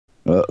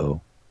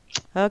Uh-oh.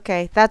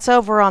 Okay, that's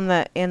over on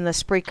in the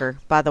Spreaker,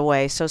 by the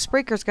way. So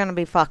Spreaker's going to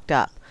be fucked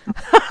up.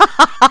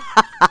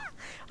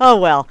 Oh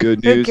well.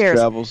 Good Who news cares?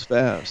 travels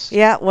fast.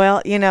 Yeah,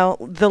 well, you know,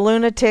 the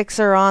lunatics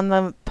are on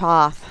the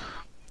path.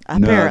 No,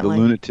 Apparently.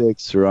 the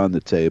lunatics are on the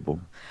table.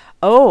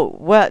 Oh,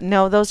 well,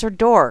 no, those are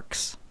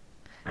dorks.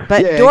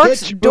 But Yeah,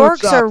 dorks, get your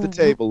boots dorks off are the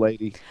table,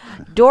 lady.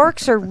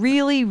 dorks are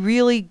really,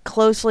 really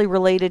closely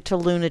related to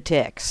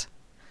lunatics.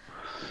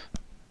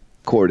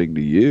 According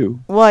to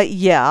you. Well,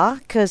 yeah,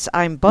 because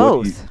I'm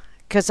both.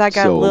 Because I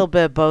got a So- little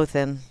bit of both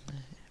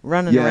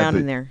running Yeah, around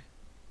but- in there.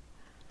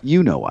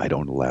 You know I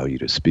don't allow you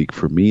to speak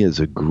for me as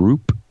a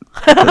group.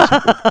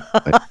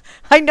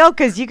 I know,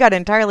 because you got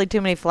entirely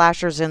too many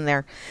flashers in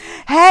there.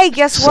 Hey,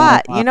 guess So,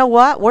 what? You know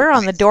what? We're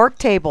on the dork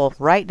table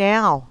right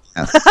now.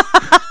 Yes.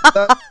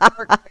 The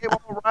Dork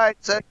Table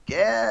writes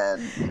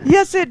again.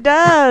 Yes, it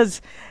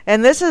does.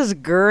 And this is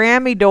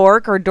Grammy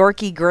Dork or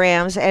Dorky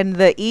Grams, and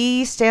the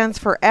E stands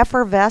for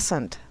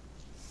effervescent.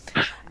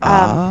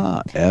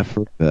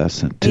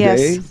 Effervescent.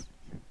 Today? Yes.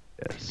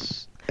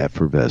 Yes.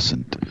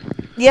 Effervescent.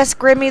 Yes,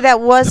 Grimmy,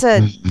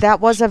 that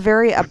was a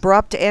very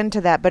abrupt end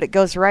to that, but it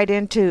goes right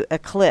into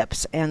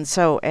eclipse, and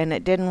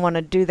it didn't want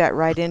to do that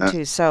right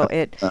into, so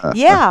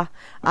yeah,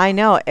 I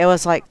know, it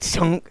was like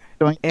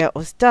it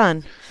was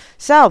done.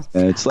 So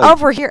And it's like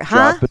over here,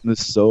 huh? dropping the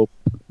soap.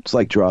 It's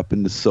like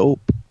dropping the soap.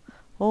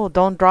 Oh,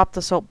 don't drop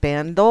the soap.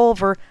 Bend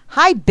over.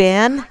 Hi,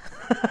 Ben.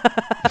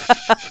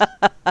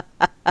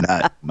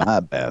 Not my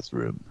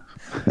bathroom.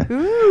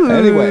 Ooh.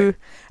 Anyway,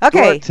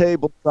 okay. Dork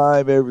Table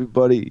time,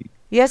 everybody.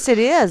 Yes, it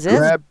is.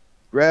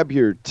 Grab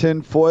your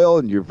tin foil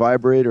and your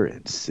vibrator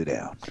and sit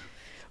down.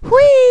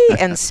 Whee!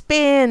 And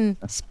spin.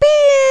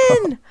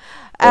 Spin!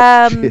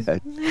 Yeah.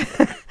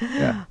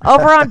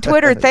 Over on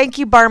Twitter, thank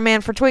you,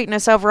 Barman, for tweeting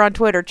us over on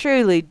Twitter.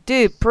 Truly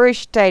do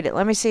appreciate it.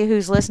 Let me see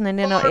who's listening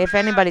in, if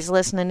anybody's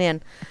listening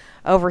in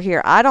over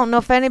here. I don't know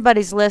if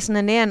anybody's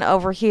listening in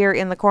over here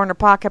in the corner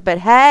pocket, but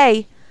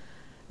hey,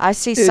 I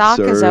see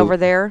Sokka's over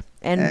there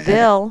and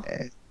Bill.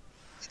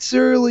 It's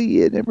early.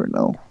 You never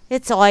know.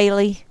 It's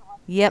oily.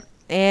 Yep.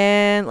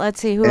 And let's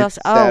see who else.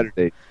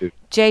 Saturday, too.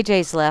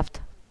 JJ's left.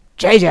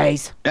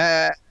 JJ's.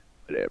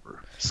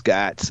 Whatever.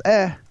 Scott's.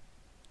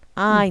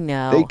 I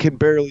know. They can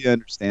barely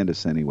understand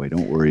us anyway.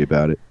 Don't worry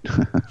about it.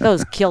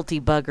 Those kilty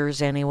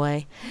buggers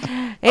anyway.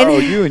 Oh,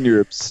 you and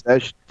your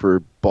obsession for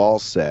ball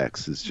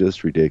sacks is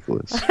just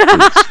ridiculous.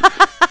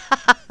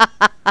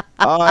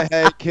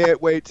 I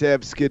can't wait to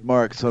have skid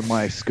marks on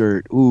my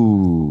skirt.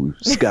 Ooh,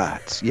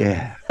 Scott's,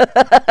 yeah.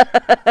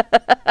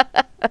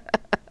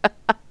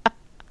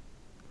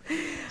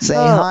 Say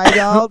hi to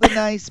all the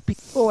nice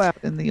people out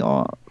in the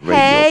radio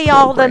Hey,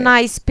 all the program.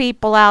 nice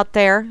people out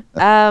there.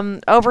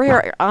 Over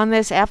here on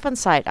this effing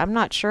site. I'm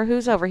not sure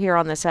who's over here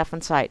on this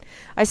effing site.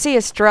 I see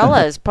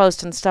Estrella is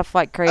posting stuff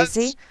like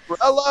crazy.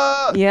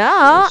 Estrella!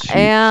 Yeah, Yes, she-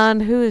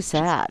 and who is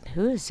that?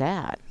 Who is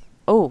that?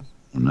 Oh,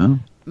 No,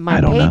 my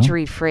I don't page know.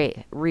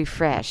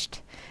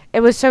 refreshed. It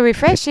was so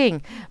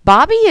refreshing.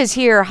 Bobby is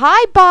here.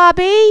 Hi,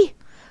 Bobby.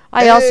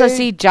 I also Hey,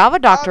 see Java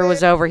Doctor Bobby.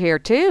 was over here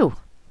too.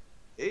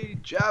 Hey,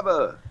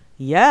 Jabba.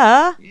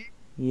 Yeah.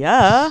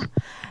 Yeah.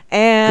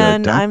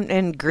 And Good time.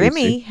 and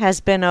Grimmy has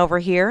been over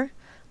here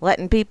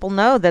letting people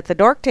know that the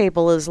Dork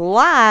Table is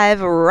live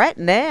right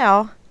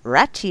now.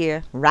 Right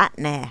here. Right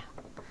now.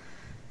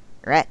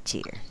 Right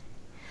here.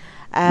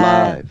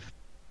 Live.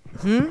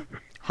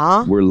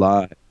 Huh? We're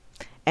live.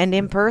 And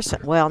in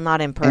person. Well,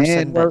 not in person,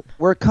 And but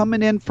we're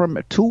coming in from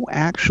two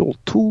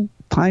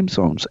time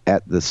zones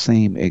at the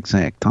same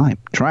exact time.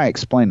 Try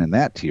explaining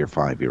that to your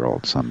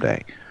 5-year-old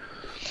someday.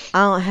 I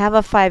don't have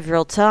a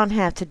 5-year-old, so I don't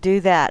have to do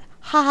that.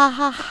 Ha ha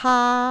ha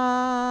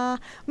ha.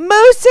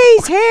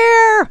 Moosey's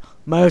here.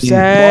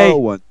 Borrow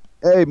one.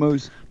 Hey,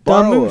 Moose.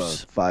 Borrow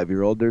Moose. a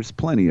 5-year-old. There's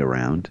plenty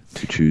around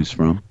to choose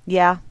from.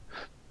 Yeah.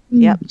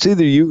 Yep. It's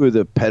either you or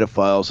the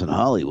pedophiles in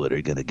Hollywood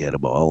are going to get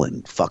them all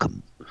and fuck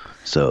them.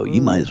 So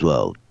you might as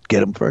well get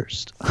them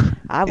first.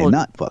 I will and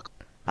not fuck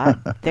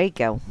 'em. there you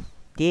go.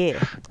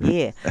 Yeah,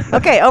 yeah.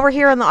 Okay, over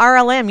here on the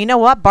RLM, you know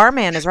what?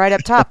 Barman is right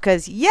up top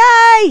because,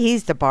 yay,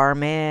 he's the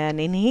barman,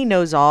 and he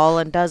knows all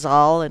and does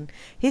all, and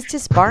he's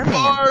just barman.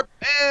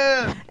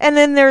 Barman! And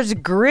then there's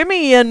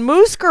Grimmy and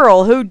Moose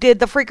Girl, who did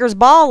the Freakers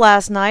Ball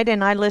last night,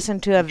 and I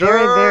listened to a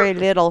very, very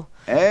little.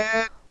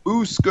 And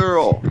Moose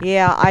Girl.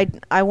 Yeah,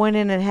 I went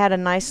in and had a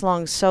nice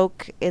long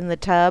soak in the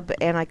tub,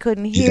 and I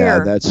couldn't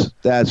hear. Yeah,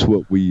 that's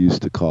what we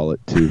used to call it,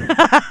 too.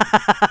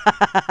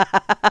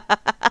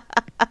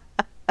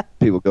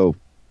 People go,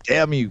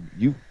 damn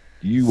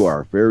you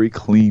are very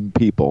clean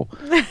people.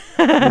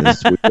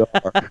 Yes, we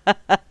are.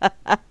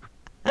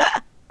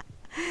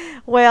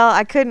 Well,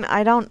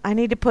 I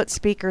need to put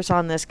speakers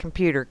on this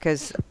computer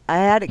because I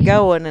had it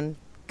going and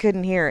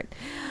couldn't hear it.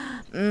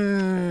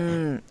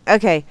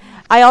 Okay.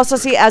 I also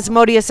see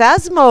Asmodeus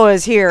Asmo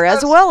is here,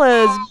 as well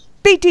as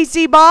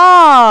BTC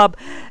Bob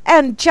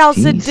and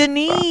Chelsea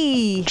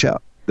Denis.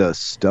 The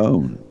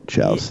Stone.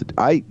 Chelsea.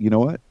 You know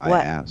what? I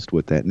What? asked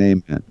what that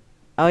name meant.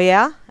 Oh,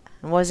 yeah?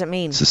 And what does it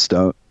mean? It's a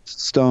stone. It's a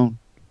stone.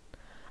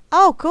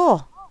 Oh,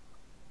 cool.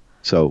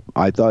 So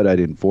I thought I'd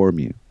inform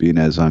you, being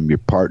as I'm your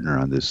partner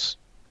on this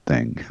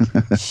thing.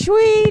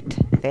 Sweet.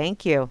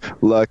 Thank you.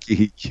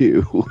 Lucky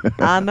you.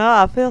 I know.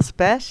 I feel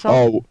special.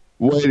 Oh,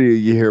 wait till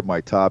you hear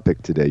my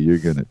topic today. You're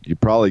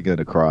probably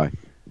gonna cry.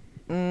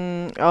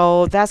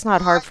 Oh, that's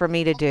not hard for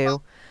me to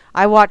do.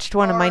 I watched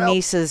one of my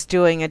nieces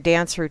doing a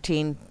dance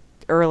routine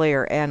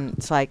earlier, and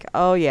it's like,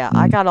 oh yeah,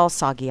 I got all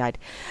soggy-eyed.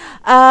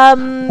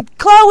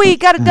 Chloe,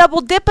 got a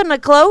double dip in a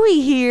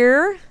Chloe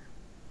here.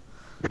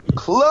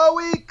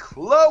 Chloe.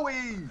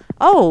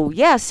 Oh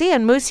yeah, see,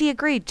 and Moosey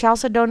agreed.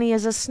 Chalcedony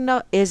is a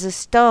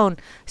stone.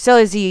 So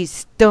is he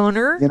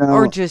stoner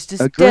or just a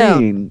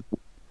stone?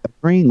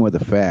 Agreeing with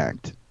a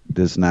fact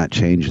does not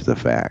change the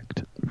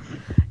fact.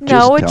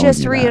 No, it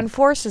just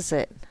reinforces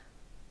it.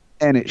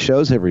 And it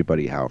shows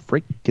everybody how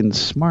freaking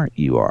smart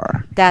you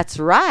are. That's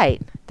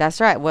right.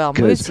 Well,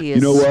 Moosey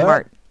is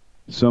smart.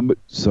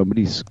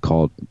 Somebody's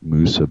called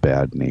Moose a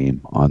bad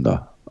name on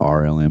the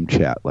RLM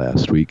chat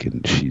last week,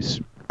 and she's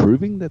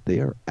proving that they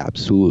are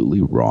absolutely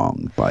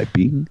wrong by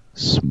being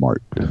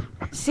smart.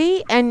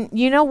 See, and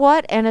you know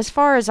what? And as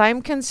far as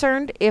I'm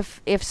concerned,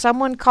 if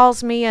someone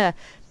calls me a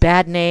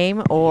bad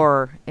name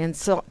or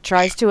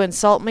tries to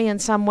insult me in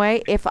some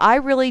way, if I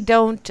really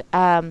don't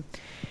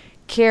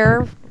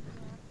care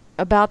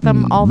about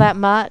them all that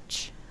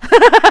much.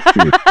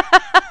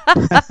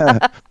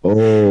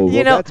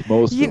 That's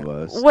most of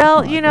us.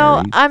 Well,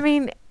 Mary. I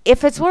mean,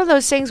 if it's one of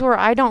those things where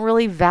I don't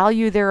really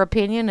value their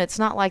opinion, it's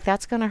not like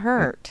that's going to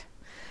hurt.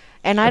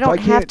 And I don't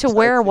have to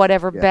wear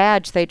whatever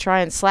badge they try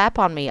and slap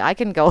on me. I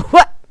can go,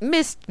 what?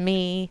 Missed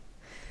me.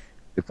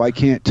 If I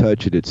can't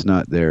touch it, it's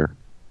not there.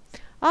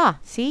 Ah,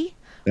 see?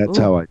 That's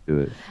how I do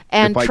it.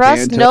 And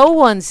trust no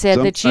one said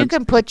that you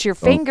can put your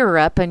finger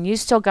up and you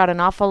still got an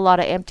awful lot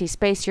of empty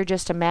space. You're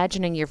just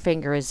imagining your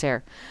finger is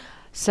there.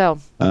 So.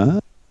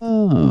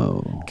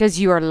 Because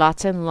you are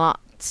lots and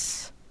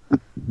lots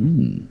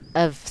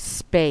of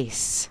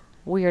space.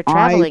 We are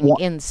traveling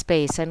in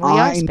space, and we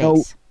are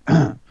space.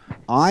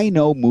 I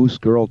know Moose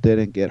Girl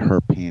didn't get her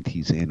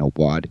panties in a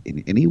wad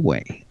in any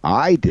way.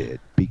 I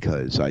did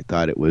because I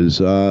thought it was,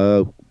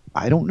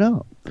 I don't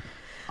know.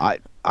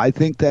 I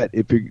think that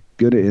if you're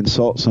going to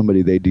insult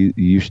somebody,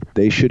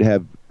 they should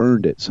have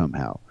earned it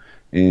somehow.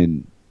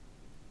 And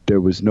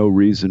there was no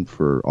reason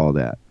for all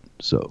that.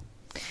 So,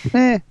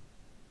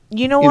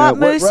 You know what,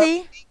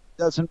 Moosey?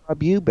 Doesn't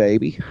rub you,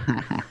 baby.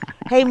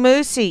 Hey,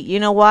 Moosey, you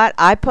know what?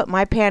 I put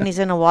my panties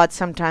in a wad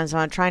sometimes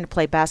when I'm trying to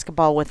play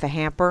basketball with a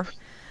hamper.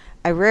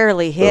 I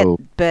rarely hit,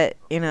 but,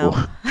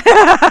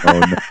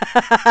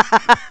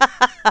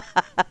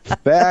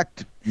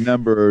 Fact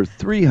number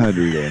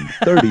 338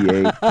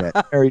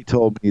 that Mary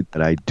told me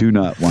that I do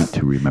not want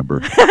to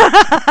remember.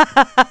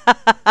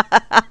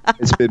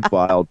 It's been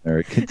filed,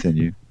 Mary.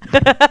 Continue.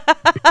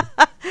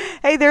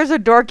 Hey, there's a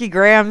Dorky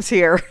Grams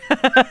here.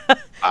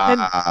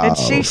 and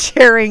she's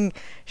sharing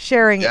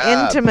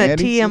intimate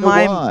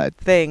TMI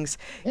things.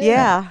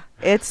 Yeah,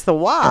 it's the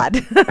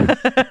wad.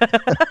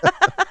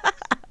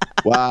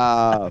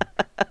 Wow.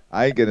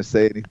 I ain't going to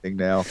say anything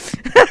now.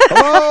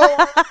 Hello?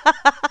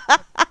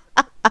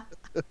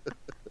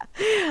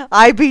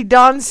 IB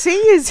Don C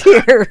is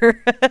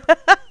here.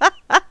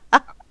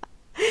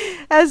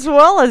 As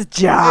well as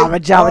Java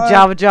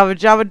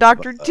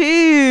Dr.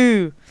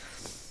 2.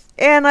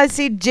 And I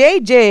see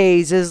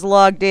JJ's is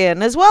logged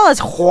in, as well as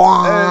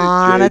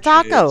Juana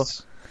Taco.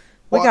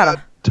 We got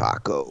a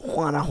taco.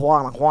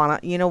 Juana.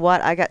 You know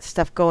what? I got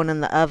stuff going in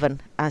the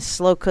oven. I'm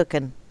slow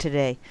cooking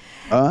today.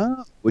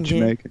 What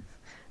you making?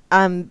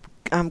 I'm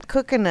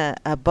cooking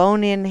a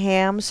bone-in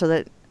ham so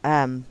that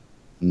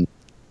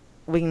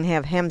we can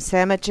have ham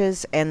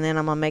sandwiches, and then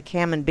I'm gonna make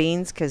ham and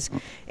beans because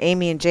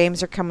Amy and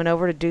James are coming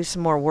over to do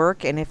some more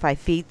work, and if I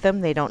feed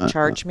them, they don't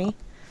charge me.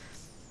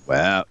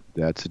 Well,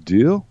 that's a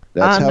deal.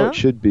 That's how it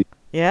should be.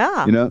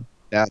 Yeah.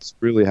 That's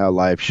really how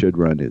life should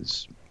run.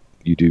 Is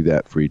you do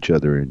that for each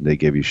other, and they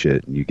give you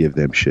shit, and you give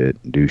them shit,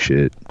 and do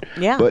shit.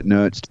 Yeah. But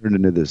no, it's turned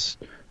into this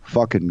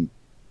fucking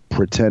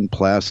pretend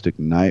plastic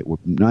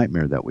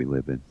nightmare that we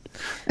live in.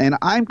 And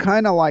I'm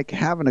kind of like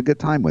having a good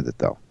time with it,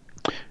 though.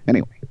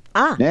 Anyway.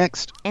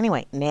 Next.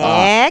 Anyway,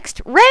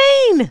 next.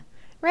 Rain.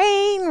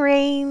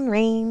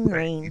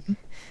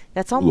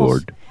 That's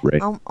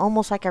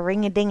almost like a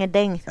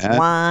ring-a-ding-a-ding.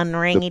 One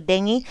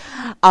ring-a-dingy.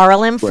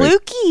 RLM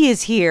Fluky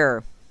is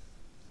here.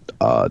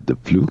 The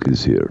Fluke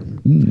is here.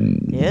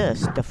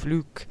 Yes, the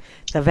Fluke.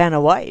 The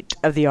Vanna White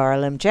of the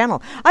RLM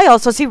channel. I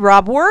also see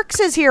Rob Works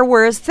is here.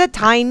 Where's the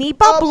tiny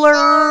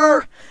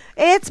bubbler?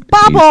 It's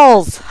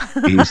Bubbles.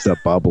 He's the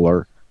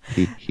bubbler.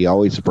 He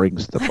always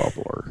brings the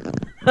bubbler.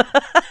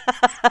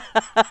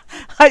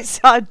 I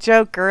saw a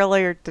joke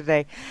earlier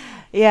today.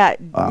 Yeah,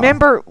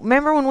 remember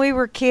when we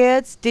were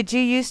kids? Did you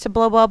used to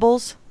blow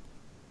bubbles?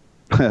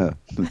 The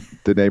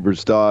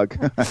neighbor's dog.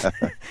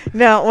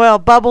 No, well,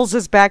 Bubbles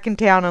is back in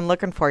town and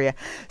looking for you.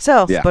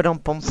 So,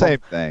 same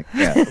thing.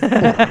 Yeah.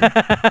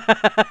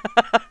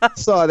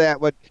 Saw that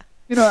one.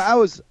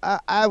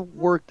 I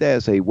worked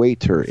as a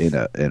waiter in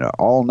a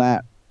all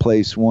night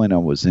place when I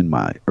was in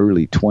my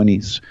early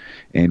 20s,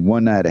 and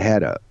one night I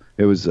had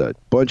it was a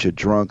bunch of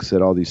drunks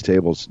at all these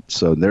tables,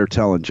 so they're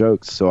telling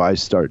jokes. So I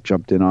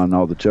jumped in on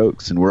all the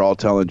jokes, and we're all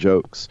telling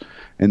jokes.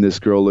 And this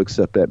girl looks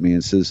up at me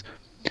and says,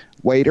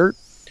 "Waiter,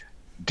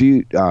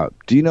 do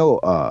you know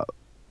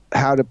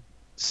how to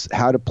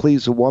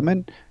please a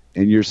woman?"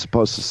 And you're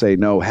supposed to say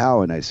no,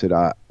 how? And I said,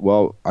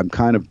 well, I'm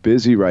kind of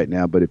busy right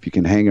now, but if you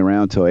can hang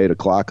around till 8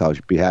 o'clock, I'll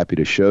be happy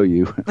to show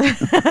you.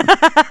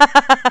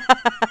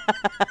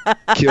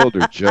 Killed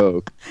her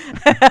joke.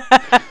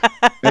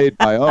 Made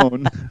my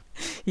own.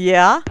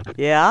 Yeah.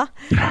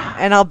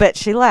 And I'll bet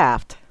she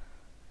laughed.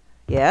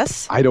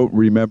 Yes? I don't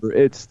remember.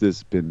 It's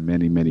been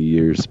many, many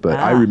years, but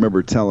I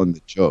remember telling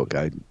the joke.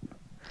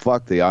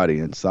 Fuck the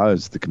audience. I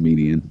was the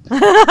comedian.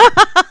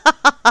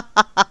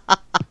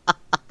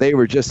 They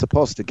were just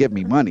supposed to give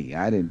me money.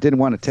 I didn't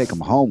want to take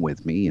them home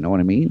with me. You know what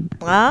I mean?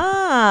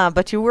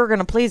 But you were going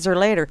to please her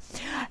later.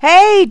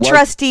 Hey,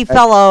 trusty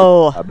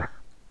fellow.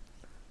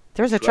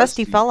 There's a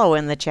trusty fellow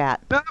in the chat.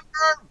 Number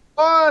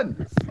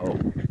 1. Oh,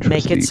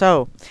 make it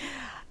so.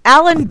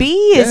 Alan B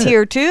is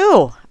here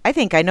too. I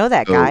think I know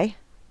that guy.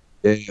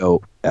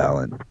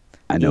 Alan.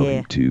 I know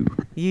him too.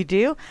 You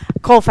do?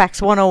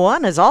 Colfax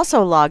 101 is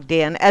also logged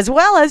in, as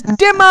well as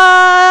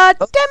Dimma.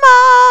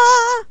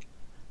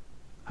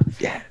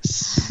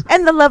 Yes.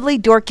 And the lovely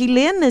Dorky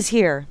Lynn is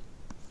here.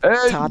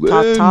 Hey,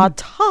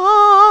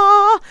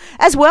 Ta.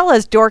 As well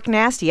as Dork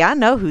Nasty. I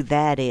know who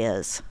that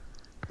is.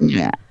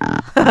 Yeah.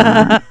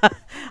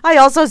 I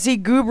also see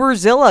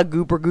Gooberzilla.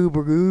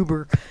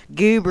 Goober.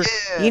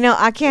 Yeah. You know,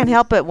 I can't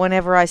help it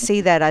whenever I see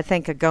that. I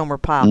think of Gomer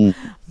Pyle.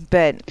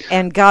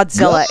 And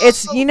Godzilla.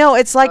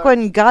 It's like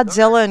when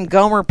Godzilla and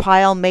Gomer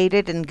Pyle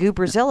mated, and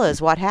Gooberzilla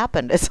is what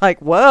happened. It's like,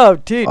 whoa,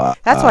 dude.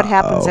 That's what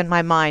happens in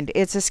my mind.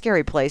 It's a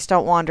scary place.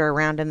 Don't wander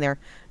around in there.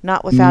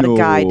 Not without a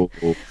guide.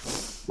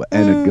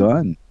 And a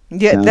gun.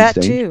 Yeah, Sounds that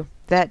dangerous. too.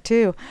 That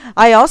too.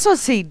 I also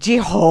see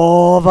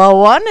Jehovah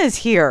One is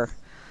here.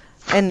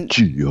 And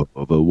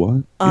Jehovah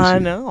One. I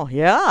know,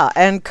 yeah.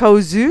 And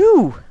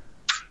Kozu.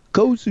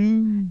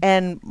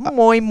 And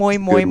moi.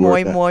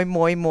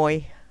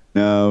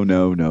 No.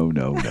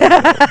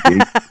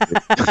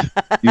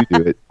 You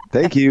do it.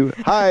 Thank you.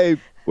 Hi.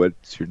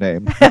 What's your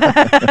name?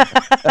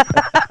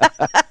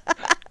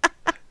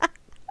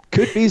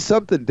 Could be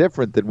something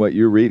different than what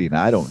you're reading.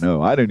 I don't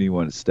know. I don't even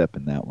want to step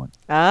in that one.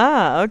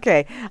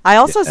 Okay. I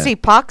also see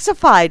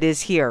Poxified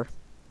is here,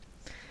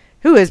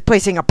 who is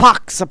placing a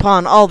pox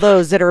upon all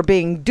those that are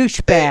being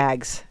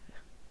douchebags.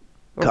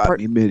 Caught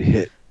me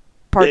mid-hit.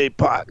 Hey,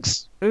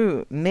 pox.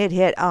 Ooh,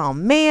 mid-hit. Oh,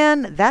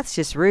 man, that's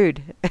just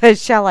rude.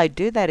 Shall I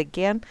do that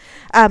again?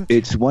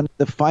 It's one of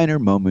the finer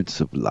moments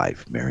of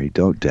life, Mary.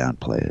 Don't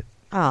downplay it.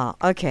 Oh,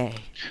 okay.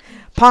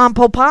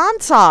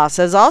 Pompopon Sauce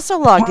is also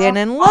logged in,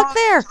 and look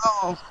there.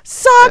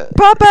 Sock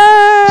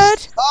Puppet.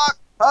 Sock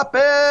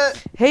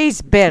Puppet.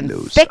 He's been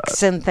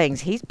fixing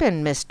things. He's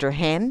been Mr.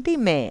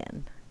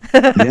 Handyman.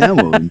 Yeah,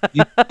 well,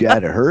 you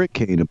got a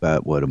hurricane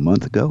about, a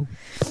month ago?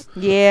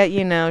 Yeah,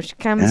 she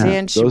comes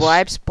in, she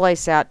wipes the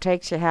place out,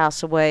 takes your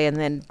house away, and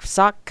then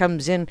Sock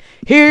comes in.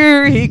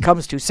 Here he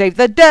comes to save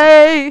the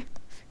day.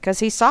 Because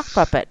he's Sock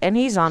Puppet, and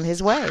he's on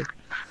his way.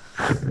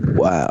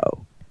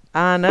 Wow.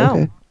 I know.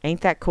 Okay.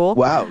 Ain't that cool?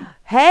 Wow.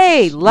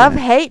 Hey,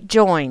 Love-Hate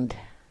joined.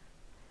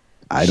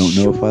 I don't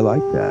know if I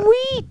like that.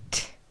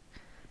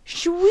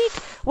 Sweet.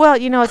 Well,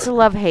 it's a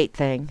love-hate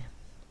thing.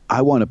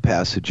 I want to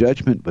pass a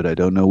judgment, but I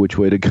don't know which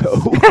way to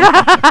go.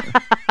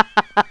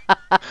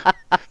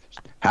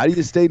 How do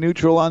you stay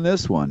neutral on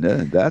this one?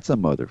 That's a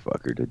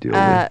motherfucker to deal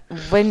with.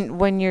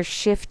 When you're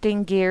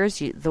shifting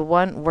gears, the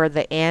one where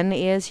the N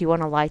is, you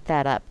want to light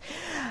that up.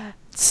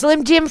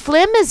 Slim Jim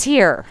Flim is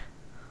here.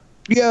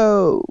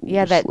 Yo.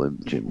 Yeah, Slim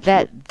Jim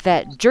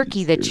that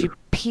jerky that you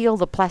peel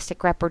the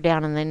plastic wrapper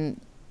down and then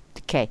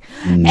okay.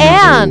 No.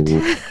 And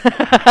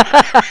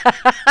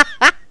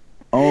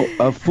oh,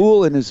 a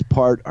fool and his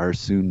part are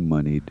soon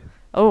moneyed.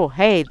 Oh,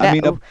 hey.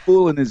 A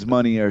fool and his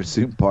money are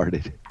soon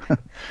parted.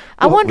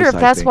 I wonder if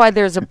that's why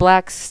there's a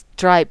black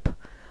stripe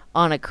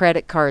on a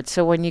credit card,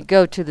 so when you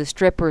go to the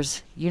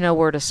strippers, you know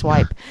where to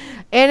swipe.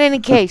 In any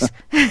case.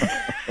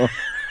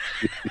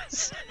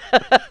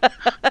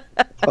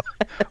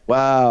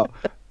 Wow.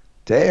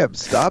 Damn,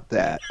 stop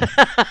that.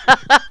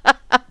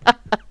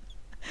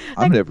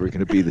 I'm never going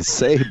to be the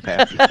same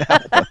after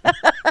that one.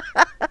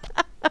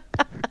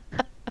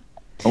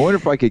 I wonder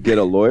if I could get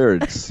a lawyer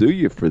and sue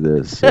you for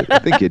this. I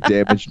think you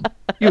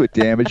had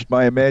damaged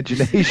my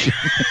imagination.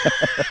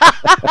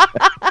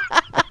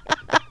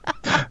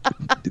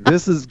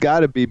 This has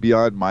got to be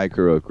beyond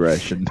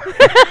microaggression.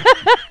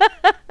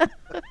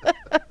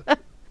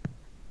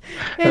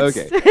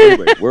 Okay.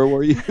 Anyway, where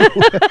were you?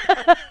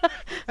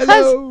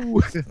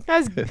 Hello.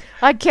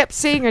 I kept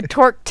seeing a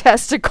torque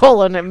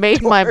testicle, and it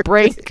made my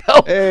brain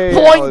go hey,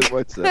 boink.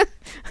 What's that?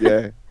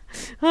 Yeah.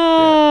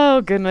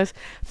 Oh, goodness.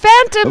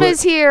 Phantom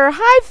is here.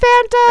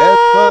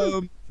 Hi,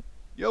 Phantom.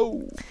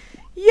 Yo.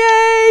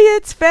 Yay,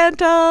 it's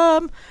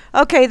Phantom.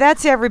 Okay,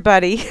 that's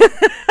everybody.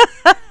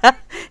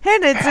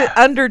 And it's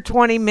under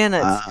 20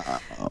 minutes.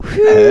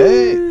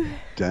 Hey,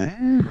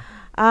 damn.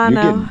 I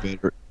know. You're getting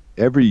better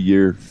every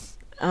year.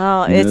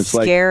 Oh, You know, it's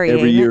like scary.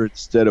 every Ain't year it?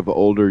 instead of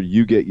older,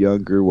 you get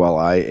younger while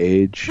I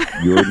age.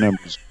 Your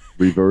numbers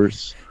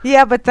reverse.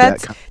 Yeah, but That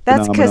that's kind of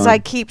that's because I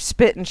phenomenon. keep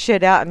spitting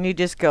shit out, and you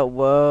just go,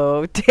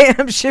 "Whoa,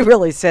 damn!" She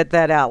really said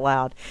that out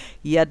loud.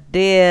 You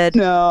did.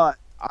 No,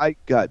 I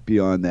got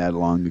beyond that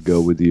long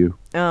ago with you.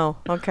 Oh,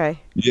 okay.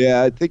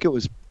 Yeah, I think it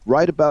was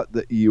right about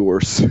the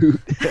Eeyore suit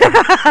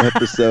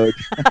episode.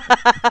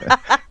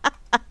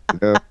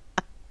 Yeah.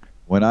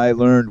 When I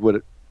learned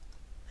what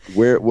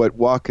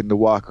walking the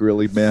walk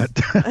really meant.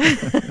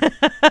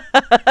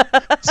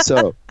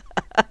 So,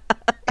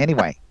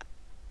 anyway,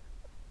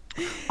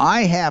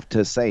 I have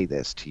to say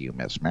this to you,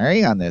 Miss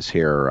Mary, on this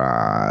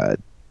here,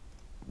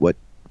 what,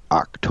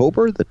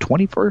 October the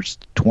 21st,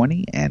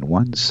 20 and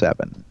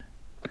 1/7.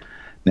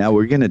 Now,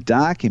 we're going to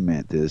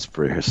document this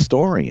for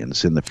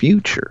historians in the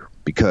future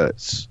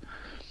because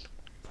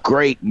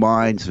great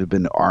minds have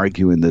been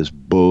arguing this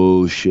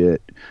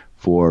bullshit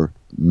for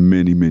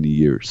many, many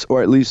years,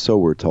 or at least so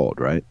we're told,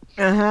 right?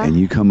 Uh-huh. And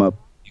you come up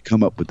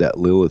with that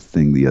Lilith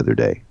thing the other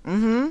day.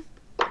 Mm-hmm.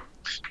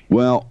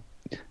 Well,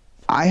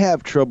 I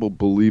have trouble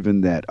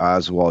believing that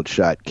Oswald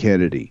shot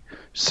Kennedy.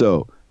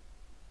 So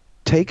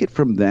take it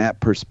from that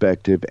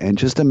perspective and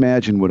just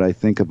imagine what I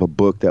think of a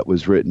book that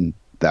was written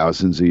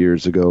thousands of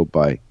years ago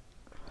by,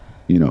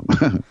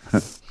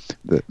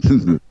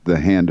 the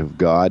hand of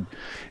God.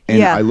 And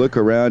Yeah. I look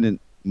around in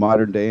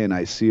modern day and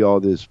I see all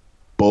this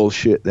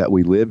bullshit that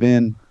we live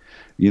in,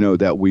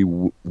 that we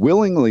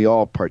willingly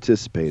all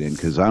participate in,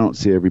 because I don't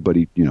see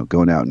everybody,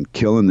 going out and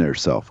killing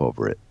theirself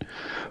over it.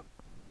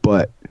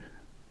 But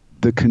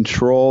the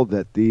control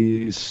that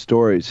these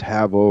stories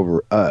have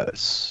over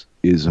us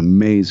is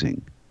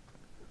amazing.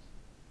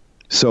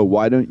 So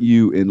why don't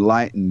you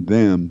enlighten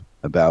them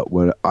about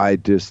what I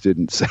just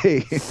didn't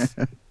say?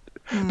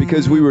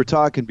 Because we were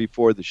talking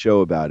before the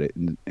show about it,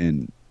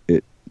 and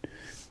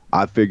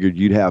I figured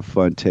you'd have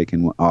fun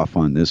taking off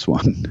on this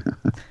one.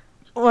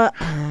 Well,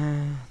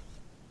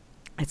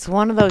 it's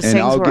one of those And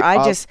things where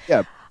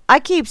yeah, I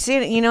keep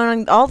seeing it,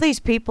 and all these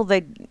people,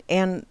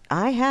 and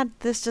I had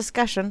this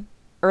discussion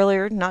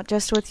earlier, not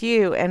just with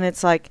you, and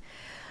it's like,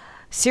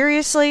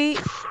 seriously,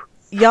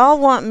 y'all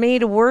want me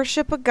to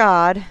worship a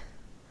God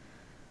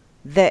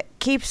that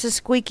keeps a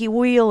squeaky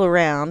wheel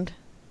around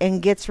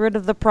and gets rid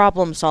of the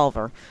problem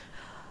solver.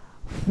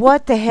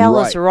 What the hell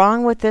is Right.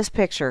 wrong with this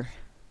picture?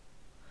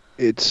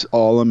 it's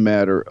all a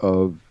matter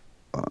of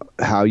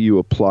how you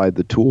apply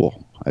the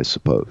tool, I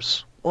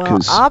suppose. Well,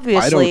 'Cause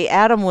obviously,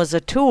 Adam was a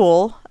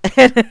tool.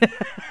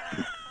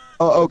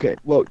 Oh, okay.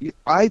 Well,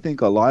 I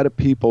think a lot of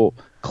people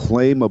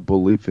claim a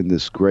belief in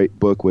this great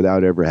book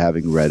without ever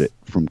having read it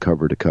from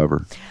cover to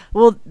cover.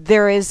 Well,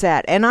 there is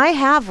that. And I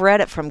have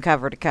read it from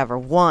cover to cover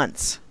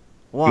once.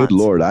 Good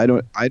Lord, I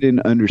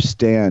didn't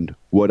understand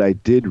what I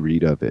did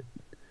read of it.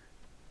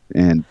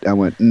 And I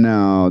went,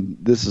 no,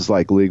 this is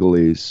like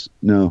legalese.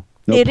 No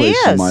It place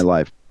in is. my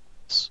life.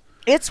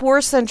 It's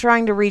worse than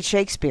trying to read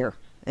Shakespeare.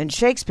 And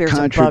Shakespeare's a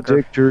bugger.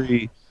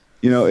 Contradictory.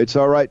 It's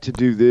all right to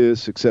do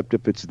this, except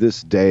if it's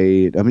this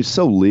day. I mean, it's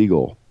so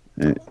legal.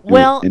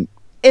 Well, and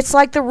it's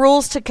like the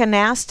rules to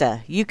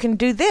canasta. You can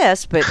do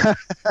this, but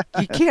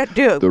you can't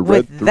do it The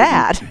with red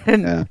that.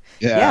 yeah.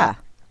 Yeah.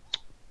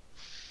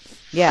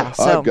 Yeah.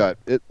 So I've got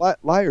it.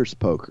 Liar's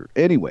poker.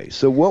 Anyway,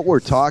 so what we're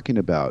talking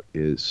about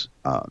is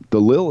the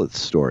Lilith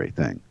story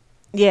thing.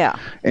 Yeah.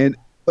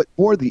 But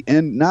more the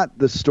end, not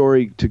the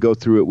story to go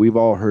through it. We've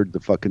all heard the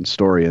fucking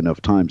story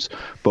enough times.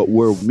 But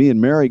where me and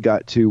Mary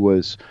got to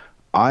was,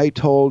 I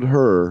told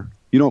her,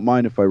 you don't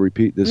mind if I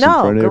repeat this in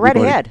No, front of go right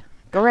everybody? ahead.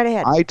 Go right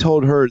ahead. I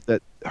told her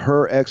that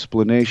her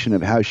explanation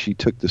of how she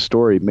took the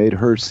story made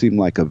her seem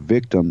like a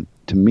victim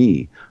to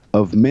me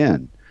of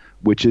men,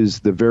 which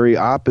is the very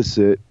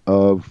opposite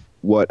of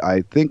what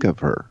I think of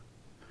her.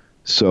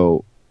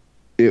 So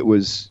it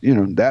was,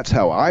 that's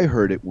how I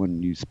heard it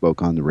when you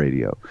spoke on the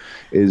radio,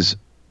 is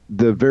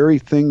the very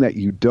thing that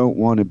you don't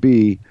want to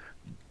be,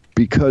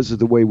 because of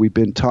the way we've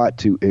been taught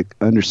to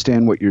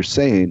understand what you're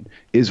saying,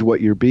 is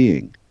what you're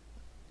being.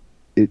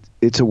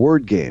 It's a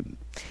word game.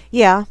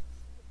 Yeah.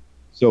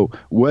 So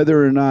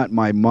whether or not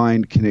my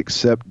mind can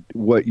accept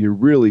what you're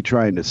really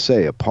trying to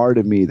say, a part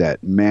of me,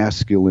 that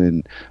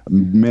masculine,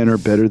 men are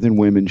better than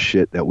women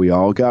shit that we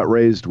all got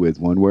raised with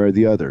one way or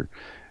the other,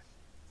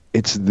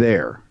 it's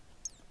there.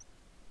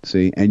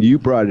 See? And you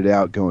brought it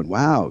out going,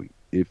 wow,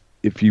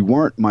 if you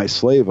weren't my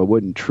slave, I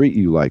wouldn't treat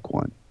you like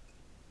one,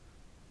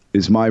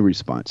 is my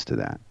response to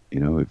that.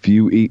 If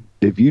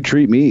you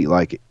treat me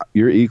like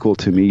you're equal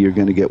to me, you're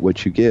going to get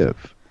what you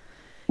give,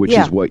 which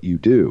Yeah. is what you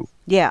do.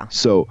 Yeah.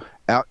 So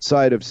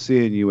outside of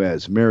seeing you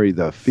as Mary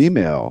the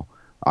female,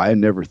 I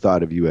never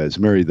thought of you as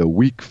Mary the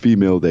weak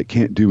female that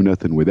can't do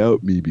nothing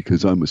without me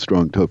because I'm a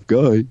strong, tough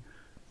guy.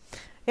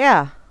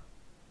 Yeah.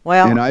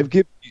 Well, And I've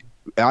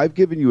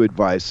given you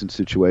advice in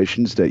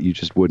situations that you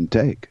just wouldn't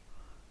take.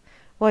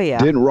 well, yeah.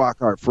 Didn't rock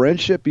our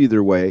friendship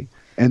either way,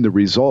 and the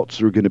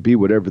results are going to be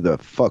whatever the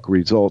fuck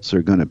results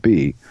are going to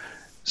be.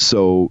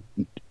 So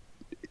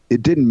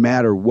it didn't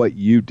matter what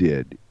you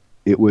did.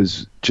 It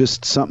was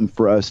just something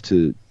for us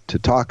to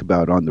talk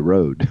about on the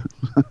road.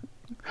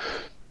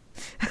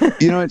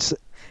 It's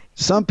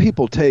some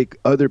people take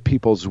other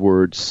people's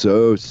words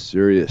so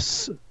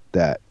serious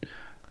that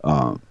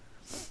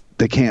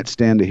they can't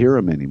stand to hear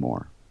them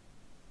anymore.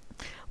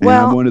 And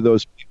I'm Well, one of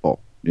those people.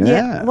 yeah.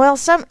 Yeah. Well,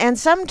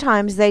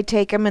 sometimes they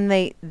take them and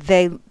they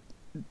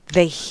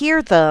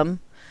hear them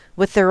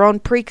with their own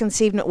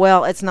preconceived.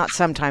 Well, it's not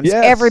sometimes.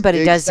 Yes,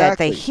 Everybody does that.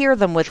 They exactly. hear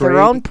them with their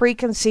own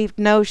preconceived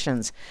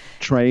notions.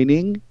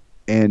 Training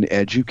and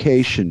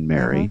education,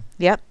 Mary.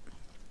 Yep.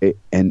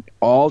 And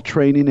all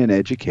training and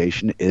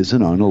education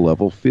isn't on a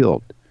level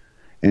field.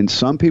 And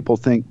some people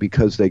think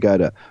because they got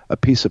a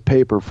piece of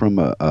paper from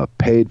a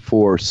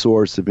paid-for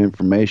source of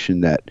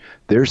information that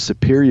they're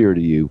superior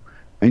to you,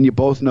 and you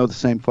both know the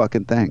same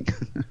fucking thing.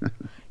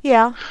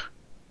 Yeah.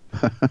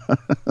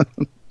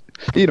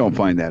 You don't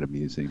find that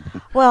amusing.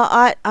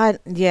 Well,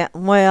 yeah.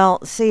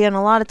 Well, see, and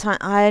a lot of time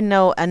I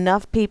know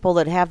enough people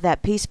that have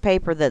that piece of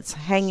paper that's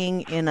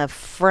hanging in a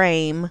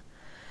frame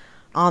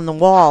on the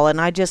wall, and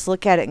I just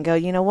look at it and go,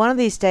 one of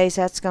these days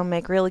that's going to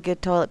make really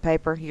good toilet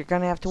paper. You're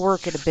going to have to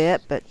work it a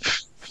bit, but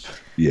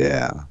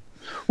Yeah.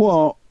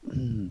 Well,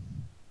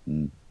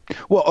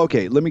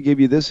 okay, let me give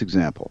you this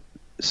example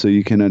so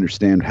you can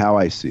understand how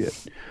I see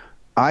it.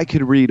 I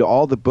could read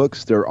all the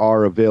books there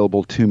are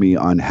available to me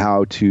on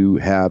how to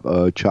have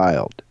a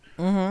child,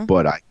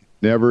 but I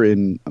never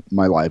in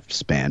my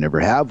lifespan ever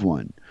have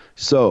one.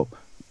 So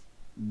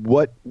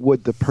what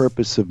would the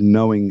purpose of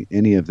knowing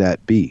any of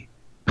that be?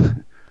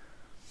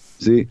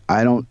 See,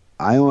 I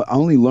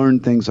only learn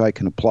things I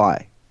can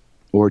apply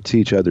or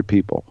teach other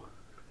people.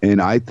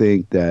 And I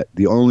think that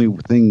the only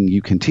thing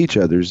you can teach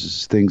others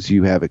is things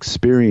you have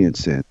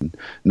experience in,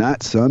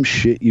 not some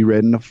shit you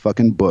read in a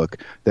fucking book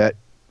that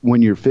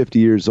when you're 50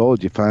 years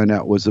old you find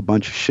out was a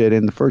bunch of shit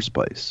in the first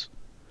place.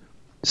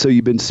 So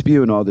you've been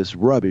spewing all this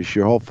rubbish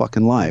your whole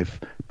fucking life,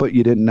 but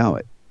you didn't know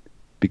it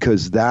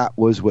because that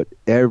was what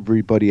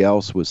everybody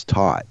else was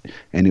taught,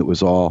 and it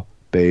was all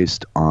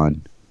based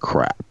on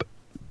crap.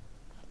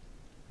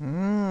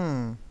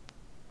 Now,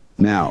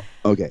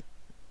 okay.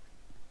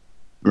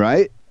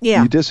 Right?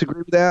 yeah. You disagree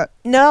with that?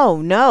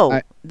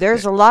 No.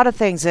 There's a lot of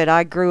things that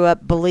I grew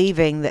up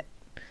believing that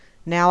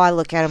now I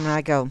look at them and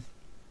I go,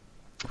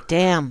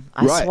 damn,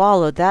 I Right.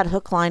 swallowed that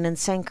hook, line, and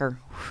sinker.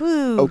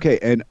 Whew. Okay,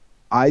 and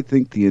I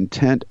think the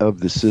intent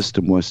of the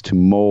system was to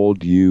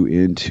mold you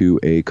into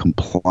a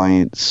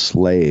compliant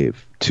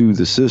slave to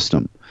the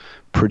system,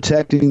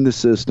 protecting the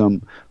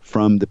system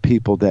from the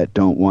people that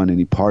don't want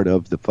any part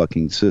of the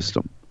fucking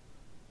system.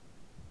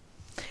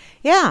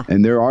 Yeah.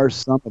 And there are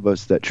some of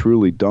us that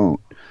truly don't.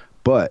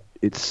 But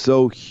it's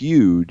so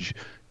huge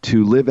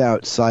to live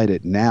outside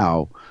it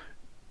now.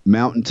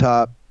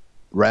 Mountaintop,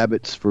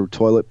 rabbits for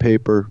toilet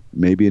paper,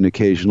 maybe an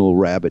occasional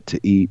rabbit to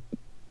eat.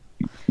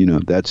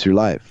 That's your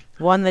life.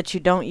 One that you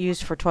don't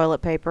use for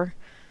toilet paper.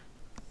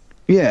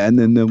 Yeah, and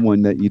then the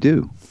one that you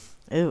do.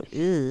 Ooh,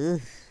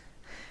 ew.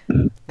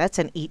 That's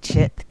an eat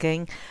shit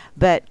thing.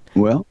 But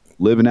Well,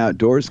 living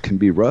outdoors can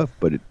be rough,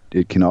 but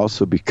it can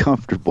also be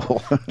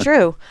comfortable.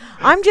 true.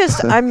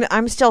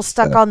 I'm still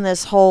stuck on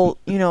this whole,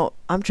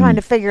 I'm trying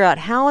to figure out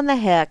how in the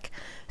heck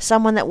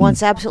someone that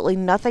wants absolutely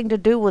nothing to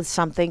do with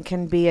something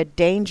can be a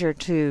danger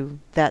to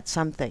that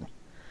something.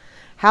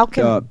 How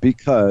can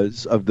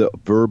because of the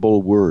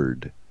verbal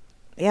word.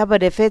 Yeah,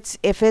 but if it's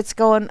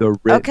going The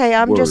written okay,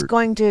 I'm just word.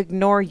 going to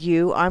ignore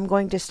you. I'm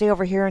going to stay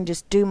over here and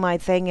just do my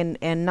thing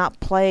and not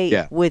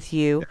play with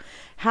you.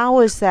 How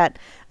is that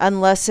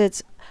unless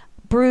it's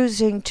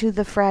bruising to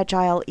the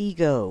fragile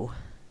ego?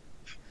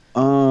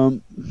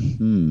 Oh,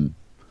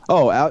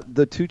 out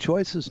the two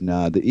choices?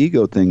 Nah, the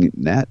ego thing,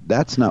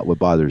 that's not what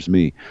bothers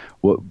me.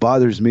 What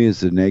bothers me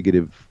is the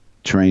negative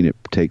train it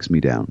takes me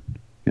down.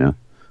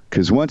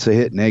 Because once I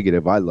hit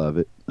negative, I love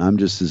it. I'm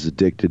just as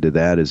addicted to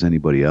that as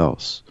anybody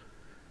else.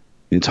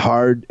 It's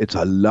hard. It's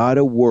a lot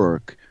of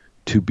work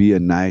to be a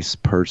nice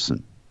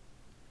person.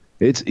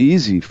 It's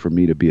easy for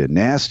me to be a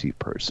nasty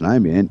person. I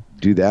mean,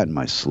 do that in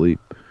my sleep.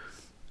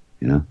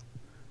 The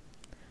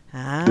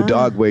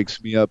dog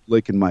wakes me up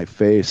licking my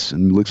face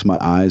and licks my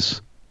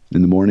eyes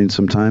in the morning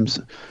sometimes.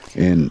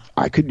 And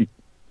I could,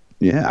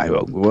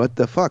 what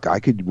the fuck?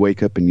 I could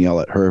wake up and yell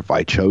at her if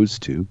I chose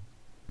to.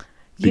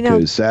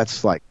 Because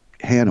that's like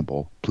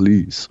Hannibal,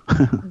 please.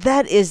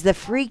 That is the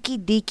freaky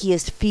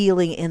deakiest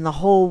feeling in the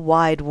whole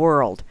wide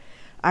world.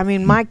 I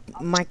mean, my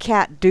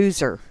cat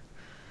Doozer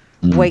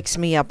wakes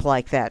me up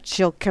like that.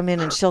 She'll come in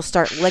and she'll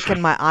start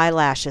licking my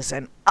eyelashes,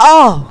 and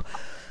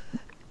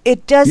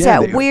it does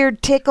that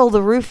weird tickle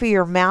the roof of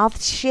your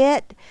mouth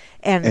shit.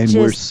 And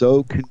just,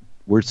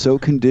 we're so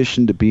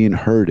conditioned to being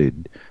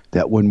herded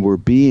that when we're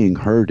being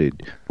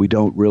herded, we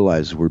don't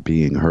realize we're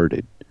being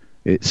herded.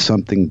 It's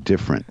something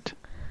different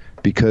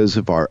because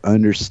of our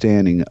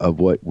understanding of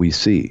what we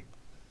see.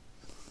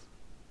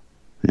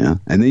 Yeah.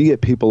 And then you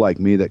get people like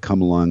me that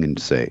come along and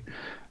say,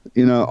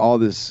 all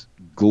this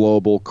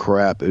global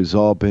crap has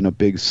all been a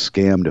big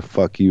scam to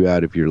fuck you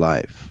out of your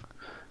life.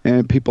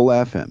 And people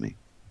laugh at me.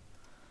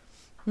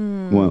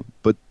 Well,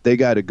 but they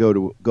got to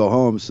go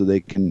home so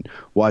they can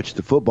watch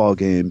the football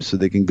game, so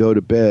they can go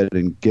to bed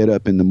and get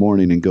up in the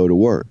morning and go to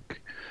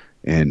work.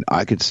 And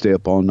I could stay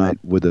up all night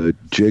with a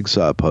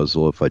jigsaw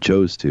puzzle if I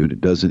chose to, and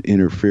it doesn't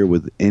interfere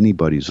with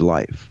anybody's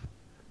life,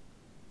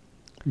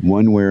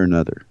 one way or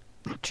another.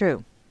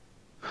 True.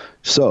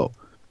 So,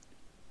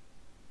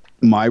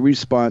 my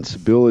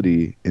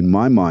responsibility in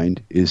my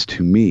mind is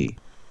to me,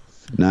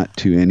 not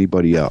to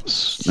anybody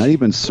else. Not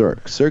even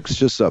Cirque.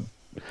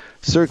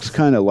 Cirque's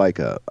kind of like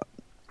a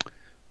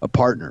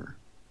partner,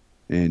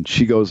 and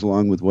she goes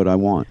along with what I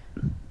want.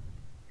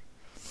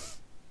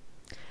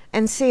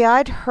 And see,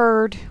 I'd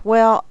heard,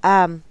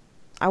 I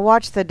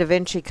watched the Da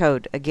Vinci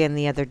Code again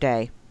the other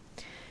day.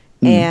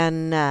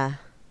 And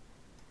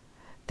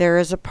there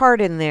is a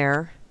part in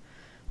there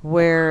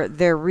where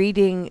they're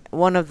reading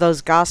one of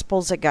those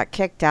gospels that got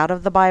kicked out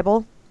of the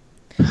Bible.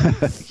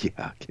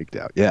 Yeah, kicked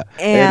out. Yeah,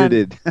 and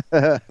edited.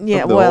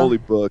 Yeah, the Holy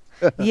Book.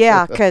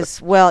 Yeah,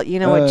 because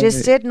it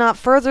just did not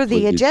further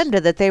the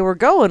agenda that they were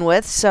going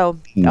with. So,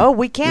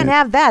 we can't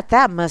have that.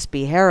 That must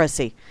be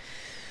heresy.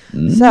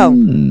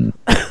 So,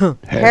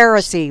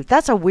 heresy.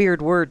 That's a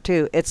weird word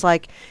too. It's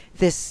like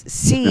this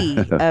sea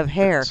of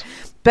hair.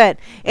 But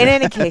in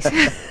any case.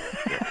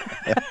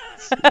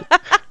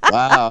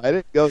 Wow, I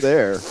didn't go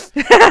there.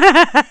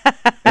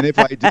 And if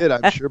I did,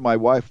 I'm sure my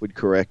wife would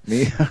correct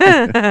me.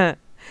 But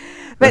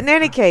in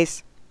any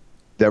case.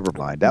 Never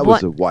mind. That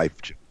was a wife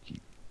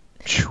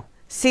joke.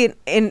 See,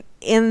 in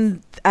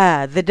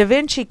the Da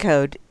Vinci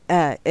Code,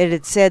 it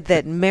had said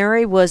that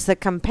Mary was the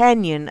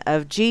companion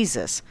of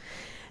Jesus.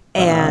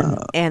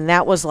 And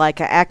that was like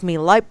an Acme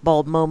light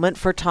bulb moment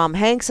for Tom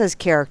Hanks's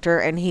character.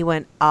 And he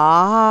went,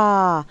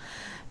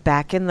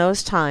 back in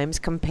those times,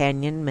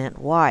 companion meant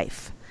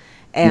wife.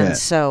 And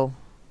so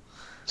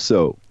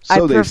I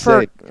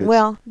prefer, they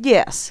say,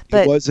 yes,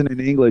 but it wasn't in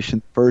English in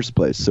the first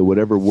place. So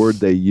whatever word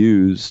they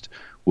used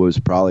was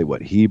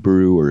probably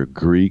Hebrew or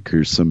Greek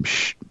or some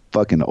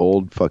fucking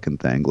old fucking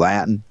thing,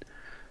 Latin.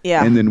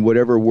 Yeah. And then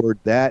whatever word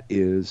that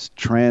is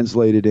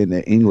translated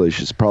into English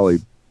has probably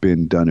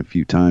been done a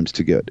few times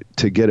to get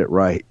it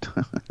right.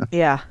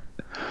 Yeah.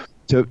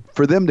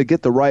 For them to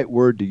get the right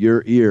word to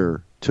your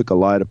ear took a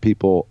lot of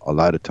people a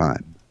lot of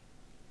time.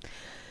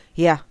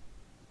 Yeah.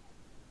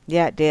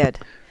 Yeah, it did.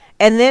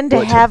 And then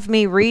to have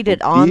me read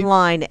it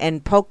online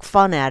and poke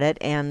fun at it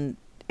and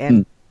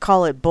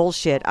call it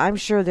bullshit, I'm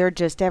sure they're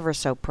just ever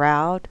so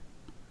proud.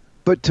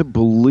 But to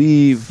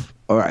believe,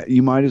 all right,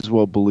 you might as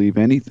well believe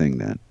anything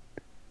then.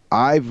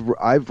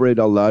 I've read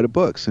a lot of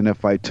books, and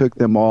if I took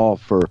them all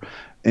for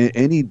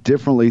any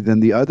differently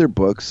than the other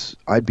books,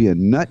 I'd be a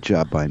nut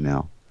job by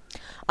now.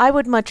 I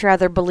would much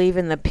rather believe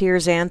in the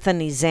Piers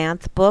Anthony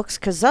Xanth books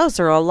because those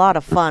are a lot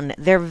of fun.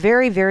 They're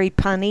very, very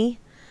punny.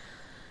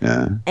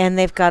 Yeah. And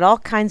they've got all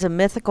kinds of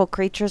mythical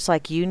creatures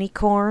like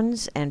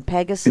unicorns and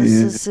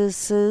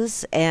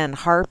Pegasuses and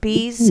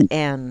harpies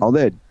and all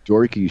that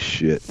dorky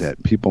shit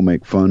that people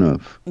make fun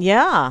of.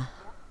 Yeah.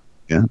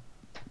 Yeah.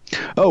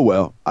 Oh,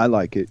 well, I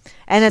like it.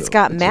 And it's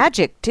got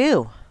magic,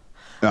 too.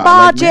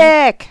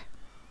 Magic!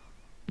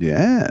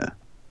 Yeah.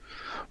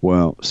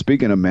 Well,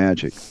 speaking of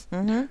magic,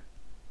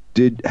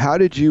 how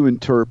did you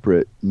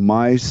interpret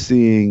my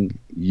seeing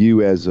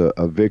you as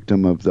a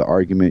victim of the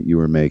argument you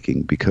were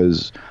making?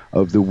 Because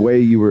of the way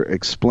you were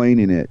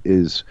explaining it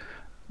is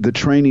the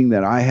training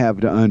that I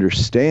have to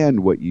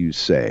understand what you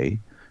say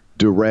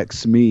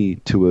directs me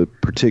to a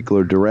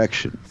particular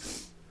direction.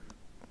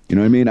 You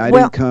know what I mean? I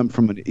didn't come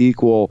from an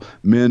equal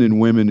men and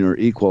women or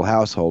equal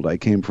household. I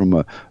came from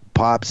a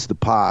pop's the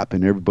pop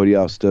and everybody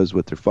else does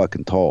what they're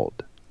fucking told.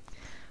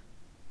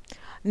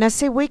 Now,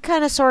 see, we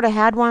kind of sort of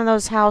had one of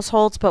those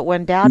households, but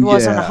when Dad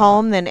wasn't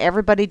home, then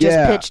everybody just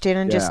pitched in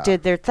and just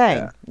did their thing.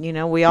 Yeah. You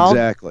know, we all,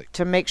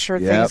 to make sure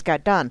things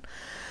got done.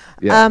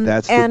 Yeah,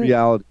 that's the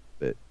reality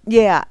of it.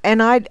 Yeah,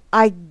 and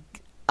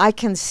I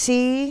can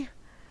see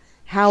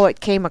how it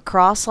came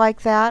across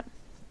like that,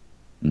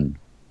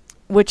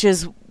 which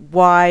is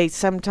why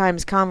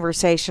sometimes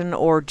conversation,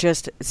 or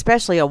just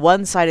especially a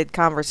one-sided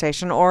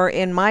conversation, or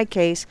in my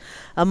case,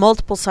 a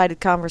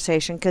multiple-sided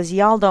conversation, because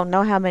y'all don't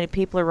know how many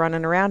people are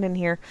running around in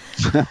here.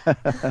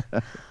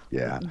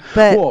 Yeah.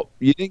 But, well,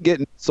 you didn't get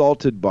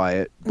insulted by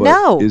it, but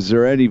no. Is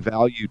there any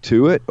value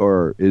to it,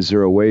 or is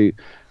there a way,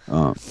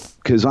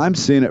 because I'm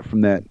seeing it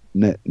from that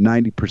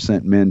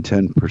 90% men,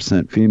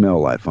 10%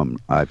 female life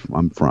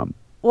I'm from.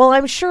 Well,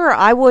 I'm sure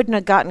I wouldn't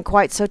have gotten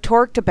quite so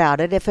torqued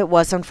about it if it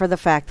wasn't for the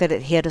fact that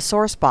it hit a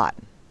sore spot.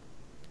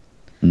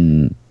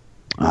 Yeah,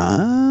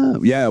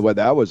 well,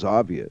 that was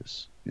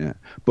obvious. Yeah,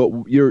 but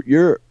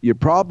your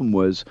problem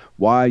was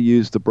why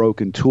use the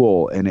broken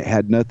tool, and it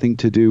had nothing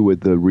to do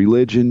with the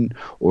religion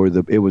or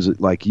it was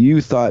like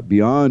you thought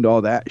beyond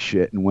all that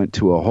shit and went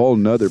to a whole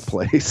nother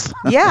place.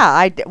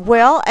 Yeah,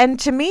 and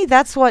to me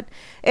that's what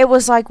it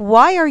was like.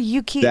 Why are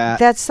you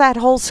that's that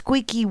whole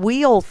squeaky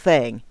wheel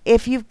thing.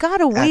 If you've got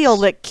a wheel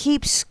that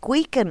keeps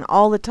squeaking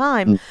all the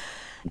time,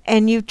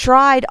 and you've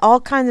tried all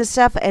kinds of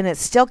stuff and it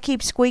still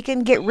keeps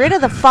squeaking, get rid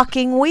of the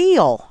fucking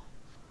wheel.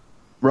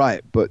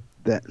 Right, but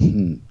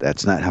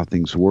that's not how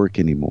things work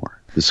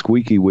anymore. The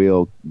squeaky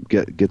wheel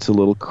gets a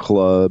little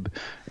club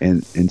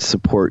and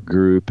support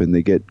group, and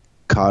they get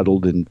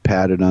coddled and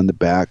patted on the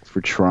back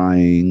for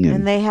trying.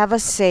 And they have a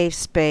safe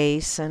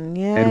space. And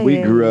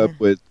we grew up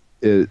with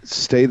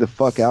stay the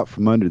fuck out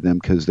from under them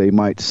because they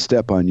might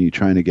step on you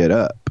trying to get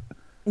up.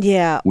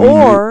 Yeah,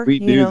 we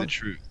knew the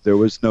truth. There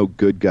was no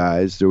good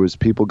guys. There was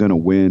people going to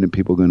win and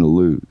people going to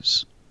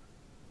lose.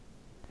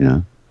 You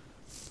know?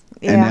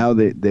 Yeah. And now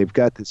they've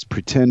got this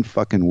pretend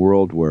fucking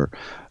world where,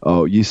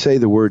 oh, you say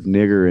the word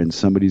nigger and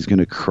somebody's going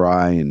to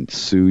cry and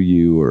sue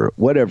you or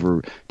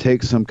whatever,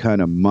 take some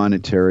kind of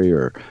monetary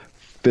or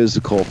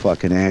physical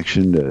fucking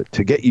action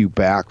to get you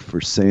back for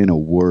saying a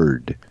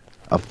word.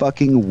 A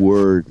fucking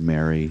word,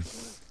 Mary.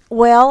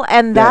 Well,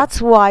 and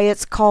that's why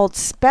it's called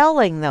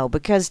spelling, though,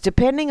 because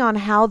depending on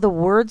how the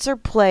words are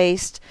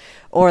placed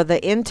or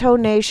the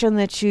intonation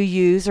that you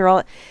use,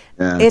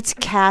 it's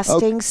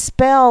casting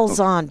spells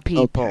on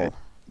people. Okay.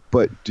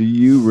 But do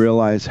you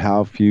realize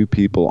how few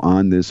people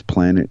on this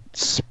planet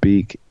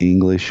speak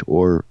English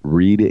or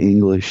read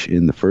English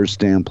in the first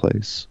damn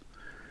place?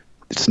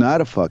 It's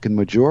not a fucking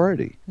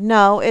majority.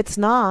 No, it's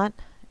not.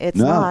 It's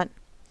not.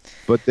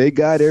 But they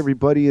got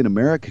everybody in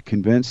America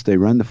convinced they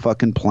run the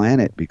fucking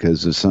planet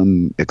because of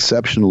some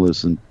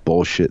exceptionalism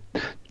bullshit.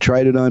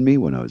 Tried it on me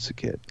when I was a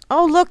kid.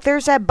 Oh, look,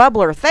 there's that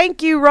bubbler.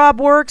 Thank you,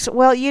 Rob Works.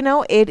 Well,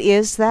 it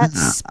is that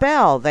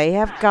spell. They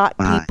have got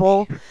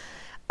people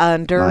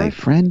under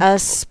a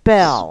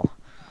spell.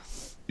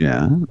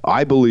 Yeah,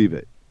 I believe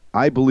it.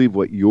 I believe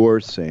what you're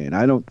saying.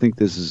 I don't think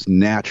this is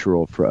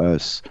natural for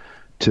us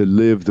to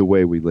live the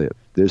way we live.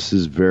 This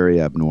is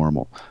very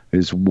abnormal.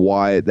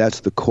 That's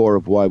the core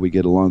of why we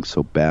get along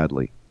so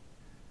badly.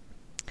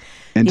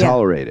 And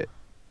tolerate it.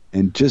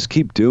 And just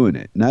keep doing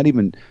it. Not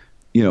even,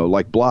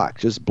 like block.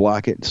 Just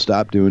block it and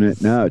stop doing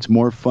it. No, it's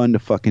more fun to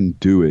fucking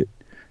do it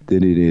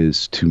than it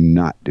is to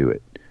not do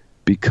it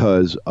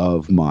because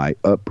of my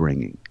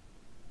upbringing.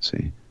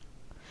 See?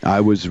 I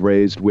was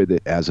raised with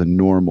it as a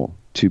normal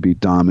to be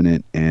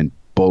dominant and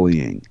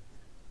bullying.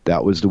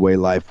 That was the way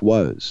life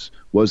was.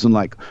 Wasn't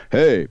like,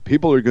 hey,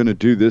 people are going to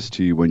do this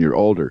to you when you're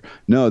older.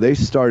 No, they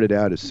started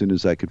out as soon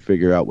as I could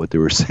figure out what they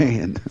were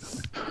saying.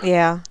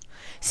 Yeah.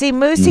 See,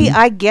 Moosey,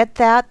 I get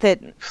that,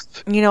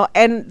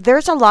 and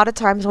there's a lot of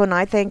times when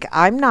I think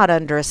I'm not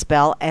under a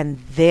spell, and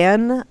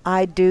then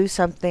I do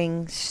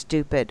something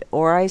stupid,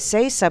 or I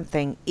say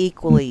something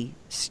equally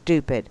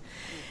stupid.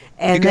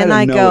 And then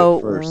I go,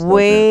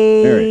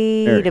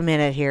 wait a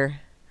minute here.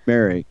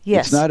 Mary,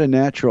 yes. It's not a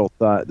natural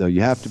thought, though.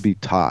 You have to be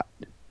taught.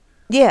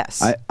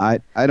 Yes. I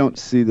don't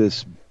see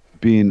this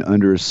being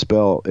under a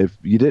spell. If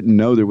you didn't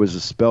know there was a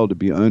spell to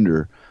be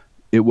under,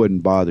 it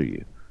wouldn't bother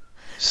you.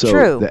 So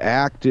True. The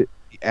act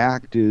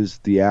is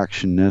the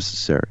action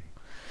necessary.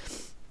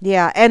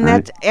 Yeah,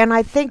 and and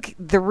I think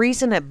the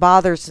reason it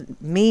bothers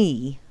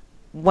me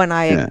when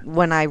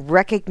I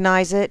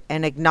recognize it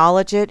and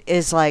acknowledge it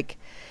is like,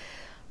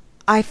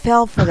 I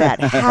fell for that.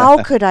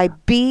 How could I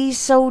be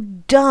so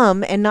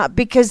dumb and not?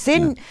 Because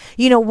then,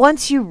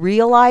 once you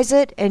realize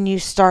it and you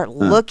start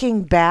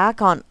looking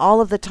back on all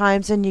of the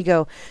times and you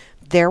go,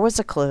 there was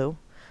a clue.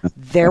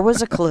 There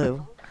was a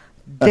clue.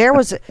 There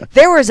was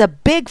a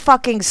big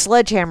fucking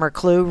sledgehammer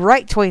clue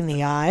right between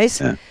the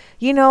eyes.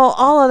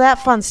 All of that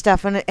fun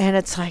stuff. And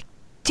it's like,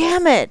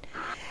 damn it.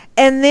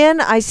 And then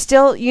I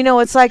still,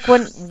 it's like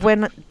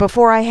when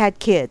before I had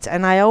kids,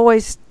 and I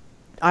always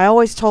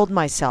told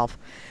myself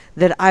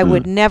that I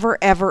would never,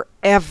 ever,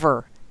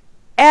 ever,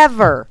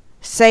 ever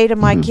say to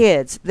my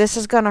kids, this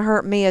is going to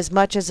hurt me as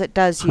much as it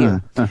does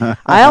you.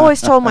 I always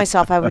told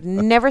myself I would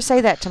never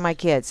say that to my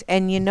kids.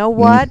 And you know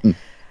what?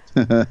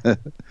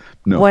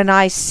 No. When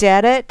I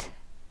said it,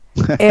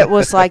 it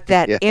was like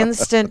that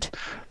instant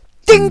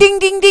ding, ding,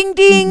 ding, ding,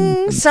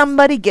 ding.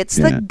 Somebody gets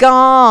the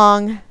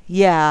gong.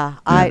 Yeah,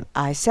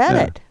 I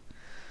said it.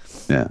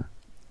 Yeah.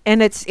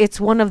 And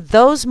it's one of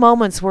those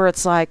moments where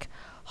it's like,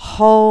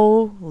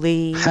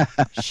 holy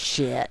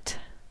shit.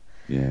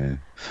 Yeah.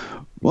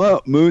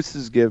 Well, Moose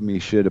is giving me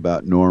shit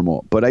about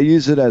normal, but I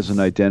use it as an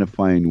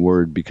identifying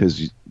word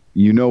because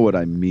you know what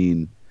I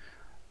mean.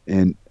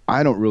 And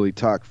I don't really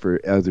talk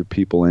for other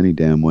people any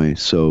damn way,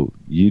 so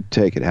you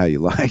take it how you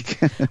like.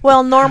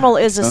 Well, normal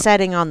is a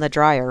setting on the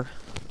dryer.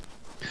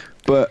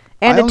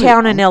 And a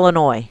town in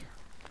Illinois.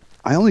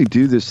 I only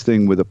do this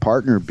thing with a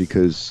partner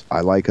because I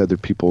like other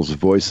people's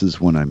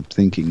voices when I'm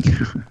thinking.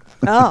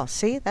 Oh,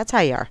 see? That's how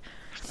you are.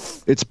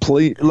 It's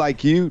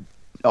like you.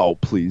 Oh,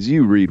 please,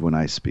 you read when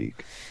I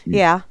speak.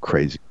 Yeah.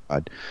 Crazy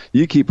God.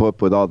 You keep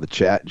up with all the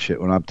chat and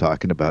shit when I'm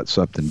talking about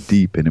something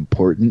deep and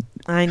important.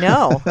 I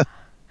know.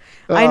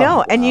 I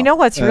know. And you know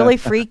what's really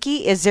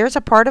freaky is there's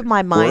a part of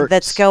my mind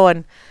that's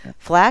going,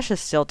 Flash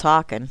is still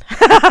talking.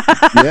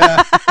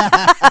 Yeah.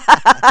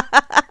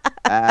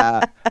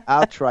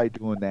 I'll try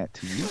doing that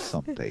to you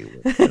someday.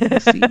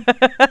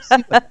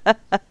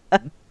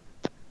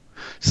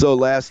 So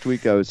last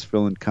week I was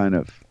feeling kind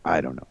of,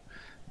 I don't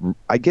know.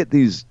 I get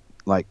these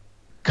like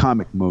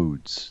comic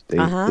moods.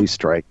 They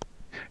strike.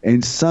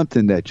 And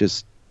something that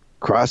just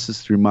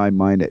crosses through my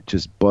mind that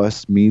just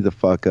busts me the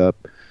fuck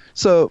up.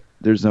 So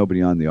there's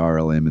nobody on the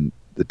RLM and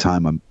the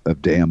time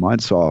of day I'm on,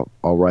 so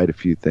I'll write a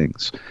few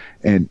things.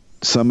 And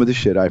some of the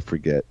shit I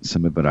forget,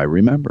 some of it I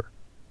remember.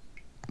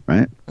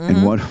 Right? And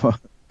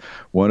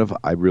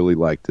I really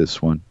like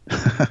this one.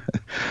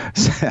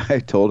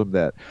 I told him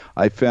that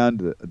I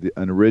found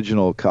an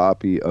original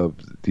copy of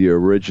the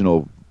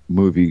original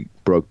movie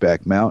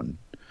Brokeback Mountain,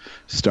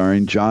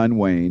 starring John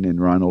Wayne and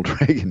Ronald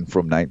Reagan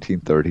from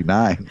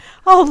 1939.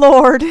 Oh,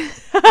 Lord. It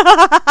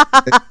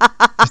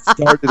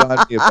started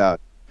on me about,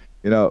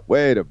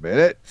 wait a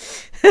minute.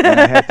 And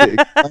I had to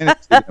explain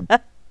it to him.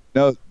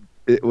 No,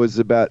 it was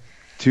about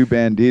two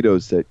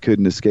banditos that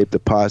couldn't escape the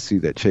posse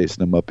that chased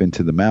them up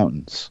into the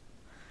mountains.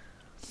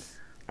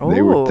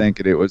 They were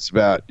thinking it was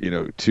about,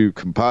 two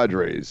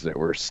compadres that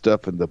were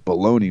stuffing the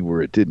baloney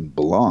where it didn't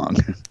belong.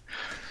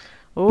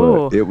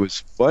 But it was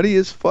funny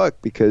as fuck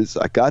because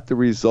I got the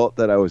result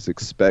that I was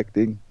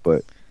expecting,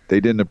 but they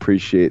didn't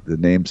appreciate the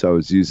names I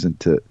was using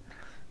to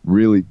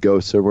really go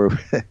somewhere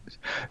with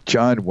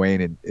John Wayne.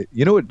 And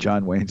you know what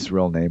John Wayne's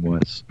real name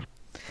was?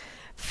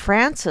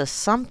 Francis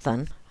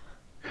something.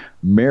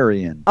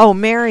 Marion. Oh,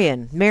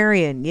 Marion,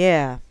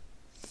 yeah.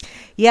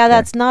 Yeah,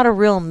 that's not a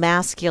real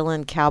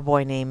masculine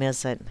cowboy name,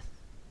 is it?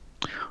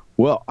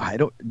 Well,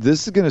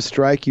 this is going to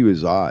strike you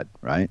as odd,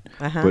 right?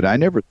 But I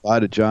never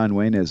thought of John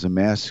Wayne as a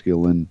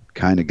masculine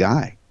kind of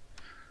guy.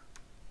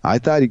 I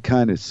thought he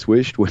kind of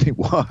swished when he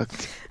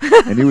walked.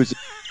 And he was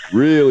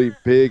really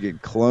big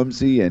and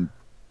clumsy, and,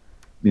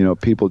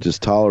 people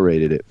just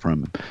tolerated it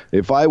from him.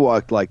 If I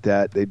walked like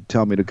that, they'd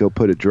tell me to go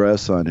put a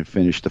dress on and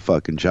finish the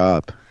fucking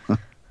job. You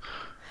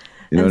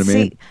know what I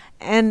mean?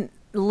 And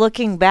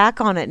looking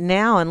back on it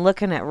now and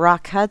looking at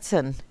Rock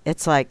Hudson,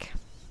 it's like,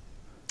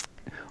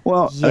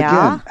 well,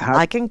 yeah, again,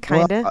 I can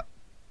kind of.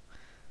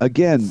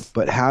 Again,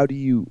 but how do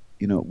you,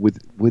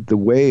 with the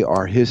way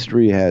our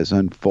history has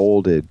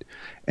unfolded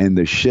and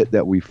the shit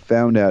that we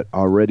found out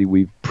already,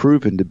 we've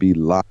proven to be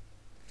lies.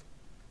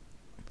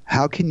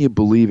 How can you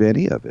believe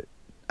any of it?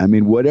 I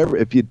mean, whatever.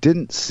 If you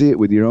didn't see it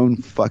with your own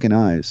fucking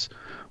eyes,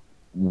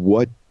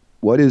 what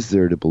is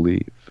there to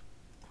believe?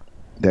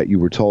 That you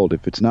were told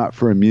if it's not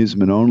for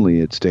amusement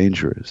only, it's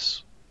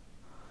dangerous.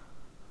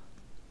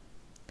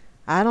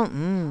 I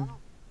don't.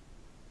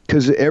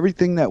 Because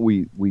everything that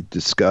we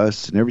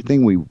discuss and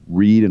everything we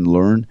read and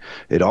learn,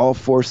 it all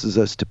forces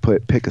us to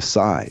pick a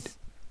side.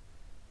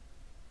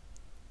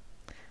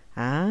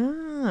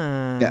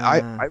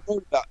 Yeah,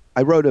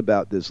 I wrote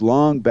about this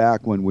long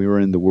back when we were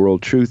in the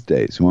World Truth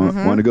Days.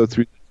 Want to go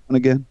through this one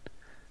again?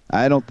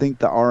 I don't think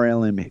the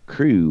RLM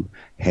crew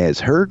has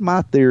heard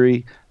my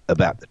theory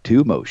about the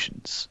two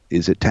emotions.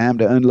 Is it time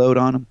to unload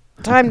on them?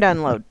 Time to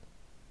unload.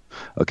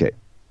 Okay.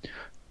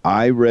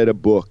 I read a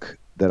book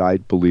that I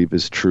believe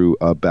is true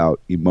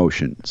about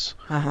emotions.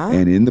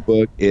 And in the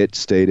book, it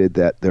stated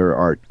that there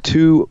are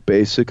two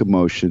basic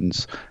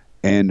emotions,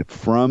 and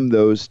from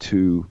those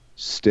two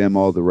stem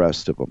all the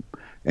rest of them.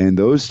 And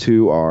those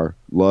two are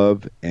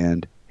love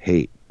and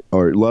hate,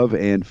 or love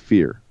and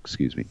fear,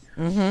 excuse me.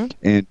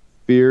 And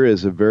fear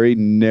is a very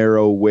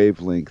narrow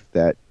wavelength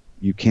that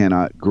you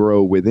cannot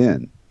grow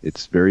within.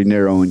 It's very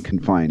narrow and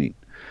confining.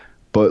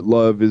 But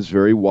love is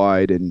very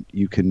wide, and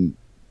you can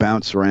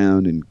bounce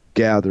around and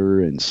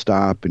gather and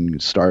stop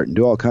and start and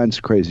do all kinds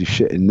of crazy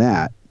shit in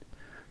that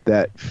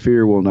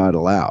fear will not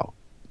allow.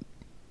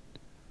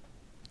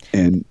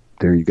 And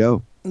there you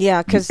go.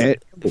 Yeah, because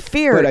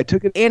fear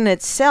in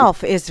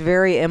itself is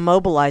very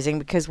immobilizing,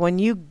 because when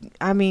you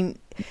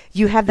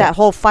have that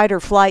whole fight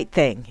or flight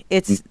thing.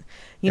 It's,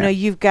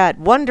 you've got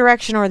one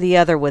direction or the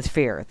other with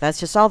fear. That's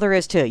just all there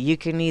is to it. You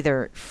can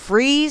either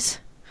freeze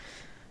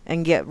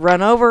and get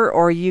run over,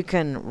 or you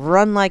can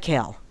run like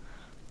hell.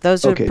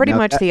 Those are pretty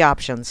much the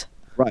options.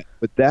 Right,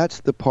 but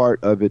that's the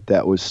part of it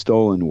that was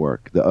stolen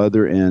work. The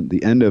other end,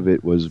 the end of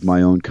it was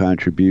my own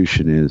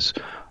contribution. Is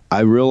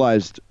I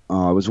realized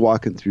I was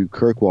walking through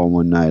Kirkwall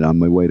one night on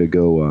my way to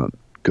go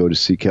to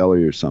see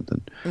Kelly or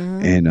something,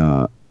 and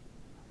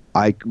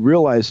I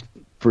realized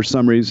for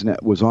some reason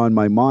it was on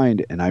my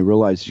mind, and I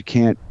realized you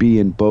can't be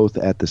in both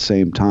at the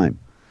same time.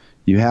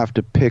 You have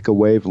to pick a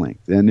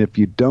wavelength. And if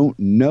you don't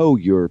know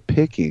you're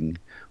picking,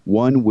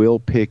 one will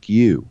pick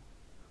you.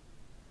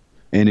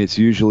 And it's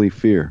usually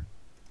fear.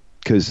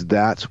 Because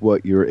that's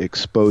what you're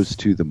exposed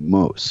to the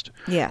most.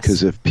 Yes.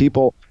 Because if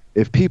people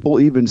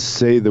even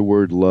say the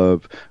word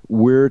love,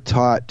 we're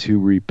taught to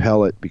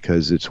repel it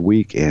because it's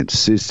weak and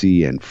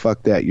sissy and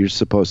fuck that. You're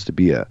supposed to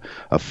be a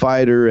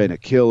fighter and a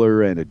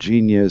killer and a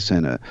genius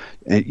and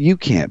you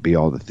can't be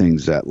all the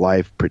things that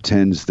life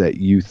pretends that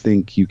you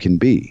think you can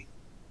be.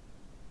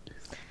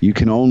 You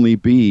can only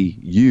be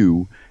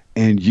you,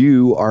 and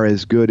you are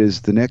as good as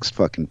the next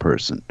fucking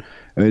person.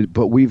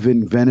 But we've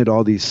invented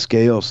all these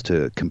scales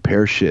to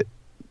compare shit.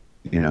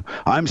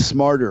 I'm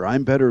smarter,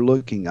 I'm better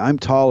looking, I'm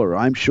taller,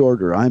 I'm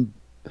shorter, and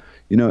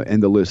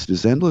the list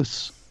is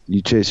endless.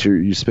 You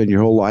spend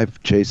your whole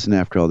life chasing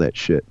after all that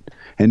shit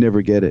and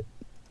never get it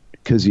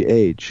because you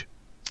age.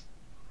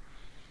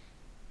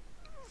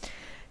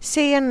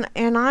 See, and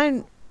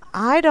I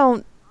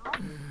don't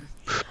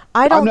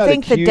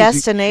think the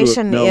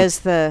destination is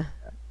the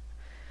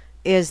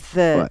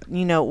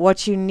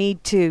what you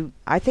need to.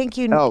 I think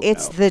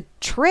it's the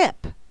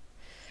trip.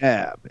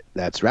 Yeah,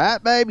 that's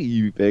right, baby.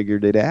 You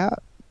figured it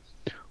out.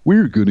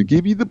 We're going to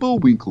give you the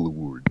Bullwinkle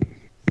Award.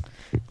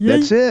 Yay.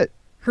 That's it.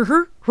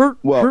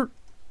 Well,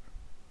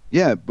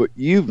 yeah, but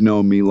you've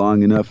known me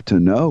long enough to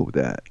know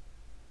that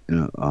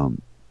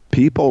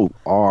people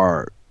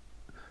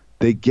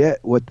they get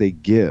what they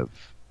give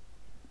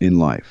in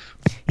life.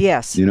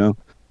 Yes.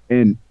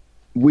 And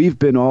we've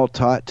been all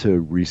taught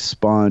to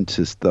respond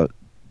to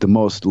the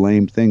most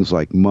lame things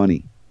like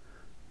money.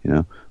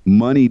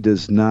 Money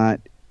does not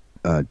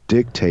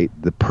dictate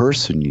the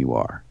person you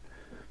are.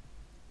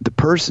 The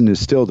person is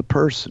still the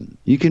person.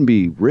 You can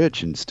be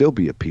rich and still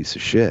be a piece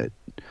of shit.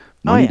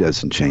 Money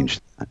doesn't change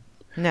that.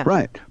 No.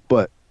 Right.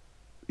 But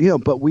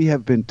we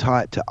have been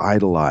taught to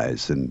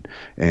idolize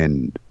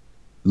and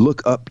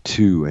look up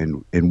to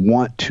and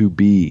want to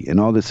be and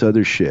all this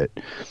other shit.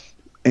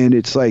 And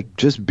it's like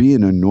just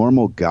being a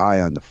normal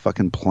guy on the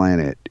fucking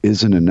planet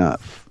isn't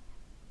enough.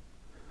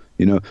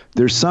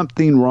 There's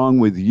something wrong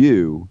with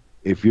you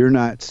if you're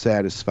not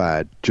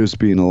satisfied just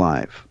being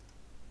alive.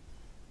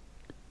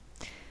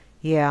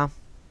 Yeah.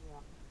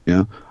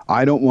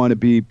 I don't want to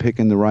be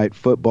picking the right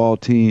football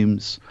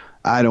teams.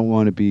 I don't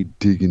want to be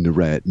digging the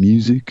right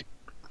music.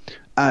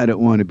 I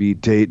don't want to be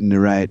dating the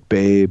right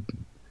babe,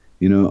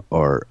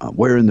 or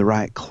wearing the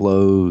right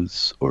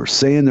clothes or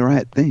saying the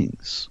right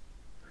things.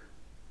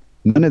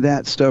 None of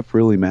that stuff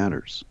really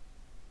matters.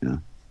 Yeah.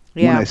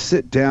 When I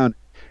sit down,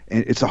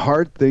 and it's a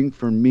hard thing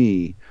for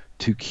me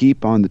to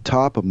keep on the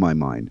top of my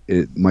mind,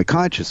 my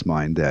conscious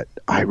mind, that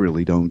I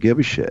really don't give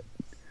a shit.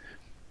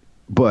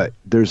 But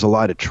there's a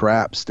lot of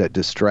traps that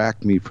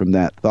distract me from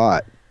that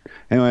thought.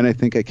 And I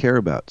think I care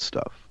about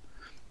stuff.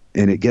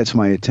 And it gets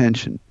my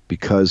attention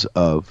because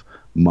of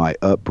my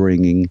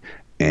upbringing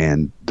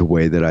and the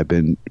way that I've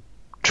been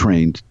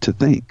trained to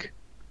think.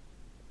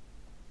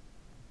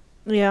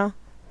 Yeah.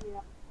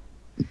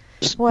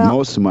 Well,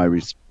 most of my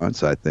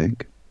response, I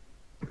think.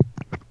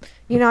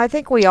 I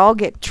think we all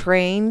get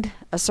trained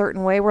a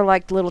certain way. We're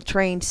like little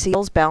trained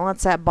seals.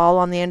 Balance that ball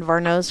on the end of our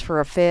nose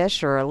for a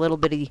fish or a little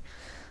bitty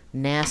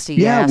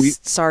nasty ass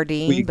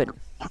sardine. But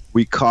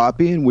we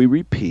copy and we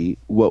repeat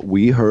what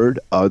we heard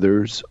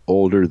others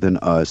older than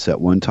us at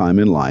one time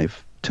in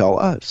life tell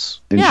us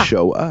and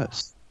show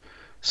us.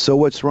 So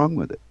what's wrong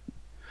with it?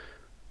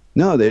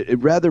 No,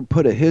 they'd rather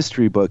put a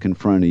history book in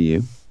front of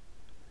you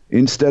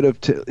instead of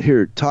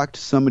talk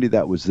to somebody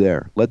that was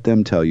there. Let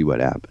them tell you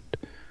what happened.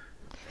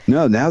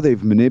 No, now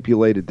they've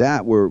manipulated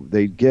that where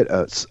they get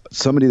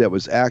somebody that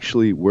was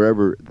actually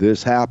wherever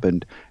this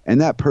happened, and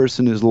that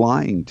person is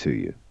lying to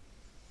you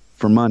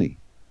for money,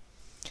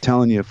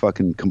 telling you a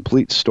fucking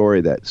complete story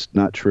that's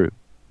not true.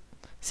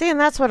 See, and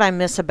that's what I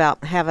miss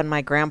about having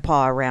my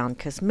grandpa around,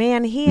 because,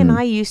 man, he and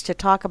I used to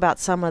talk about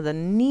some of the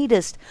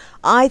neatest,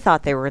 I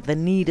thought they were the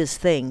neatest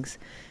things.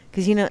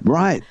 Because,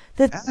 right.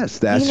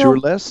 That's your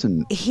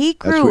lesson. He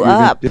grew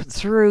up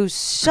through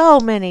so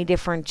many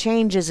different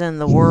changes in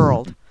the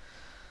world.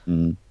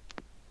 Mm.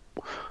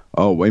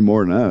 Oh, way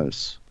more than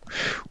us.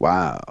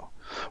 Wow.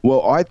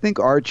 Well, I think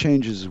our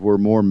changes were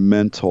more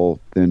mental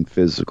than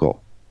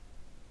physical.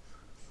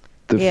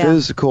 The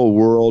physical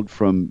world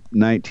from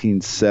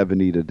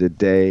 1970 to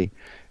today,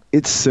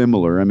 it's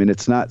similar. I mean,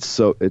 it's not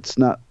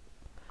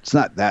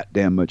that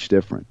damn much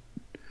different.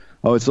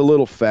 Oh, it's a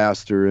little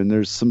faster, and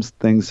there's some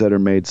things that are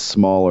made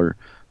smaller,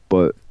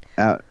 but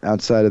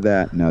outside of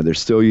that, no, they're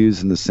still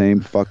using the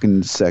same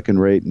fucking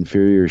second-rate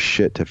inferior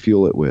shit to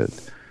fuel it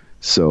with.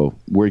 So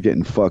we're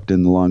getting fucked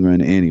in the long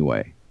run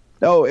anyway.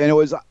 Oh, and it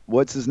was,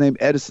 what's his name?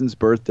 Edison's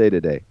birthday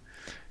today.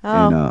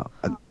 Oh. And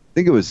I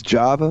think it was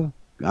Java.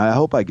 I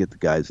hope I get the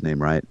guy's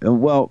name right.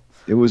 Well,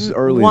 it was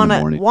early in the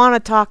morning.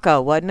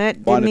 Wanatako, wasn't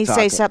it? Didn't he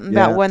say Wanatako, something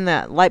about when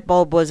the light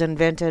bulb was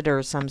invented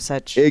or some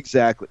such?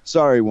 Exactly.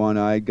 Sorry,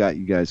 Wana, I got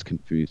you guys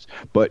confused.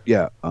 But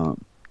yeah,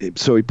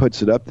 so he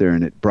puts it up there,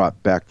 and it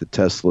brought back the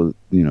Tesla.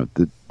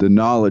 The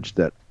knowledge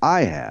that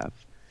I have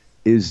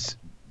is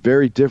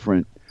very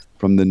different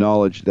from the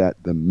knowledge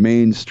that the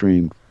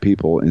mainstream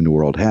people in the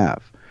world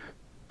have.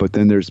 But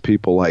then there's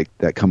people like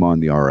that come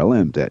on the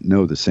RLM that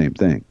know the same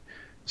thing.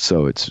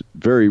 So it's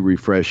very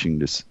refreshing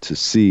to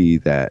see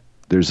that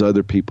there's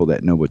other people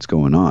that know what's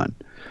going on.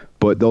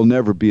 But there'll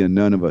never be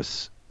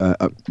enough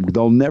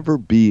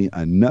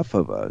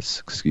of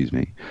us,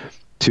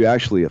 to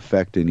actually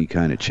affect any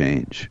kind of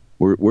change.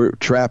 We're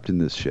trapped in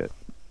this shit.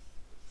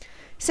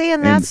 See,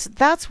 and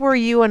that's where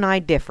you and I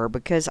differ,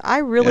 because I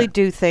really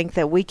do think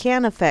that we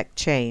can affect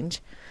change.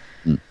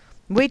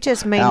 We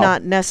just may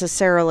not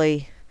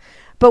necessarily,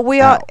 but we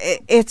are.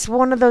 It's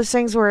one of those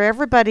things where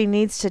everybody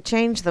needs to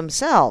change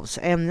themselves,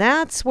 and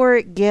that's where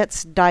it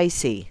gets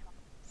dicey.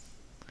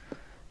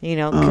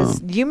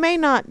 Because you may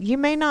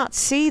not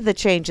see the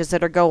changes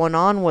that are going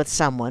on with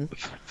someone,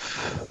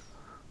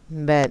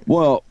 but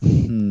I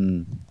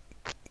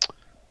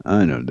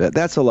don't know.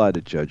 That's a lot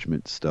of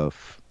judgment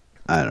stuff.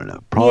 I don't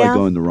know. Probably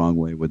going the wrong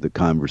way with the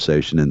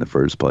conversation in the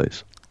first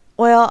place.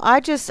 Well, I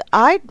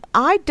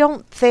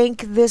don't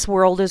think this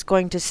world is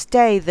going to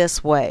stay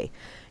this way.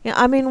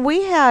 I mean,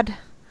 we had,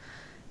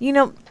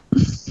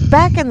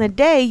 back in the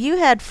day, you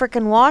had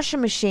frickin'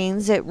 washing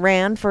machines that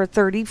ran for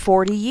 30,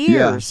 40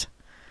 years.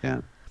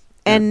 Yeah.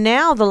 And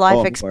now the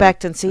life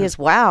expectancy is,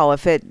 wow,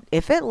 if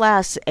it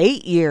lasts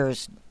 8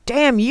 years,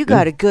 damn, you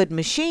got a good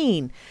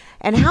machine.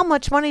 And how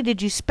much money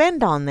did you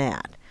spend on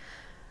that?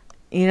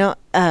 You know,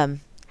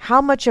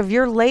 how much of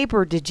your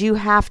labor did you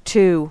have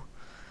to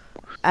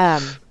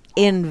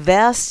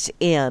invest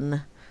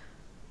in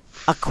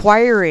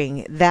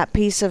acquiring that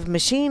piece of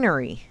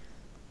machinery?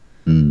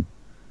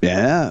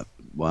 Yeah.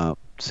 Well,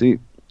 see,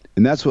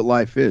 and that's what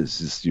life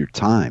is your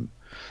time.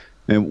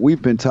 And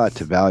we've been taught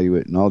to value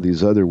it in all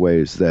these other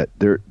ways that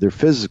they're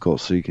physical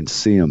so you can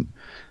see them.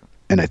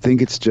 And I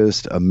think it's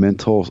just a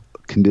mental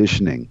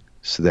conditioning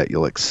so that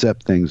you'll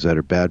accept things that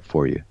are bad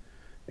for you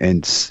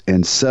and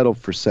settle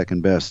for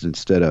second best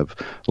instead of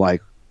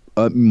like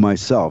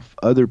myself.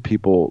 Other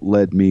people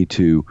led me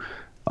to,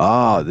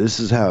 this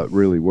is how it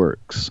really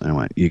works. And I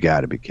went, you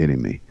got to be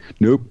kidding me.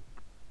 Nope.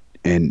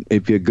 And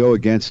if you go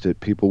against it,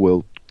 people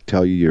will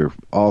tell you you're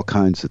all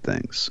kinds of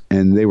things.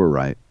 And they were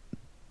right.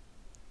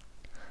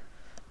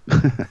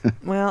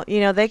 Well,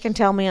 you know, they can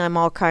tell me I'm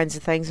all kinds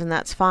of things, and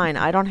that's fine.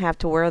 I don't have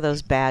to wear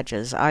those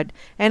badges.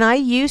 And I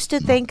used to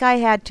think I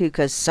had to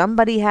because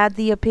somebody had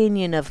the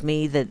opinion of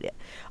me that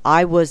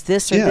I was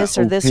this or this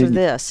or this or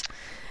this.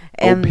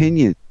 And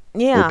opinion.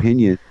 Yeah.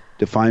 Opinion.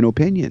 Define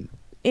opinion.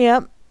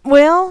 Yep.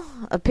 Well,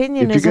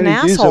 opinion is an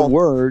asshole. If you're going to use a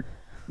word,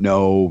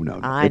 no.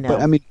 I know.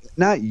 But I mean,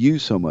 not you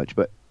so much,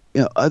 but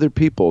you know, other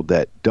people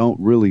that don't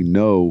really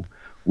know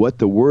what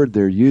the word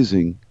they're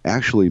using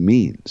actually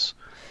means.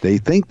 They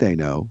think they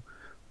know,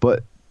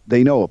 but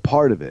they know a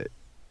part of it.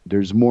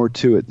 There's more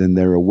to it than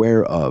they're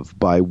aware of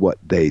by what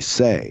they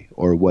say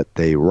or what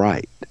they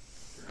write.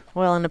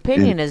 Well, an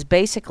opinion is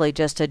basically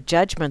just a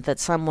judgment that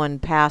someone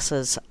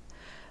passes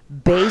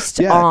based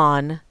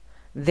on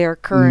their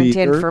current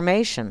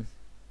information.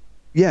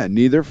 Yeah,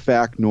 neither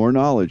fact nor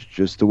knowledge,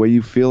 just the way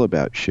you feel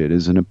about shit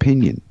is an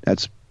opinion.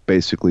 That's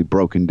basically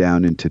broken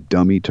down into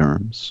dummy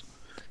terms.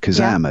 Because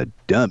I'm a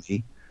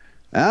dummy.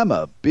 I'm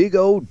a big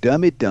old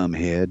dummy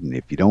dumbhead, and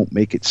if you don't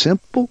make it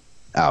simple,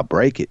 I'll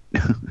break it.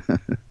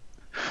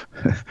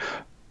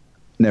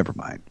 Never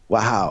mind.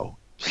 Wow.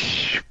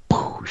 She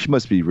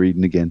must be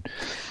reading again.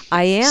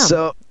 I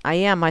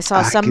am. I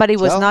saw somebody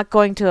was not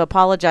going to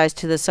apologize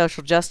to the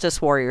social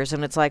justice warriors,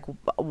 and it's like,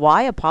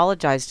 why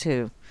apologize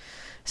to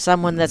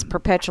someone that's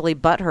perpetually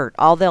butthurt?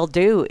 All they'll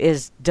do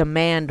is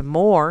demand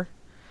more.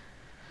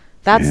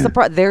 That's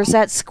there's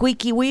that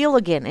squeaky wheel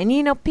again. And,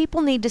 you know,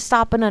 people need to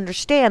stop and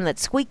understand that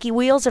squeaky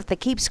wheels, if they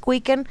keep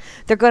squeaking,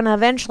 they're going to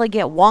eventually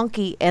get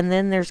wonky, and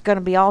then there's going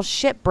to be all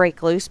shit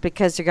break loose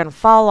because they're going to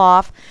fall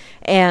off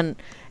and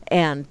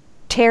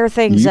tear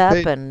things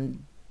up.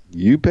 And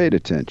you paid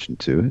attention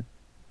to it.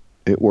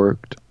 It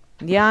worked.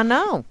 Yeah, I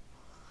know.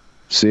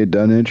 See, it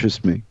doesn't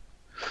interest me.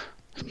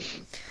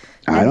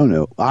 I don't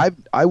know.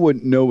 I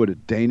wouldn't know what a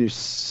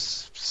Danish...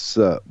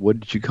 what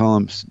did you call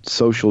him?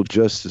 Social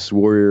justice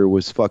warrior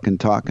was fucking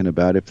talking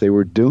about if they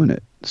were doing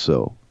it.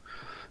 So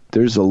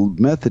there's a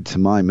method to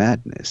my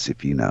madness,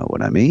 if you know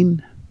what I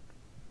mean.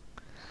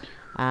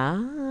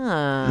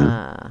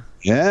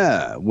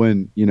 Yeah,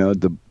 when, you know,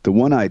 the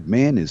one-eyed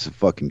man is a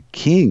fucking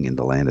king in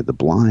the land of the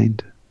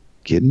blind.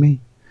 Kidding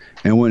me?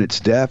 And when it's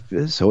deaf,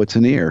 so it's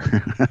an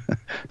ear.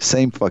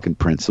 Same fucking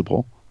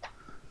principle.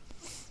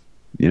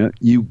 You know,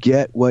 you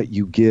get what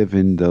you give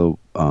in the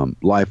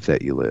life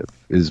that you live,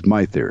 is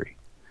my theory.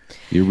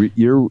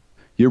 Your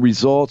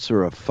results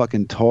are a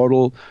fucking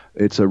total.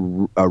 It's a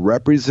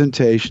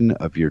representation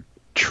of your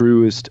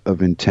truest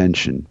of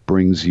intention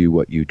brings you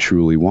what you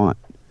truly want.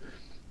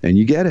 And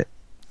you get it.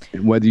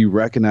 And whether you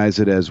recognize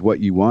it as what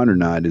you want or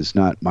not is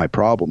not my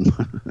problem.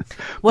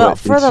 Well,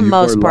 for the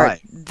most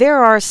part,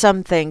 there are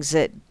some things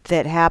that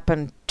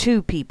happen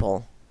to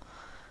people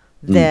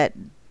that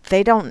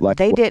they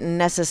didn't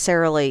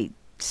necessarily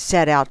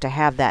set out to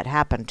have that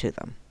happen to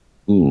them.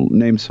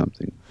 Name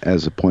something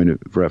as a point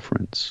of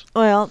reference.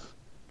 Well,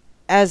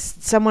 as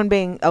someone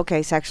being,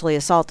 sexually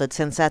assaulted,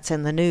 since that's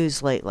in the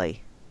news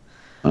lately.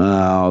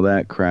 Oh,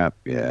 that crap,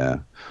 yeah.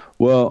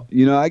 Well,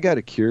 you know, I got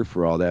a cure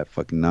for all that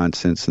fucking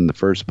nonsense in the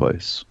first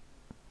place.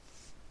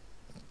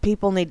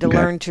 People need to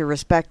learn to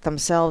respect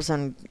themselves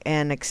and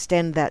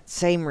extend that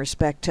same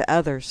respect to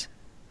others.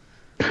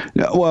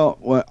 Yeah,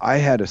 well, I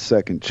had a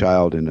second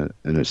child in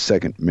a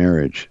second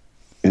marriage,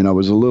 and I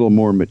was a little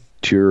more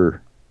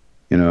mature.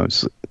 You know,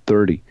 it's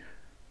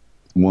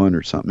 31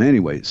 or something.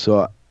 Anyway,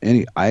 so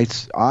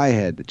I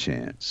had the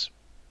chance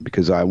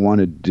because I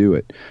wanted to do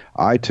it.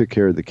 I took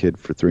care of the kid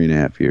for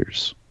 3.5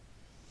 years.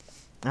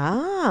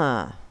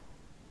 Ah.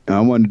 And I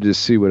wanted to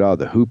see what all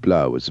the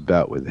hoopla was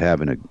about with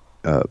having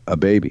a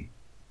baby.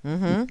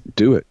 Mm-hmm.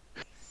 Do it.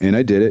 And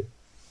I did it.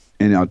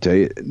 And I'll tell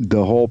you,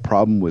 the whole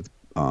problem with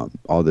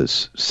all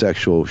this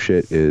sexual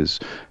shit is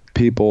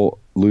people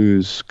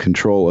lose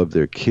control of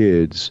their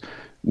kids,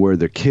 where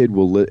the kid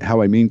will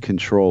how I mean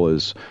control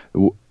is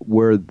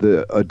where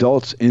the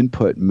adult's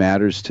input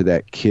matters to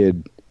that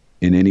kid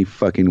in any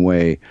fucking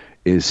way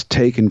is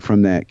taken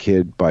from that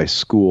kid by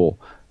school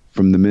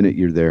from the minute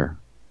you're there.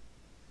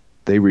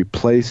 they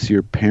replace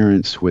your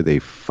parents with a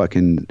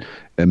fucking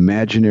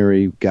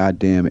imaginary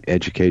goddamn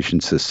education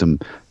system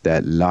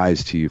that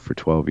lies to you for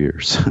 12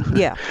 years.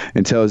 Yeah.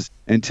 and tells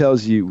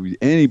you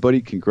anybody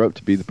can grow up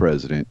to be the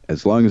president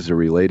as long as they're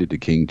related to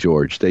King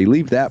George. They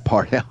leave that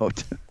part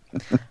out.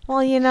 Well,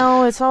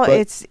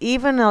 it's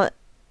even a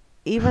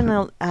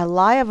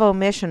lie of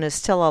omission is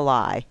still a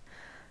lie.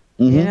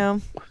 Mm-hmm.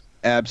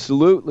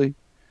 Absolutely.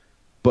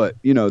 But,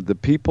 the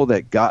people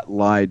that got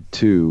lied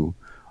to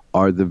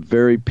are the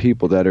very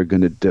people that are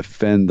going to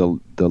defend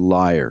the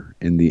liar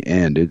in the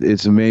end.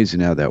 It's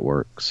amazing how that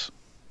works.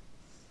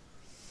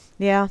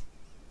 Yeah.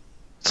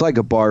 It's like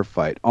a bar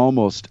fight.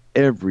 Almost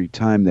every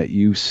time that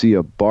you see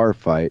a bar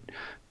fight,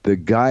 the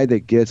guy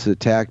that gets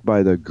attacked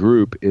by the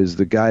group is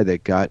the guy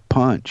that got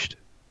punched.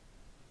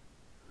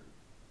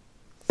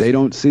 They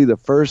don't see the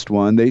first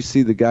one. They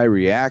see the guy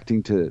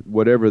reacting to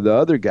whatever the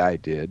other guy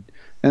did,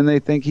 and they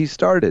think he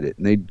started it,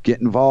 and they get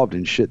involved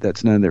in shit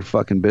that's none of their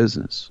fucking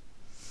business.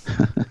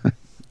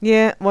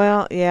 Yeah,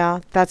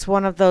 that's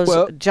one of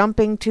those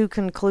jumping to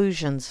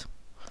conclusions.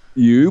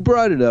 You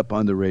brought it up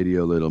on the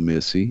radio, little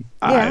missy.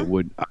 Yeah.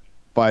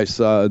 If I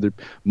saw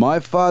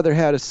my father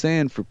had a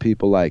saying for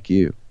people like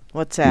you.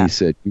 What's that? He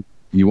said,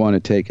 you want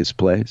to take his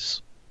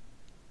place?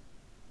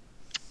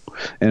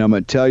 And I'm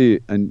going to tell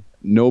you, and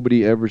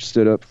nobody ever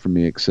stood up for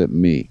me except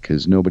me,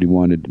 because nobody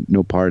wanted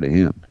no part of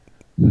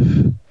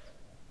him.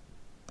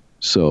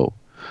 So,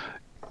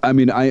 I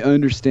mean, I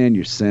understand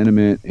your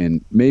sentiment,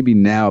 and maybe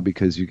now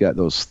because you got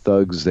those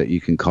thugs that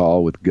you can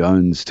call with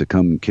guns to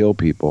come and kill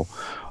people,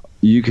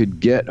 you could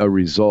get a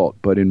result.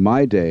 But in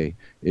my day,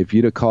 if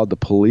you'd have called the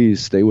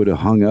police, they would have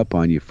hung up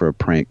on you for a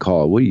prank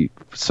call.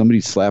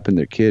 Somebody slapping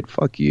their kid?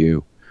 Fuck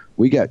you.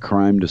 We got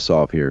crime to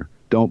solve here.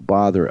 Don't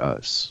bother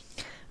us.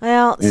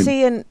 Well,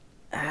 seeing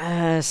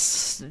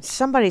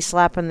somebody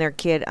slapping their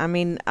kid, I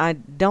mean, I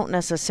don't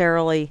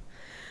necessarily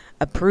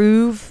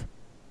approve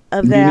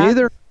of that. Me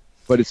neither,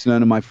 but it's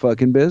none of my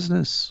fucking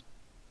business.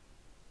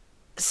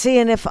 See,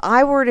 and if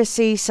I were to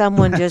see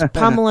someone just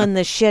pummeling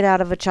the shit out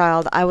of a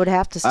child, I would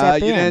have to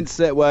step in. You didn't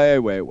say,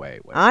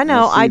 wait. I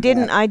know, I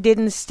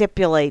didn't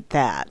stipulate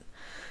that.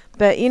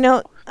 But,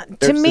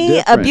 to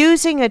me,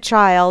 abusing a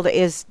child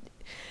is,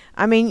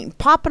 I mean,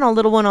 popping a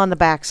little one on the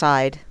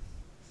backside.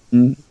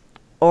 Mm.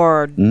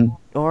 Or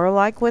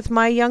like with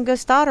my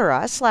youngest daughter,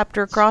 I slapped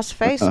her across the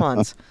face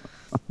once.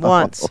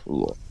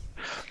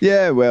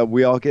 Yeah, well,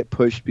 we all get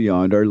pushed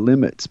beyond our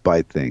limits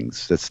by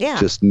things. That's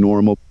just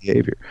normal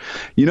behavior.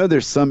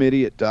 There's some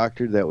idiot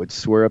doctor that would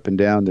swear up and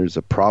down there's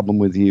a problem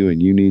with you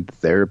and you need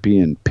therapy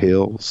and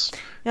pills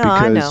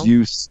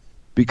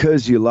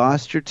because you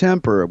lost your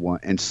temper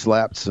and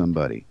slapped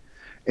somebody.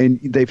 And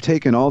they've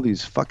taken all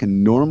these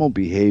fucking normal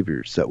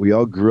behaviors that we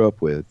all grew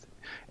up with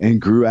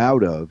and grew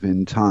out of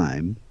in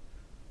time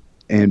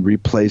and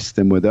replaced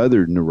them with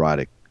other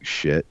neurotic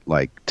shit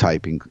like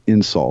typing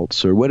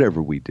insults or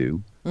whatever we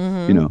do.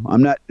 Mm-hmm.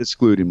 I'm not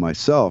excluding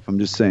myself. I'm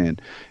just saying,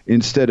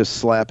 instead of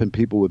slapping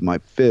people with my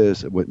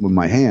fist, with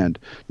my hand,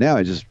 now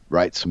I just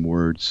write some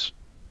words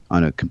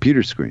on a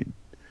computer screen.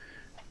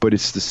 But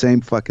it's the same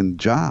fucking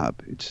job.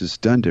 It's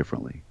just done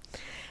differently.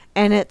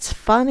 And it's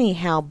funny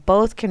how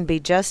both can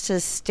be just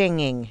as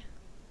stinging.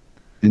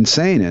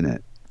 Insane, isn't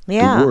it?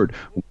 Yeah. The word.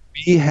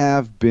 We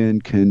have been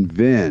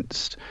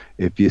convinced,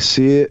 if you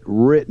see it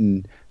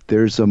written,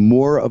 there's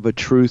more of a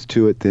truth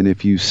to it than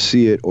if you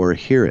see it or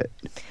hear it.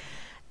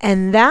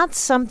 And that's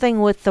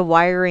something with the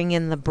wiring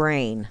in the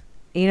brain.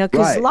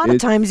 Because a lot of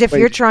times if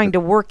you're trying to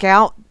work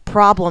out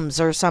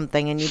problems or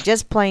something and you're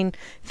just plain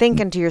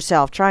thinking to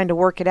yourself, trying to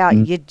work it out,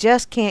 you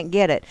just can't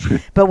get it.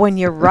 But when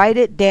you write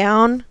it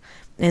down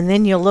and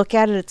then you look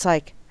at it, it's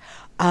like,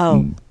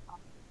 oh,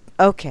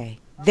 okay,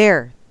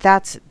 there,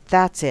 that's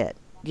it.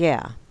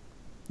 Yeah.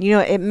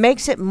 It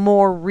makes it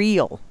more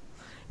real,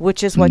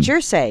 which is what you're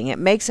saying. It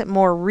makes it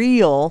more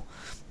real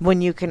when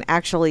you can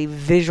actually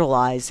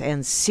visualize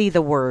and see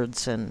the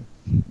words and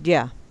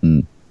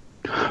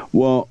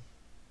Well,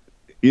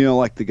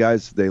 like the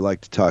guys, they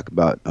like to talk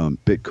about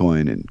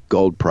Bitcoin and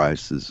gold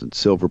prices and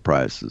silver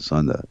prices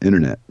on the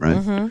internet, right?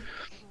 Mm-hmm.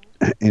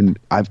 And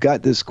I've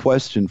got this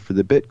question for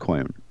the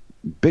Bitcoin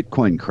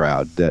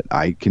crowd that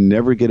I can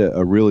never get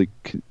a really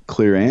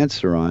clear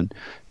answer on,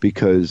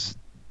 because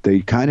they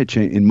kind of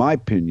change, in my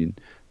opinion,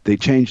 they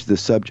changed the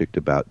subject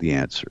about the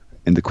answer.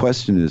 And the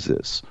question is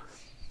this: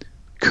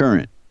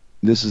 current.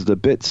 This is the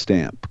bit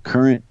stamp.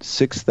 Current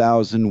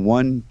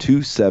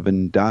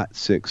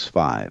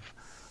 6,127.65.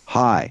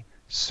 High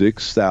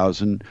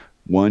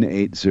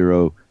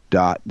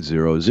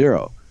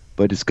 6,180.00.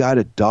 But it's got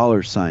a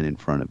 $sign in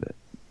front of it.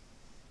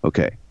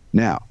 Okay.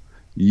 Now,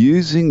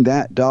 using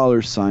that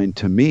 $sign,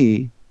 to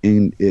me,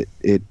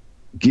 it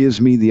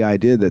gives me the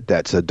idea that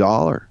that's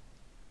 $1.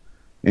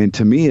 And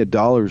to me,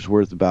 $1 is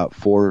worth about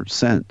 4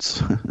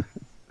 cents.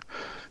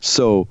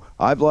 So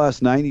I've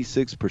lost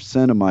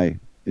 96% of my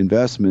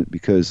investment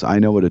because I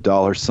know what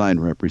a $sign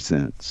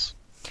represents.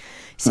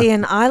 See,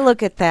 and I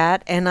look at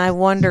that and I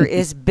wonder,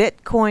 is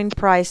Bitcoin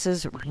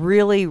prices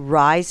really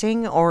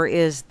rising, or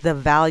is the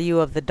value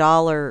of the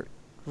dollar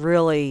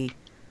really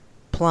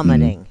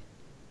plummeting.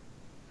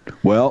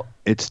 Well,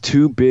 it's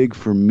too big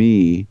for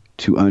me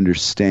to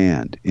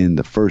understand in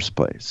the first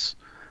place.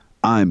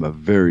 I'm a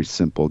very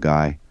simple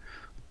guy.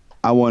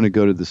 I want to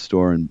go to the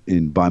store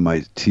and buy my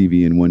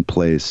TV in one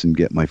place and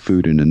get my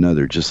food in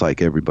another, just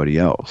like everybody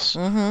else.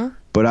 Mm-hmm.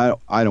 But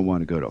I don't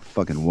want to go to a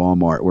fucking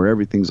Walmart where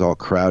everything's all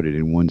crowded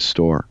in one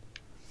store.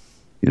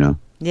 You know?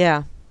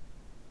 Yeah.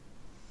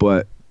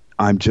 But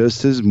I'm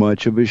just as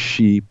much of a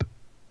sheep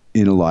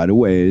in a lot of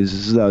ways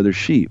as the other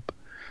sheep.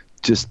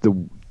 Just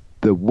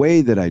the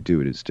way that I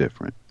do it is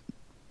different.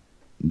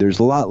 There's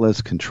a lot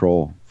less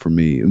control for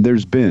me.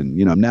 There's been,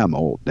 now I'm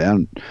old.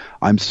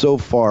 I'm so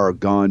far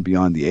gone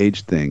beyond the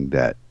age thing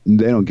that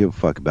they don't give a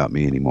fuck about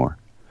me anymore.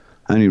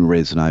 I don't even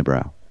raise an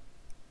eyebrow.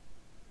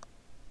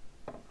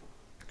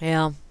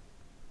 Yeah.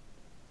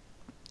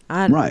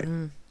 Right.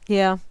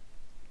 Yeah.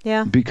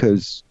 Yeah.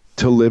 Because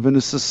to live in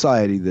a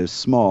society this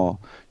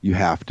small, you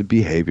have to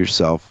behave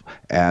yourself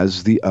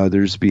as the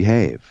others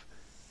behave.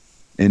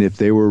 And if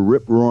they were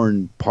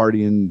rip-roaring,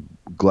 partying,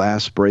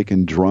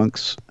 glass-breaking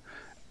drunks,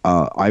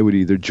 I would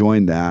either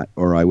join that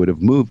or I would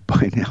have moved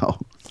by now.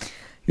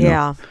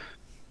 Yeah.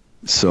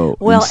 So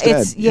well,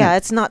 instead,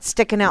 it's not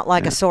sticking out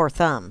like a sore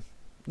thumb.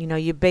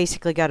 You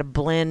basically got to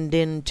blend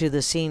into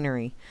the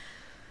scenery.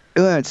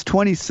 It's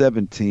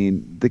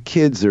 2017. The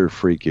kids are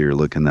freakier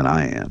looking than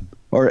I am,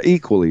 or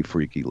equally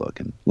freaky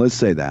looking. Let's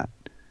say that.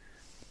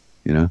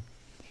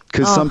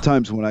 Because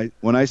sometimes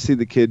when I see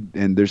the kid,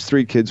 and there's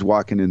 3 kids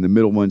walking, and the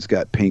middle one's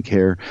got pink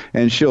hair,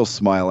 and she'll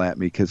smile at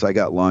me because I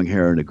got long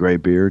hair and a gray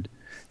beard.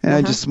 And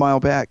I just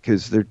smile back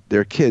because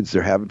they're kids.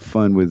 They're having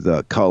fun with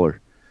color.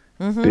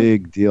 Mm-hmm.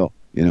 Big deal,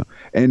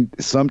 And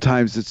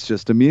sometimes it's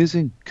just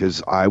amusing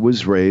because I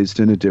was raised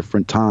in a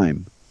different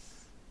time.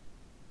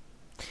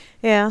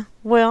 Yeah,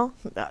 well,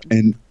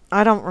 and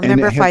I don't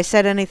remember if I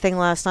said anything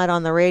last night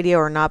on the radio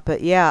or not,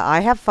 but yeah, I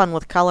have fun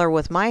with color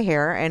with my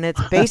hair, and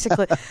it's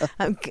basically,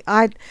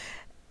 I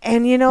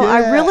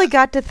really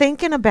got to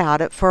thinking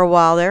about it for a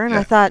while there, and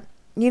I thought,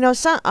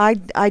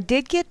 I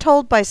did get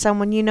told by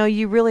someone,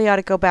 you really ought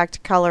to go back to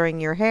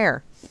coloring your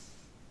hair.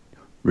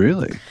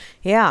 Really?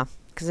 Yeah,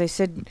 because they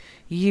said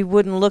you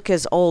wouldn't look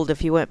as old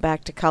if you went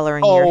back to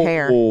coloring your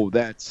hair. Oh,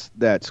 that's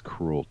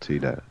cruelty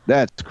to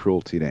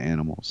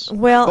animals.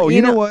 Well,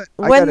 you know what?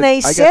 When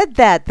they said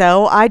that,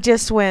 though, I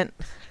just went,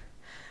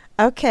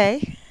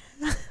 okay.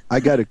 I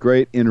got a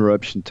great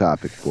interruption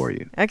topic for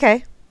you.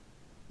 Okay.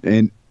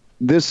 And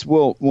this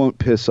won't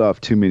piss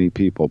off too many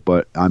people,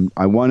 but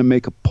I want to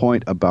make a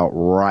point about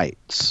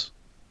rights.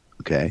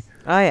 Okay.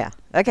 Oh yeah.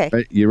 Okay.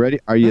 Right, you ready?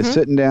 Are you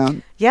sitting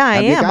down? Yeah, I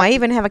am. I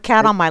even have a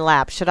cat on my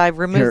lap. Should I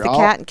remove the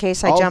cat in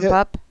case I jump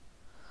up?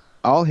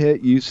 I'll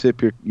hit you.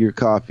 Sip your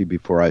coffee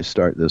before I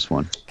start this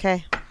one.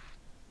 Okay.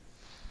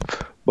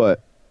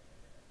 But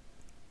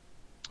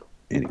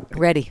anyway.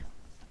 Ready.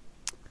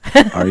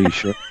 Are you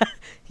sure?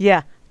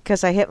 Yeah.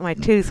 Because I hit my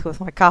tooth with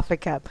my coffee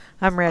cup.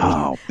 I'm ready.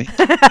 Oh,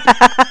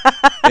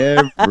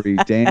 man. Every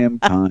damn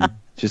time.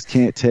 Just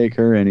can't take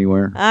her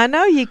anywhere. I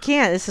know you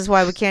can't. This is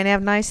why we can't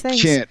have nice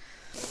things.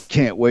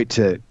 Can't wait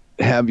to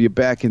have you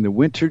back in the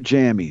winter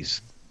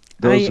jammies.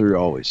 Those are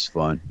always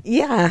fun.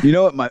 Yeah. You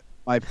know what?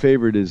 My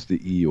favorite is the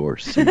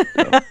Eeyore suit,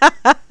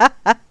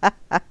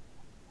 though.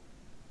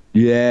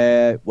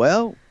 Yeah,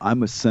 well,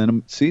 I'm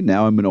See,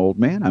 now I'm an old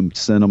man. I'm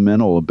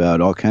sentimental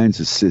about all kinds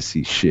of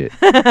sissy shit.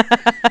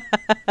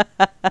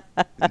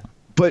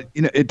 But,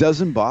 it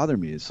doesn't bother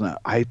me. It's not.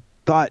 I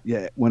thought,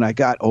 when I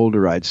got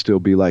older, I'd still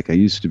be like I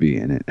used to be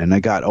in it. And I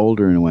got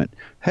older and went,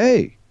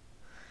 hey,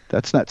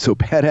 that's not so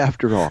bad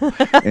after all.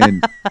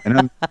 and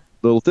I'm a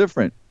little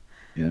different,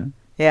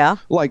 Yeah.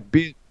 Like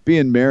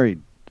being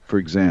married, for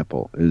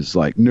example, is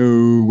like,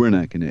 no, we're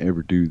not going to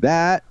ever do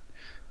that.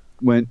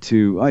 Went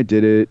to, I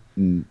did it,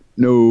 and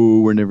no,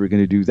 we're never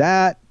going to do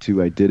that,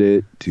 to I did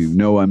it, to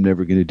no, I'm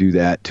never going to do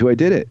that, to I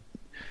did it.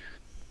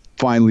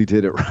 Finally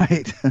did it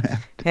right.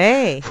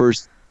 Hey.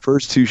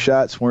 First 2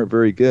 shots weren't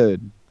very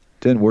good.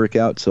 Didn't work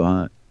out so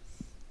hot.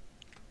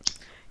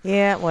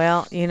 Yeah,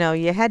 well,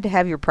 you had to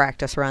have your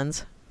practice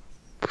runs.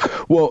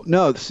 Well,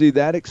 no, see,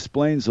 that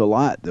explains a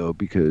lot, though,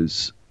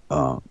 because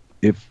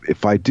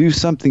if I do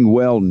something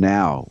well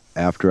now,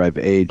 after I've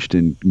aged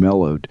and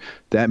mellowed,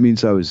 that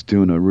means I was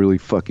doing a really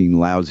fucking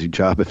lousy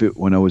job of it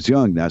when I was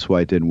young. That's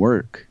why it didn't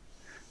work.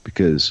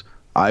 Because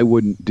I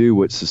wouldn't do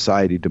what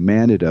society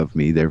demanded of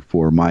me,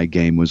 therefore my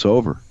game was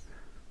over.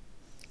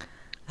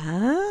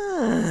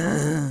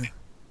 Ah.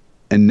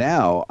 And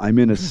now I'm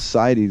in a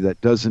society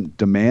that doesn't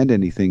demand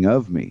anything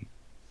of me.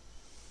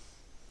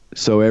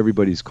 So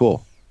everybody's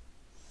cool.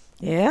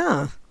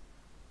 Yeah.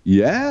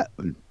 Yeah.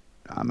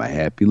 I'm a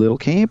happy little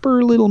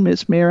camper, little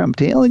Miss Mary. I'm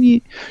telling you,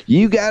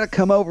 you got to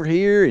come over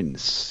here and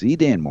see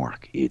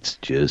Denmark. It's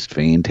just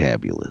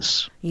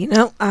fantabulous.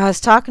 I was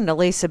talking to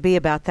Lisa B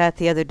about that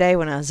the other day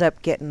when I was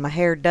up getting my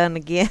hair done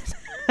again.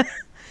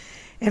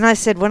 And I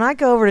said, when I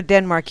go over to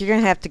Denmark, you're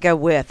going to have to go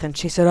with. And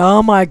she said,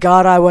 oh, my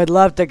God, I would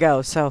love to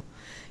go. So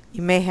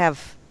you may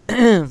have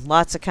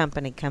lots of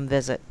company come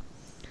visit.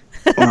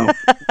 Well,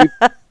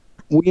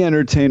 We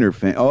entertain our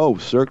fan. Oh,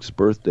 Cirque's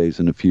birthday's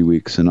in a few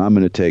weeks, and I'm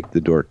going to take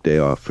the Dork Day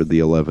off for the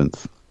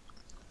 11th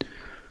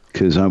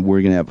because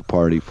we're going to have a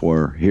party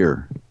for her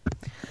here.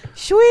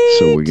 Sweet.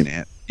 So we're going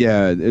to,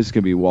 yeah, it's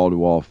going to be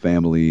wall-to-wall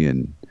family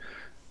and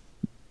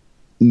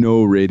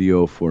no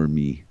radio for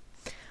me.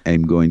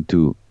 I'm going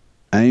to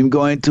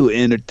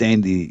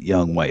entertain the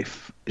young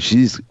wife.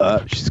 She's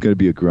going to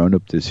be a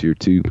grown-up this year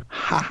too.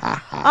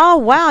 Oh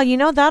wow, you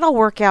know that'll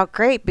work out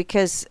great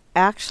because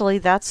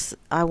actually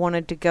I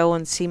wanted to go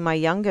and see my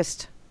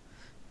youngest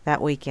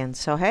that weekend.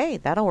 So hey,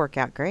 that'll work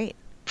out great.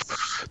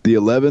 The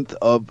 11th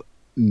of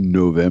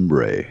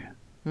November.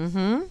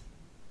 Mm-hmm.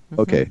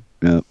 Okay.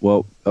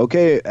 Well,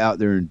 okay, out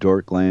there in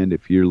Dorkland,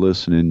 if you're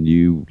listening,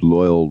 you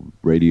loyal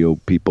radio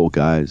people,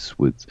 guys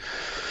with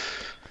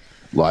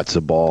lots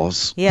of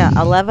balls. Yeah,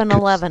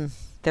 11/11.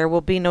 There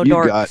will be no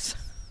dorks.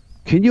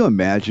 Can you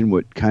imagine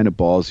what kind of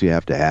balls you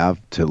have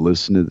to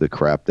listen to the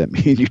crap that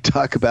me and you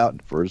talk about in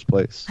the first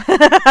place?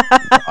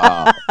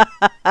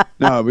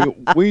 No,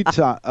 we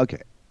talk.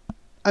 Okay.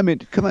 I mean,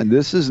 come on.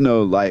 This is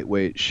no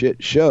lightweight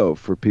shit show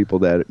for people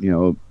that,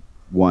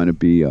 want to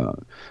be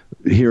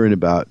hearing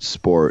about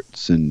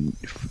sports and,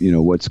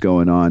 what's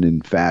going on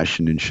in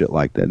fashion and shit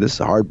like that. This is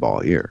a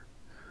hardball here.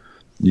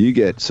 You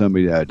get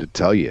somebody that to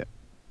tell you,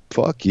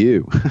 fuck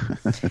you.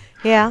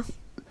 Yeah.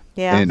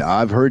 Yeah. And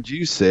I've heard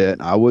you say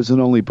it. I wasn't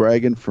only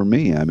bragging for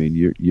me. I mean,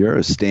 you're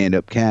a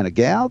stand-up kind of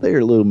gal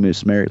there, little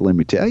Miss Mary, let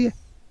me tell you.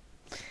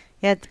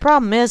 Yeah, the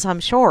problem is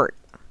I'm short.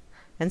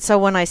 And so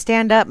when I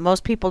stand up,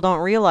 most people don't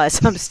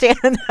realize I'm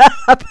standing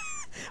up,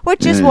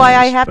 which is why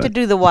I have to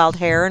do the wild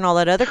hair and all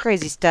that other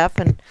crazy stuff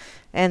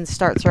and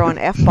start throwing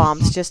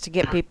F-bombs just to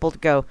get people to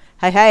go,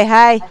 hey, hey,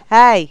 hey,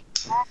 hey.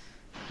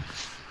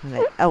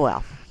 Oh,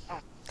 well.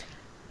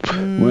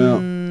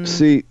 Well,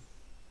 see,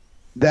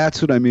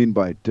 that's what I mean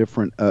by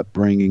different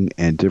upbringing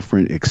and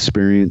different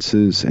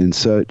experiences and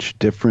such,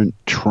 different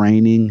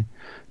training,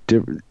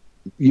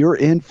 your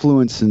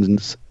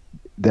influences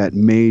that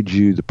made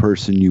you the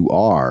person you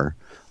are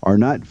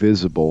not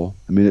visible.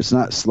 I mean, it's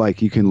not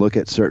like you can look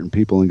at certain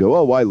people and go,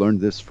 oh, well, I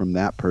learned this from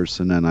that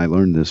person and I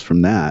learned this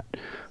from that.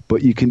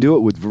 But you can do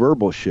it with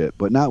verbal shit,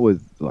 but not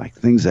with like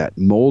things that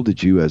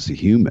molded you as a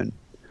human.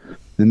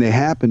 And they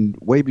happened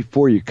way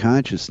before your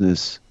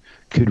consciousness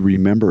could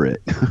remember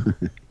it.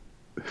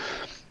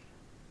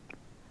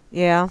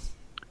 Yeah.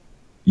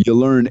 You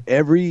learn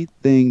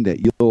everything that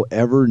you'll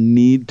ever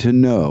need to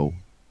know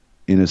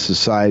in a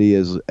society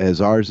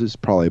as ours is,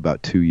 probably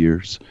about 2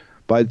 years.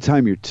 By the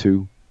time you're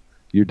 2,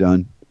 you're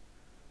done.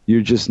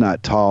 You're just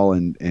not tall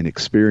and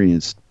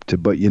experienced,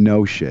 but you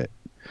know shit.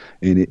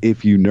 And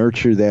if you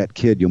nurture that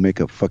kid, you'll make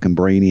a fucking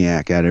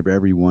brainiac out of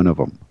every one of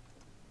them.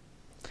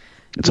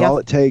 It's all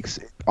it takes.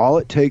 All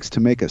it takes to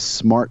make a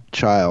smart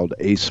child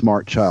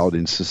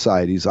in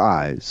society's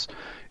eyes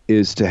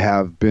is to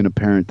have been a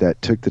parent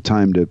that took the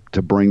time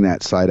to bring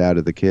that side out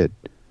of the kid.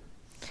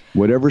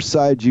 Whatever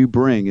side you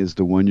bring is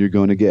the one you're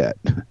going to get.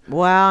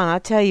 Wow, and I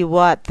tell you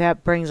what,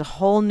 that brings a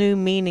whole new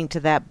meaning to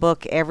that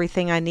book,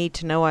 Everything I Need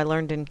to Know I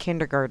Learned in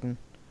Kindergarten.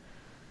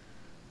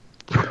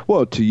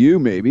 Well, to you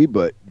maybe,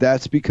 but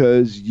that's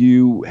because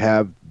you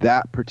have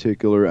that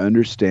particular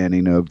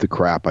understanding of the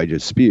crap I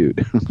just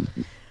spewed.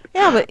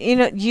 Yeah, but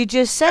you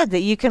just said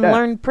that you can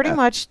learn pretty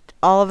much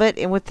all of it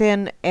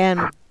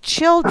and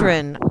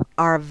children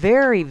are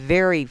very,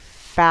 very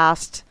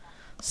fast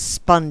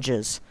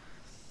sponges.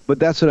 But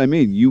that's what I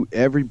mean.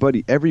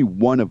 Every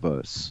one of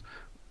us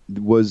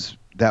was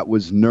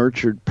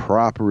nurtured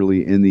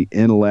properly in the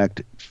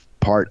intellect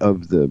part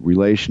of the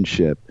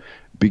relationship,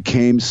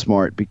 became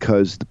smart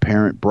because the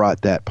parent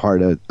brought that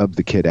part of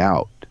the kid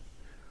out.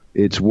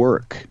 It's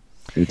work.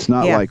 It's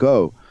not like,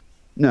 oh,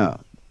 no.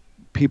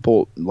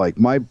 People like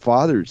my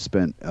father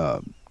spent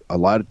a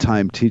lot of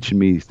time teaching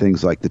me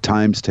things like the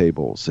times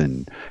tables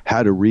and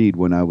how to read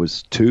when I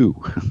was 2.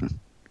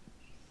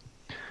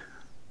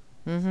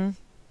 Mm-hmm.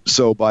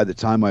 So by the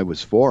time I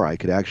was 4, I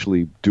could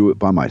actually do it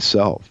by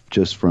myself,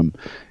 just from,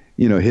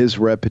 his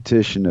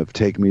repetition of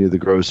taking me to the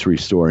grocery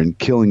store and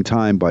killing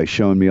time by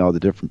showing me all the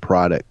different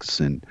products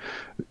and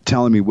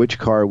telling me which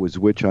car was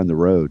which on the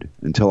road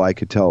until I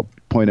could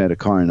point at a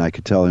car and I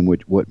could tell him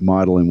what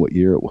model and what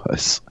year it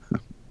was.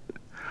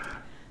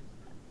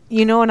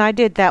 And I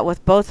did that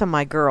with both of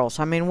my girls.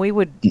 I mean,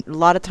 a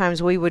lot of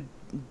times we would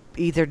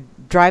either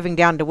driving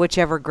down to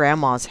whichever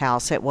grandma's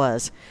house it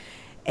was.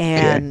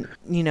 And,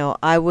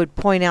 I would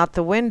point out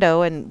the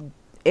window and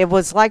it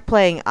was like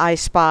playing I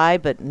Spy,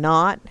 but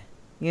not,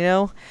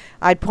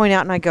 I'd point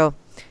out and I'd go,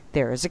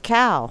 there is a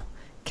cow.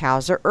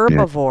 Cows are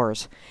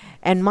herbivores. Yeah.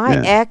 And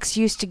my ex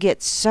used to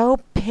get so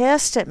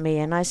pissed at me.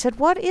 And I said,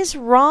 what is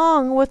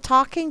wrong with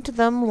talking to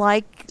them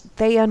like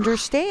they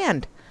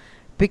understand?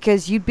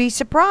 Because you'd be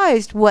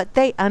surprised what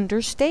they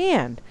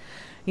understand,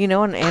 and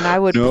I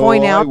would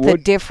point out the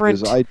different.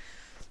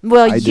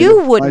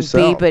 You wouldn't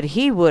be, but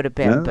he would have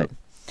been.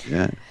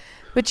 Yeah.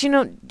 But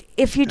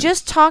if you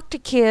just talk to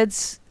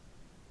kids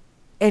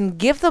and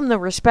give them the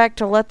respect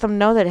to let them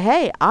know that,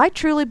 hey, I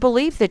truly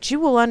believe that you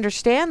will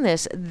understand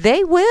this,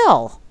 they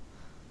will.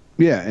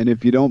 Yeah, and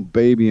if you don't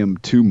baby them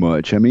too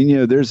much, I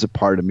mean, there's a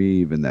part of me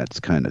even that's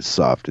kind of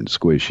soft and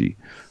squishy,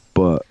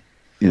 but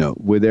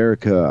with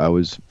Erica, I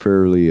was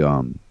fairly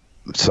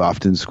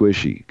soft and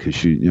squishy because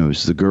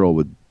she's the girl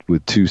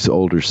with two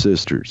older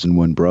sisters and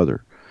one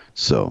brother,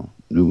 so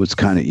it was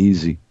kind of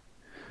easy.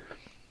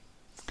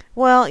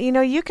 Well,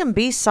 you can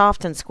be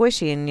soft and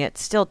squishy and yet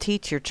still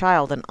teach your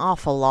child an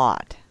awful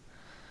lot.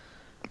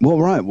 Well,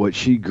 right. Well,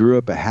 she grew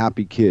up a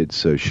happy kid,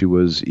 so she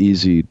was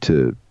easy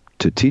to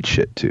teach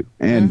shit to,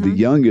 and the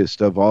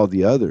youngest of all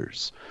the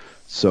others.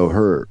 So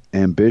her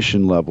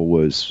ambition level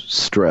was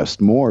stressed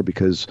more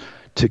because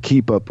to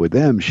keep up with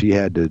them, she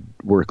had to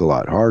work a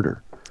lot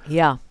harder.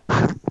 Yeah.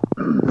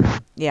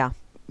 Yeah.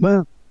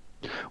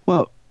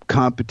 Well,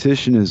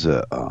 competition is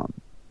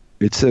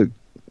it's a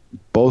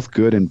both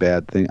good and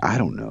bad thing. I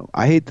don't know.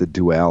 I hate the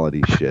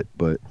duality shit,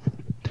 but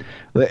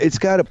it's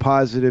got a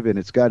positive and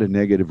it's got a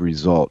negative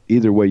result.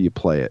 Either way you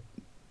play it.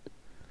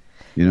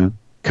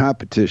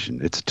 Competition,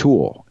 it's a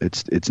tool.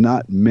 It's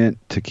not meant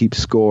to keep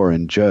score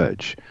and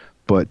judge,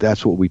 but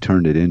that's what we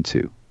turned it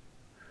into.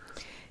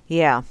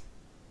 Yeah.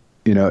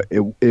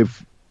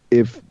 If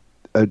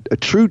a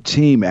true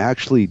team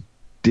actually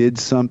did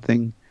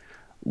something,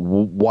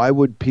 why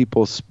would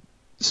people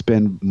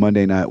spend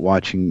Monday night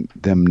watching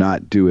them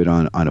not do it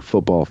on a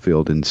football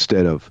field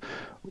instead of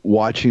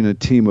watching a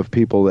team of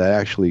people that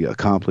actually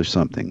accomplish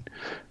something?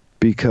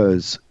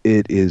 Because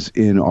it is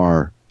in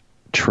our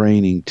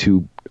training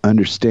to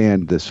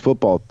understand this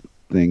football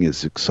thing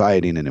is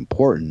exciting and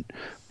important,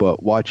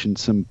 but watching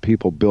some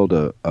people build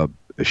a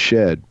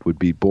shed would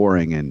be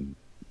boring and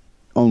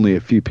only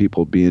a few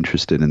people would be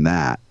interested in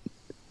that.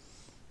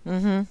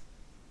 Mm-hmm.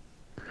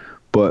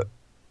 But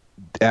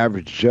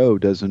average Joe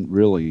doesn't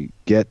really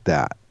get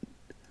that.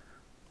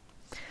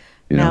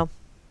 No.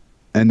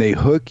 And they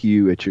hook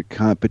you at your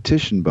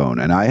competition bone,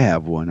 and I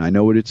have one. I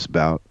know what it's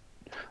about.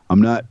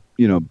 I'm not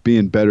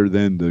being better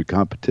than the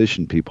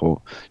competition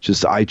people.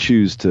 Just I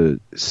choose to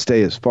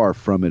stay as far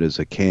from it as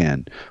I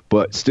can.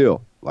 But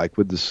still, like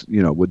with this,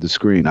 with the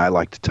screen, I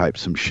like to type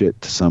some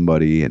shit to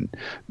somebody and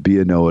be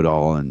a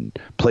know-it-all and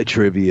play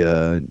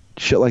trivia and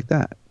shit like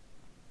that.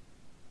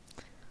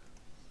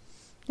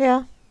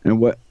 Yeah. And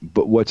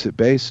what's it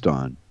based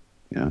on?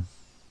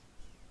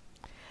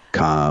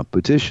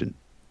 Competition.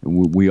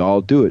 And we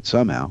all do it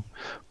somehow.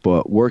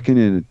 But working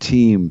in a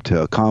team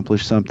to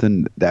accomplish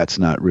something, that's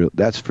not real.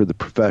 That's for the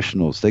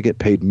professionals. They get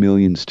paid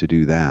millions to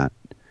do that.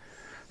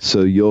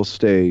 So you'll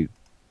stay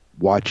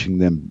watching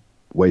them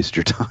waste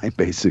your time,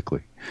 basically.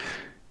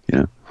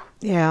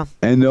 Yeah.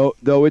 And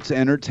though it's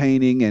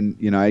entertaining,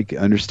 and I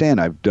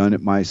understand, I've done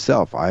it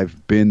myself.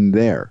 I've been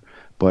there,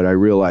 but I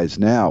realize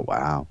now,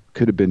 wow,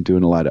 could have been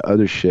doing a lot of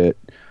other shit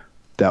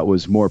that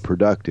was more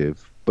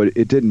productive. But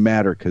it didn't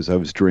matter because I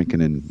was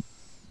drinking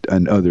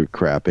and other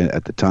crap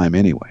at the time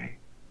anyway.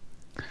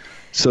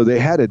 So they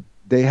had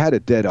a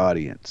dead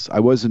audience. I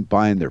wasn't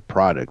buying their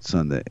products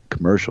on the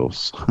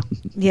commercials.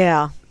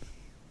 Yeah.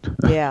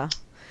 Yeah.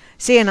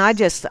 See, and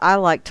I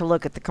like to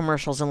look at the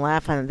commercials and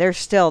laugh at them. There's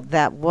still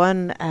that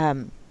one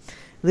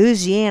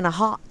Louisiana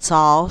hot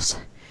sauce.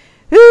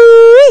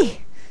 Ooh-wee!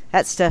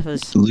 That stuff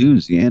is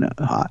Louisiana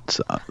hot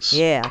sauce.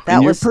 Yeah,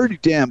 you're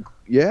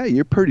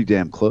pretty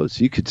damn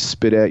close. You could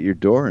spit out your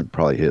door and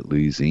probably hit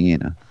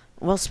Louisiana.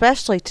 Well,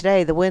 especially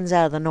today, the wind's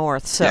out of the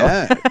north, so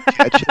yeah,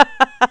 catch it.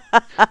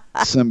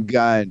 Some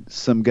guy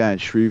in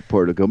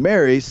Shreveport will go,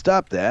 Mary,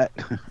 stop that.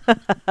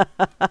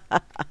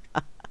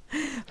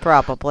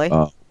 Probably.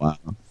 Oh, wow.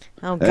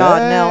 Oh,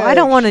 God, no. I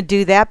don't want to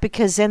do that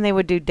because then they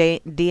would do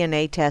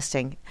DNA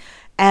testing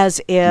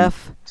as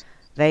if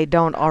they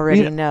don't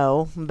already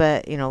know.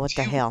 But, what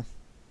the hell?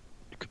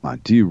 Come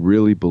on. Do you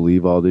really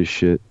believe all this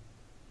shit?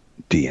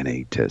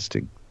 DNA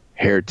testing,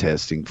 hair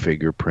testing,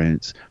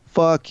 fingerprints.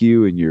 Fuck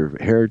you and your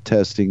hair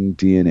testing,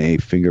 DNA,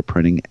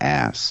 fingerprinting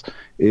ass.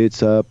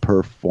 It's a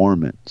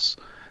performance.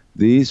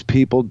 These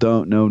people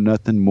don't know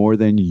nothing more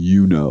than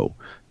you know.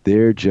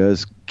 They're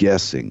just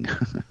guessing.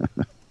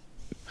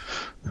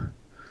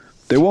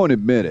 They won't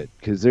admit it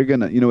because they're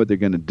gonna. You know what they're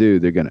gonna do?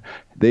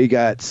 They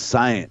got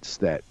science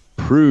that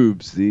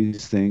proves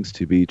these things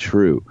to be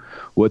true.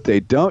 What they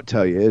don't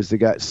tell you is they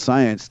got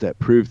science that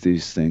proves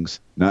these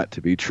things not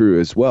to be true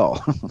as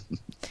well.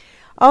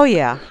 Oh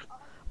yeah.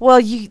 Well,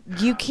 you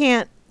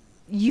can't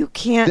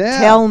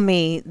tell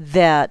me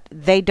that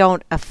they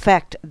don't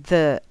affect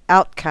the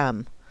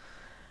outcome.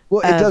 Well,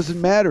 it doesn't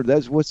matter.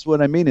 That's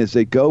what I mean is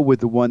they go with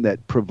the one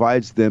that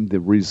provides them the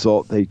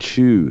result they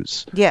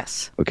choose.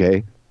 Yes.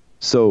 Okay.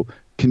 So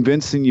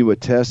convincing you a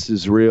test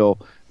is real,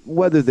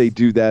 whether they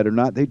do that or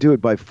not, they do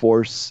it by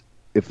force.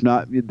 If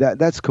not,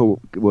 that's what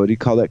do you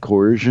call that?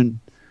 Coercion?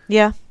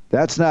 Yeah.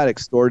 That's not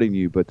extorting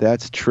you, but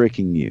that's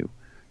tricking you.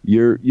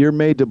 You're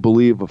made to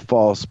believe a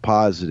false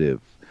positive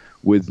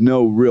with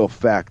no real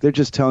fact. They're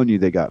just telling you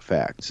they got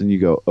facts, and you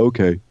go,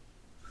 okay,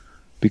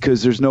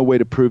 because there's no way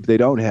to prove they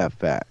don't have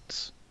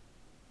facts.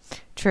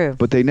 True.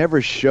 But they never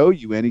show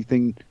you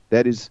anything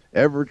that is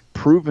ever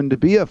proven to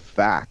be a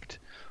fact.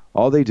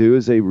 All they do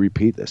is they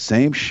repeat the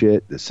same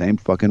shit the same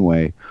fucking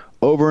way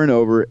over and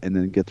over, and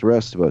then get the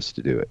rest of us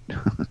to do it.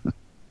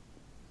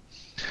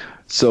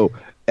 So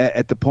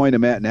at the point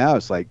I'm at now,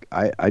 it's like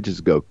I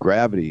just go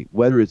gravity,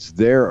 whether it's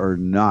there or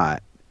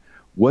not.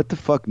 What the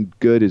fucking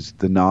good is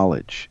the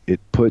knowledge? It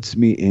puts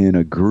me in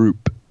a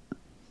group.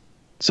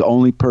 It's the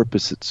only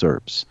purpose it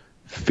serves.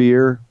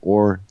 Fear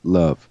or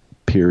love,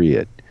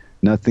 period.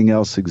 Nothing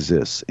else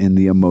exists in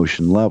the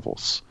emotion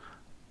levels.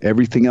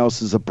 Everything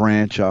else is a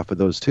branch off of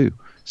those two.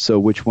 So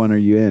which one are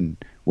you in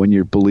when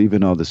you're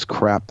believing all this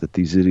crap that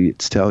these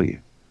idiots tell you?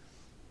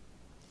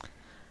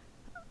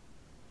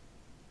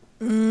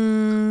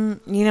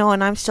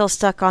 And I'm still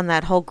stuck on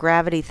that whole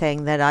gravity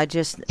thing that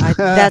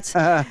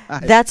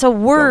that's a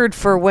word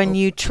for when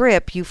you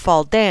trip, you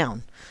fall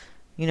down,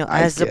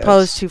 as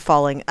opposed to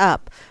falling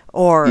up.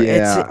 Or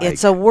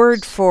it's a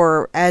word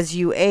for as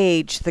you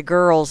age, the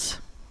girls.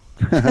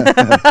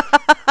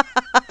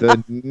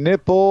 The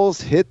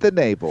nipples hit the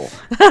navel.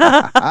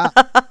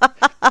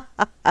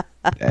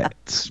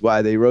 That's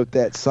why they wrote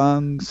that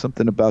song,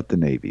 something about the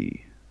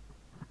Navy.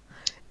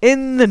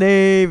 In the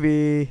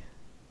Navy.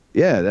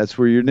 Yeah, that's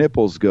where your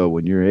nipples go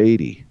when you're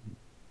 80.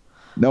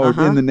 No,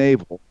 in the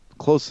navel.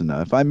 Close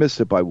enough. I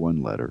missed it by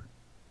one letter.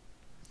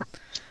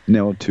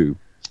 No, two.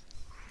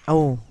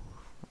 Oh.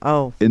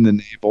 In the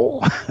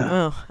navel.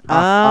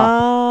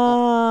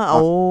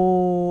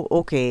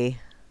 Okay.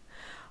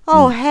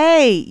 Oh,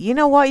 hey, you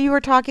know what? You were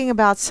talking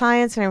about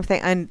science and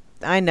everything.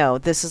 I know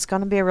this is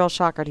going to be a real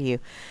shocker to you,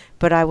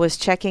 but I was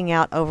checking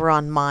out over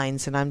on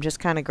Minds, and I'm just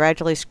kind of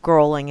gradually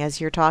scrolling as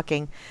you're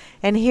talking.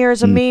 And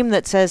here's a meme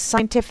that says,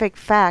 scientific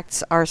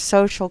facts are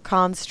social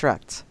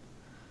constructs.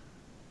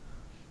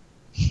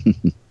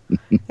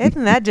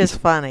 Isn't that just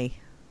funny?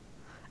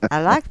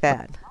 I like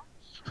that.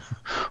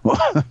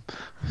 Well,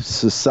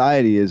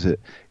 society is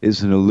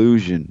an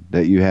illusion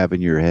that you have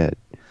in your head.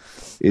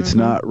 It's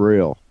not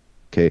real.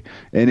 Okay.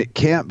 And it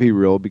can't be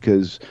real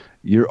because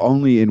you're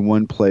only in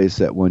one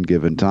place at one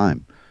given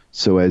time.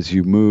 So as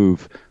you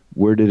move,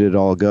 where did it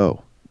all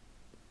go?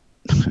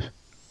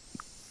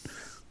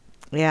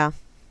 Yeah.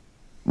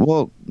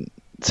 Well,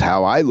 it's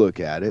how I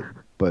look at it,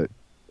 but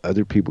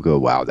other people go,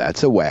 wow,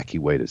 that's a wacky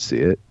way to see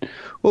it.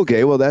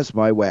 Okay, well, that's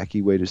my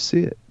wacky way to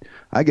see it.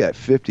 I got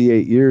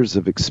 58 years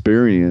of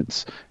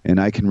experience, and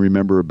I can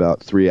remember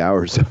about 3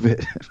 hours of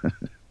it.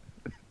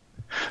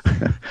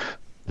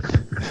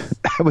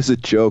 That was a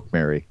joke,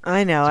 Mary.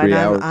 I know. 3 and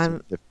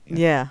hours.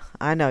 Yeah,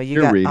 I know.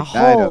 You're got reading. a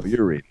whole. I know,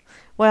 you're reading.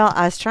 Well,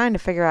 I was trying to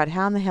figure out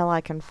how in the hell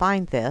I can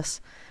find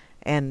this,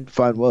 and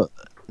Find what?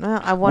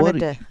 well, I wanted what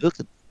are to. you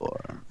looking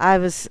for? I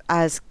was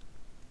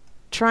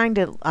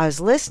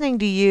listening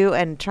to you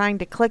and trying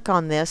to click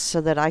on this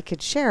so that I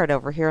could share it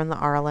over here in the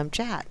RLM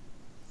chat.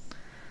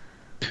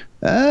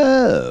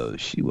 Oh,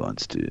 she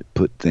wants to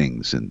put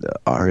things in the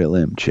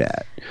RLM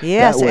chat.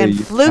 Yes, and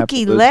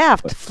Fluky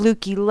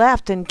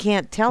left and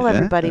can't tell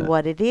everybody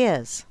what it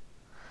is.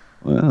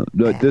 Well,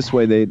 this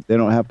way they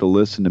don't have to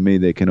listen to me.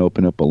 They can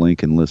open up a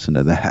link and listen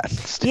to that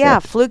instead. Yeah,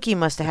 Fluky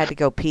must have had to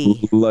go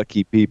pee.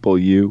 Lucky people,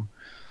 you.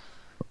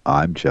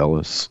 I'm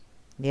jealous.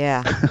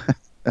 Yeah.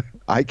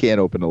 I can't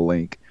open a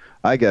link.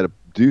 I got to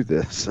do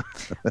this.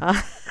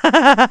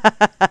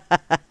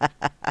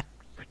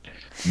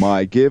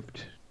 My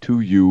gift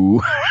to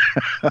you.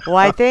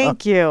 Why,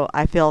 thank you.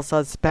 I feel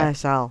so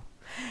special.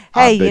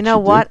 Hey, you know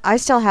what? I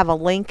still have a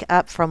link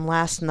up from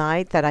last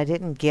night that I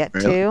didn't get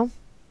to.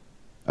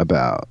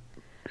 About?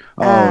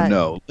 Oh,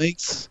 no.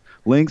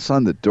 Links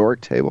on the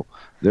Dork Table?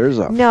 There's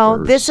a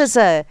No, this is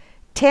a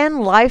 10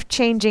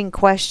 life-changing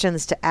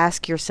questions to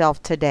ask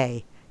yourself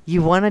today.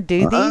 You want to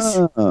do these?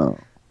 Oh.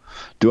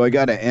 Do I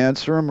got to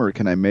answer them, or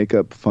can I make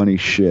up funny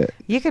shit?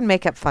 You can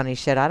make up funny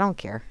shit. I don't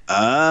care.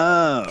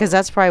 Oh. Because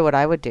that's probably what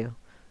I would do.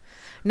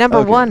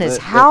 Number one is,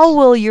 how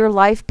will your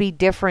life be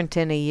different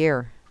in a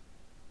year?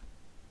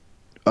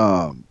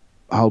 I'll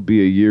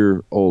be a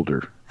year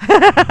older.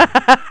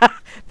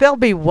 There'll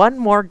be one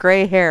more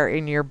gray hair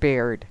in your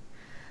beard.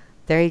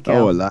 There you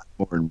go. Oh, a lot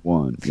more than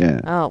one,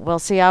 yeah. Oh, well,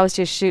 see, I was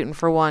just shooting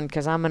for one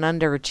because I'm an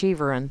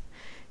underachiever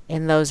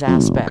in those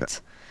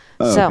aspects.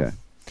 Okay.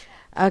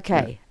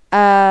 Okay.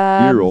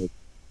 Year old.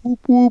 Whoop,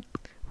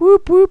 whoop.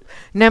 Whoop, whoop.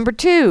 Number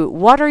two,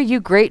 what are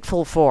you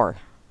grateful for?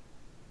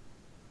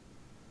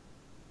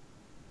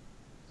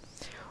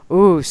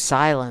 Ooh,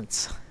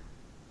 silence.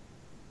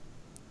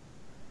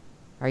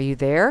 Are you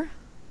there?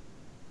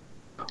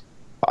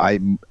 I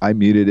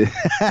muted it.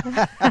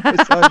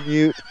 It's on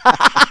mute.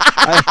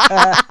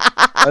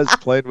 I was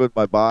playing with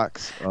my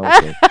box.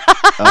 Okay.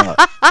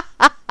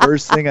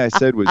 First thing I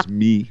said was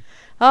me.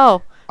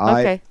 Oh,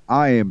 okay.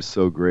 I am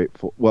so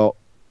grateful. Well,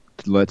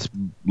 let's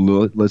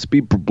be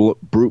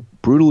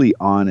brutally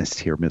honest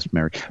here, Miss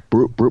Mary.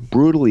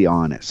 Brutally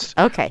honest.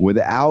 Okay.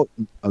 Without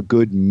a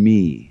good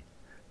me,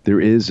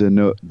 there is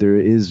no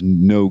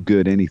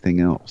good anything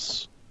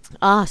else.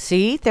 Ah,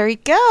 see, there you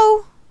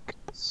go.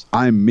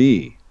 I'm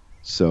me,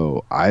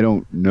 so I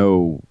don't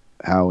know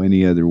how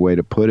any other way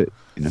to put it.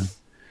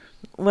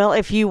 Well,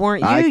 if you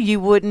weren't you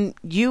wouldn't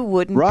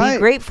Right. be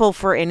grateful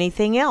for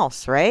anything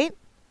else, right?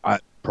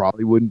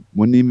 probably wouldn't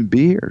even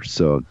be here.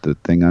 So the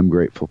thing I'm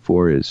grateful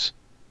for is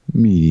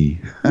me.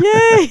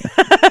 Yay!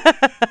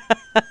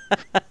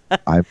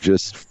 I'm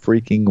just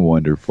freaking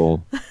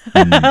wonderful.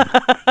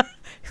 Mm.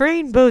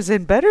 Rainbows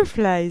and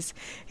butterflies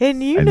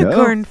and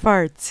unicorn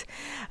farts.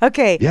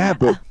 Okay. Yeah,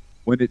 but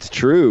when it's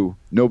true,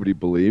 nobody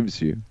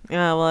believes you.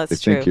 Oh, well,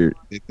 that's They true.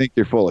 think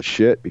you're full of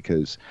shit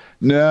because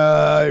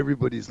no,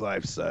 everybody's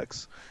life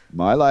sucks.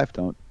 My life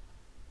don't.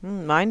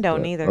 Mine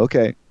don't either.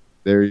 Okay,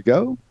 there you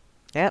go.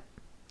 Yep.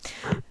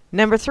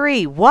 Number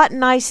 3, what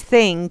nice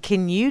thing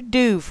can you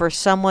do for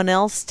someone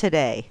else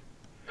today?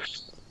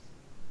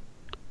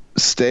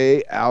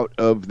 Stay out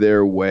of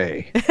their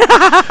way.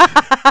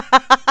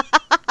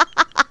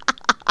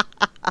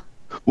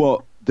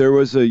 Well, there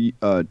was a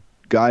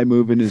guy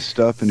moving his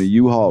stuff in a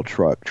U-Haul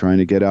truck trying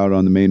to get out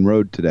on the main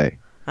road today.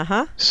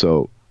 Uh-huh.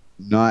 So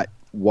not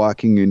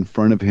walking in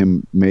front of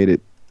him made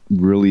it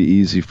really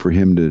easy for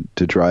him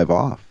to drive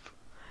off.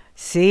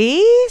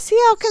 See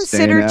how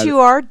considerate you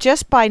are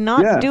just by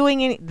not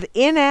doing any.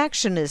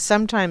 Inaction is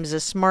sometimes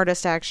the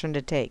smartest action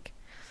to take.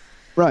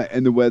 Right,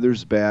 and the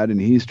weather's bad, and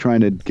he's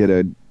trying to get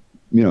a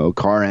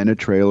car and a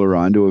trailer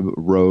onto a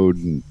road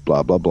and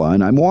blah blah blah.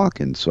 And I'm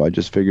walking, so I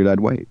just figured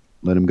I'd wait,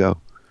 let him go,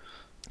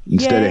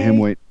 instead of him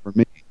waiting for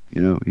me.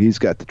 He's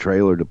got the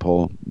trailer to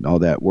pull all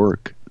that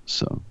work.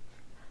 So.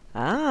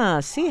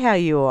 See how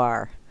you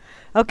are.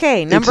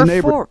 Okay,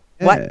 number 4.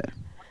 Yeah. What?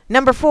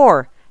 Number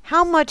 4.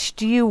 How much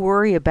do you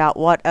worry about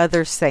what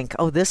others think?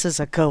 Oh, this is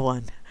a good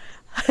one.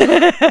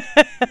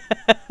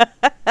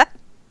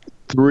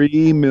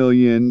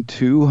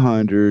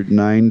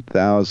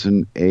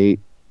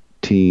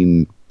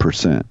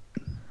 3,209,018%.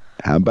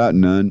 How about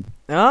none?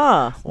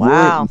 Oh,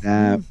 wow.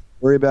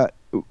 Worry about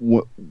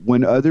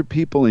when other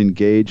people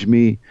engage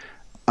me.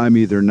 I'm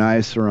either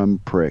nice or I'm a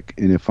prick.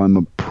 And if I'm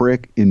a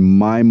prick, in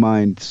my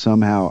mind,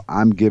 somehow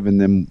I'm giving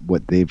them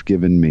what they've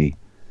given me.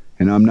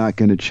 And I'm not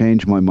going to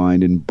change my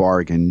mind and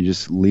bargain.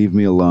 Just leave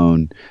me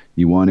alone.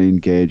 You want to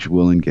engage,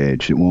 we'll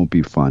engage. It won't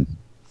be fun.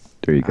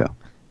 There you go.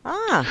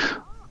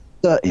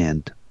 The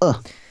end.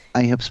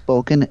 I have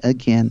spoken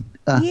again.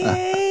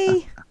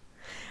 Yay.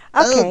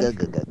 Okay.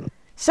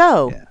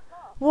 So,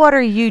 what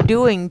are you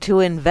doing to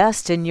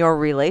invest in your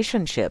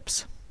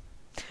relationships?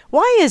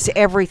 Why is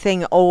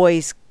everything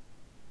always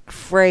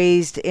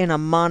phrased in a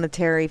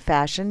monetary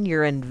fashion?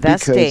 You're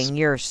investing,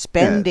 you're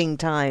spending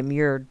time,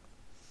 you're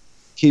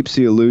keeps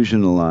the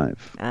illusion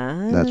alive.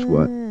 That's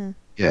what.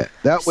 Yeah,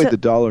 that way the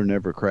dollar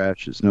never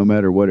crashes. No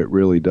matter what it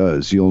really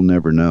does, you'll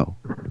never know.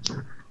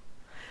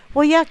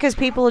 Well, yeah, because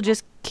people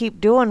just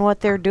keep doing what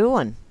they're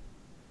doing.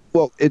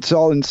 Well, it's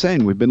all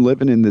insane. We've been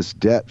living in this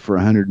debt for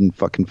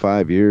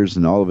 105 years,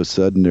 and all of a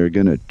sudden they're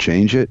going to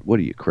change it? What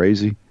are you,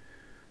 crazy?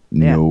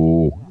 Yeah.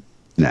 No.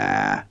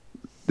 Nah.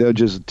 They'll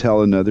just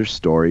tell another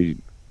story.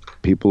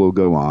 People will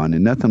go on,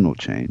 and nothing will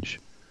change.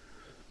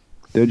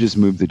 They'll just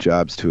move the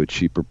jobs to a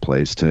cheaper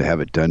place to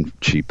have it done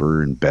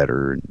cheaper and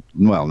better. And,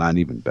 well, not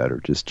even better,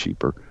 just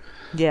cheaper.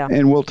 Yeah.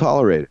 And we'll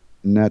tolerate it.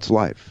 And that's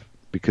life.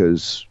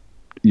 Because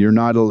you're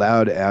not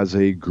allowed as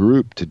a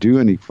group to do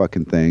any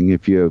fucking thing.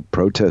 If you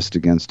protest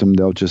against them,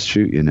 they'll just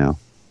shoot you now.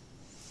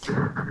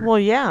 Well,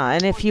 yeah.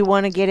 And if you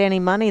want to get any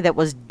money that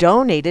was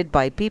donated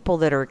by people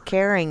that are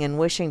caring and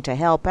wishing to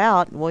help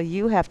out, well,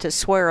 you have to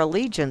swear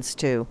allegiance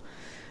to.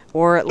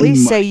 Or at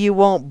least say you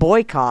won't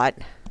boycott.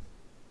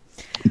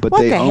 But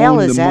what they the hell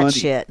is that money.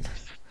 shit?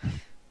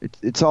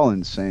 It's all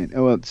insane.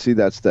 Well, see,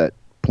 that's that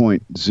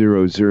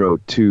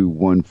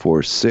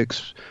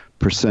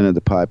 0.002146% of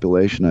the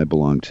population I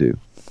belong to.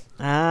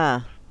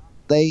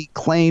 They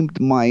claimed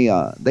me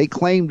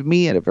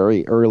at a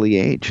very early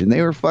age, and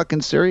they were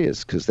fucking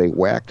serious because they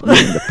whacked me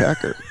in the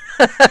pecker.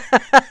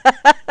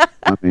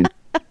 I mean,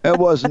 it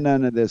wasn't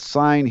none of this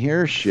sign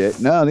here shit.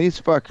 No, these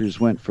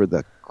fuckers went for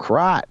the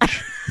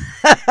crotch.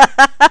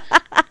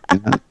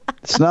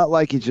 It's not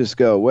like you just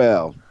go,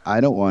 well,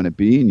 I don't want to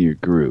be in your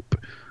group.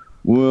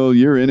 Well,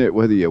 you're in it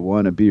whether you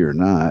want to be or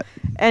not.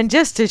 And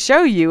just to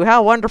show you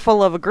how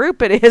wonderful of a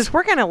group it is,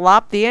 we're going to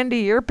lop the end of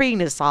your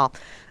penis off.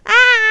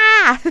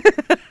 Ah!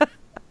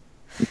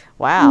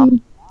 Wow.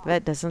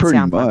 That doesn't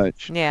sound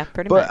much. Fun. Yeah,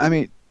 pretty much. But, I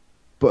mean,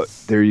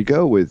 there you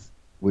go with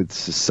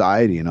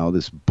society and all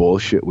this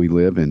bullshit we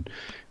live in.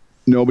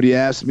 Nobody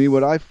asked me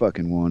what I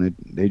fucking wanted.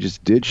 They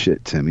just did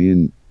shit to me.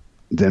 And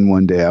then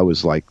one day I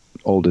was like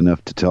old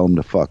enough to tell them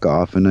to fuck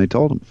off. And I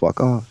told them, fuck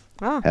off.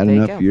 Had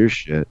enough of your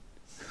shit.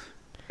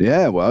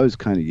 Yeah, well, I was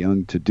kind of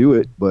young to do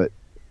it. But,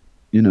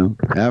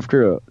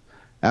 after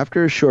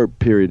a short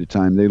period of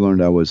time, they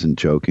learned I wasn't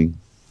joking.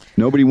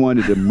 Nobody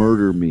wanted to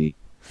murder me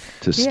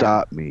to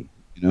stop me.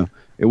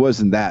 It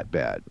wasn't that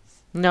bad.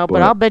 No,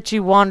 but I'll bet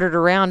you wandered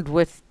around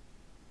with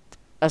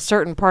a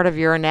certain part of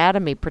your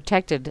anatomy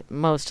protected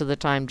most of the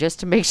time just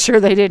to make sure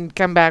they didn't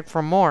come back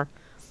for more.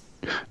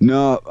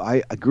 No,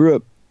 I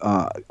grew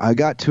up, I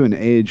got to an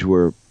age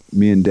where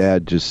me and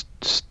Dad just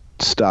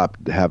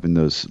stopped having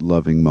those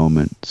loving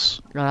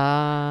moments.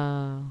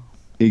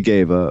 He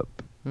gave up.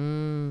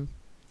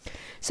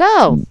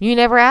 So, you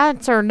never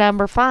answered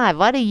number 5.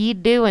 What are you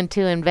doing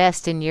to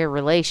invest in your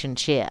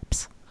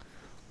relationships?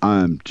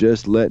 I'm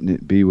just letting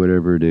it be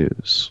whatever it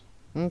is.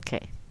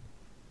 Okay.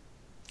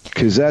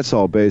 Because that's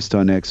all based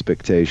on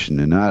expectation,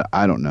 and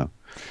I don't know.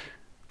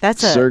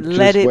 That's a Cirque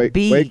let just it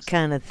be wakes,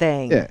 kind of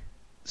thing. yeah.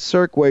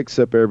 Cirque wakes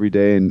up every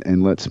day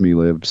and lets me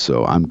live,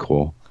 so I'm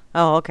cool.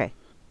 Oh, okay.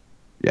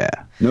 Yeah.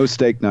 No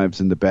steak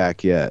knives in the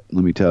back yet,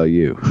 let me tell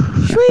you.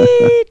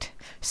 Sweet.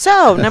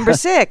 So, number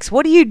 6,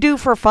 what do you do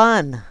for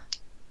fun?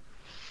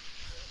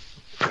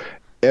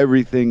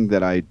 Everything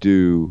that I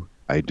do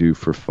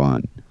for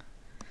fun.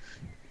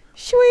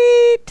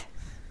 Sweet.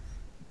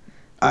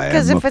 I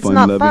Because am if a it's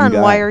not fun-loving fun,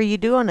 guy. why are you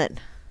doing it?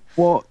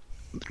 Well,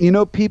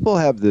 people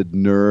have the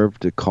nerve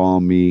to call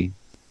me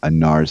a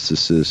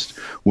narcissist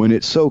when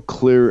it's so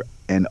clear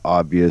and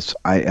obvious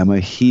I am a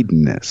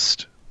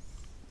hedonist.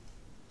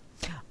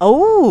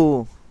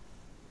 Oh.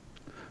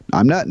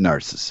 I'm not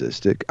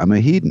narcissistic. I'm a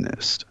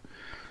hedonist.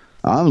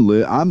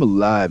 I'm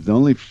alive. The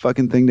only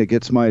fucking thing that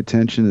gets my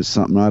attention is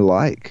something I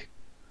like.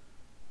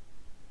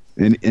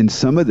 And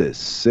some of the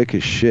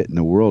sickest shit in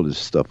the world is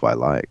stuff I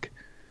like.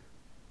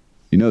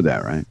 You know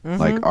that, right? Mm-hmm.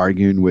 Like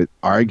arguing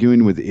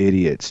with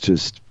idiots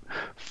just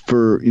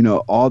for,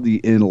 all the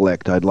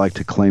intellect I'd like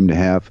to claim to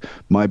have.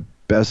 My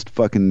best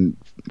fucking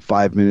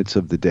 5 minutes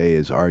of the day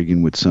is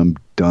arguing with some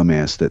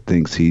dumbass that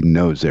thinks he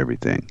knows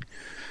everything.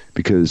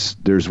 Because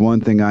there's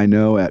one thing I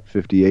know at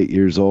 58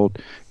 years old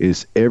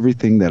is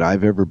everything that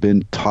I've ever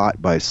been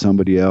taught by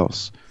somebody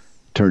else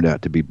turned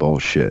out to be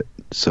bullshit.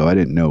 So I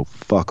didn't know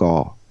fuck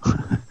all.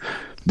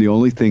 The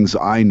only things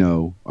I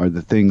know are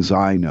the things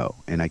I know,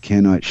 and I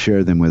cannot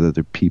share them with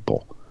other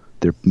people.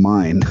 They're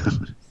mine.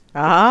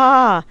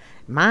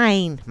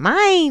 Mine.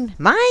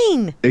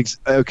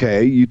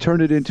 Okay, you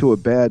turn it into a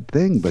bad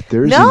thing, but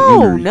there's an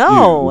No, inner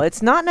no, you.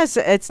 it's not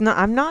necessarily. It's not.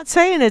 I'm not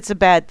saying it's a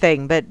bad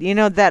thing, but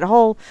that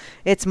whole,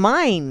 it's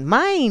mine.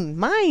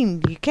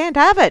 You can't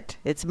have it.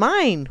 It's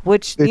mine.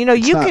 Which It's you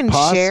not can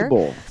share.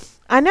 possible.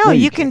 I know No,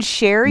 you you can can't.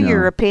 share No.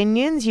 your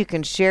opinions, you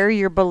can share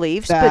your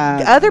beliefs, but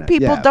Nah, other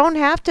people yeah. don't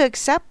have to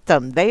accept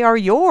them. They are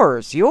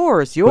yours.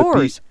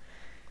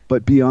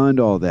 But beyond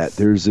all that,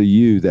 there's a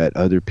you that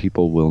other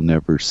people will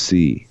never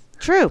see.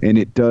 True. And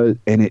it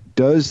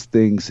does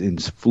things in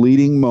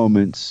fleeting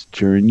moments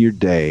during your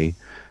day,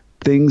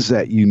 things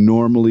that you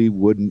normally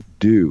wouldn't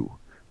do.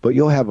 But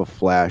you'll have a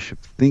flash of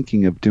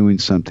thinking of doing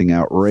something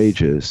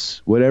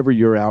outrageous, whatever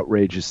your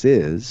outrageous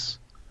is.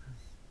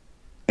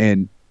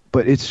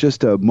 But it's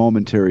just a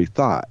momentary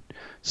thought.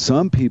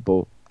 Some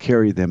people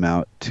carry them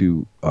out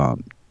to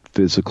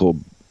physical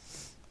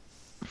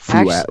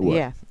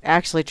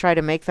Actually try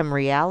to make them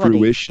reality,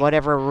 fruition.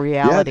 whatever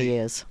reality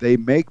is. They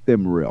make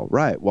them real,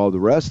 right? While the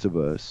rest of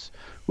us,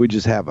 we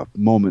just have a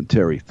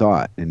momentary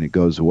thought and it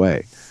goes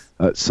away.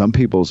 Some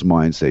people's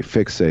minds, they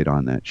fixate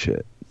on that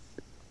shit.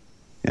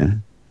 Yeah.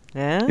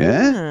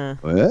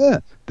 Yeah.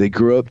 They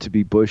grew up to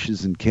be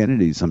Bushes and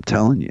Kennedys, I'm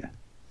telling you.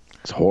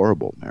 It's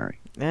horrible, Mary.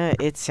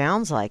 It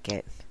sounds like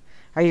it.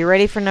 Are you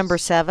ready for number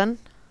 7?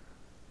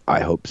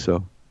 I hope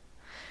so.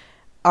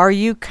 Are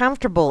you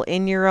comfortable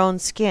in your own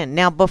skin?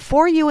 Now,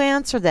 before you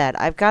answer that,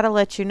 I've got to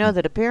let you know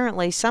that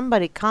apparently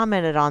somebody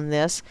commented on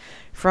this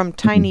from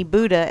Tiny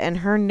Buddha, and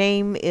her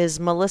name is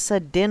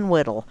Melissa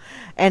Dinwiddle.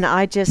 And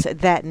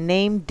that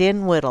name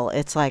Dinwiddle,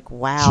 it's like,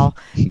 wow,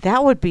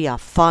 that would be a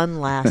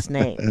fun last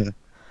name.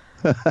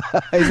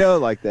 I know,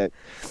 like that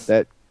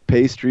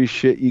pastry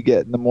shit you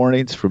get in the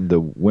mornings from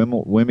the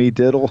Wimmy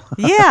Diddle.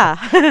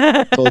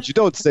 Yeah. Told you,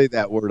 don't say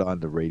that word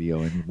on the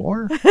radio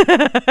anymore.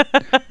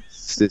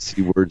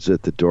 Sissy words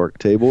at the Dork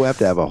Table. We have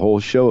to have a whole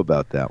show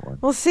about that one.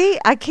 Well, see,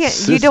 I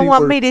can't. You don't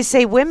want me to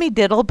say Wimmy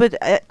Diddle, but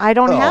I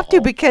don't have to,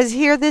 because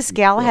here this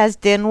gal has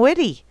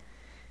Dinwiddie.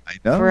 I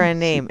know. For a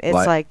name. It's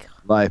like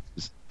life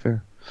is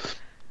fair.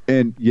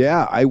 And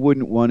yeah, I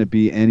wouldn't want to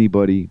be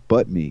anybody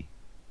but me.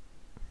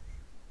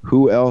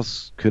 Who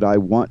else could I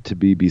want to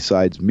be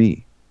besides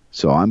me?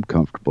 So I'm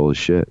comfortable as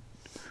shit.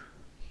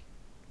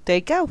 There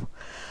you go.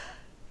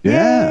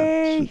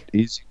 Yeah,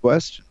 easy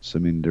questions. I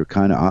mean, they're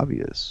kind of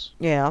obvious.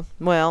 Yeah,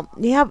 well,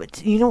 yeah,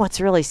 but you know what's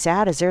really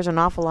sad is there's an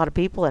awful lot of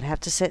people that have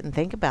to sit and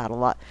think about a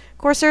lot. Of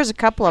course, there's a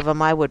couple of them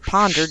I would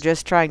ponder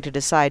just trying to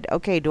decide,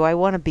 okay, do I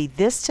want to be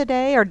this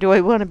today or do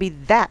I want to be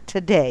that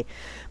today?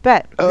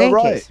 But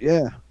right,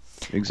 yeah,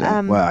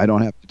 exactly. Well, I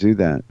don't have to do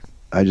that.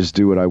 I just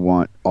do what I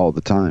want all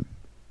the time.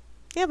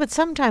 Yeah, but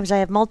sometimes I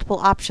have multiple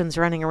options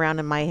running around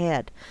in my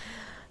head.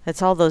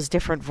 That's all those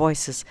different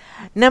voices.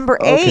 Number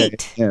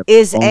 8,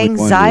 is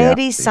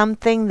anxiety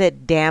something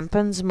that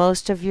dampens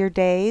most of your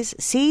days?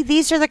 See,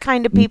 these are the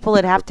kind of people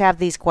that have to have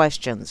these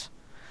questions.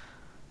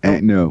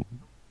 No.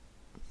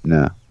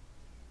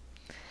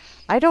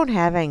 I don't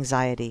have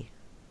anxiety.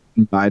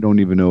 I don't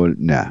even know it.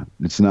 Nah,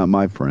 it's not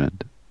my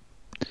friend.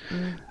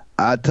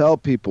 I tell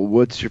people,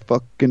 what's your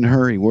fucking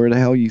hurry? Where the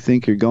hell you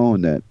think you're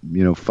going? That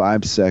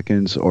 5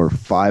 seconds or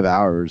 5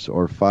 hours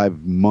or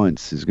 5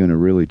 months is going to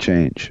really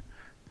change.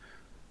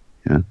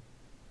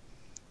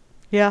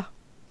 Yeah.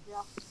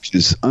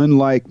 Because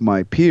unlike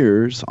my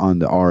peers on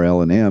the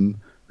RL and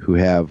M who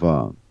have,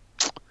 I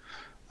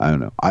don't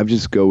know, I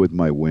just go with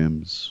my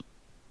whims.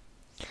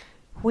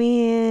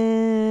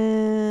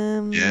 Whims.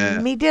 Yeah.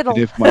 me diddle.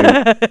 And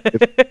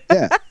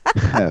yeah,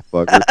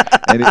 fucker.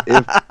 And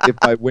if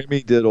my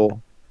Wimmy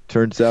diddle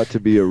turns out to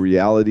be a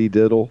reality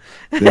diddle,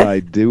 then I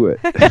do it.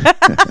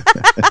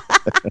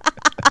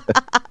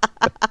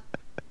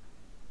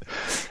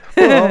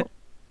 Well,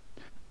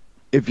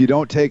 if you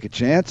don't take a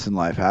chance in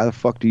life, how the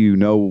fuck do you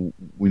know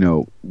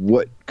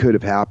what could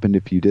have happened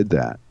if you did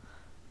that?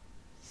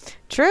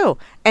 True.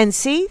 And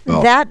see,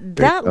 Well,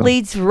 that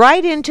leads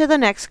right into the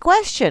next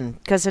question,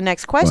 because the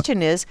next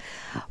question is,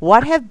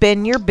 what have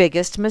been your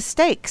biggest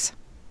mistakes?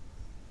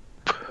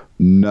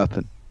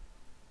 Nothing.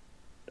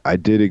 I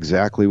did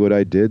exactly what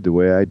I did the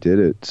way I did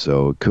it.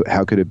 So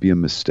how could it be a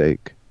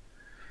mistake?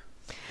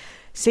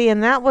 See,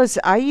 and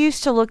I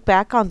used to look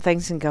back on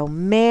things and go,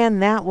 man,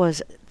 that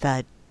was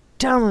the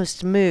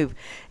dumbest move.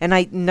 And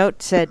I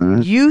said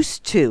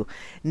used to.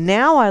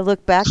 Now I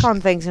look back on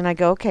things and I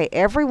go, okay,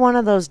 every one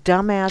of those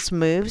dumbass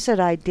moves that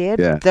I did,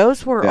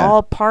 those were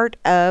all part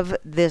of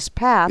this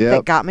path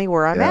that got me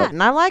where I'm at.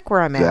 And I like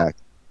where I'm at.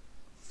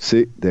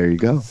 See, there you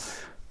go.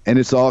 And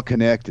it's all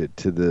connected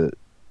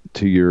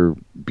to your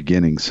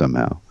beginning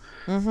somehow.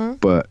 Mm-hmm.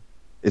 But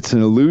it's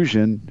an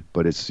illusion,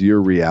 but it's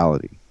your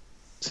reality.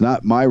 It's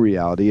not my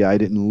reality. I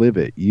didn't live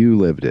it. You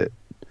lived it.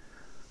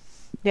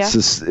 Yeah.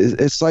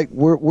 It's like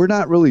we're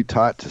not really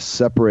taught to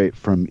separate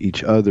from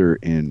each other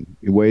in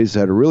ways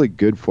that are really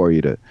good for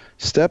you, to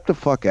step the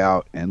fuck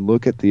out and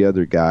look at the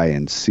other guy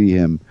and see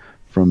him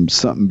from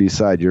something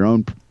beside your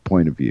own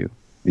point of view.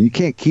 And you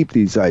can't keep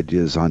these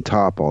ideas on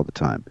top all the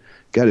time.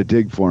 Got to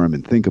dig for them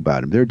and think about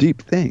them. They're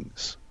deep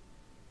things.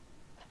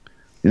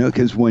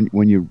 Because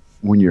when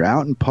you're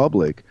out in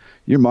public,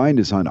 your mind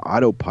is on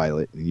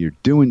autopilot and you're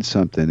doing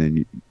something,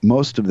 and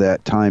most of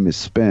that time is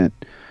spent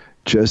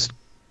just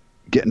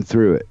getting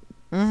through it.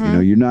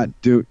 Mm-hmm.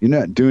 You're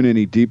not doing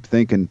any deep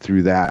thinking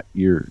through that.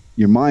 Your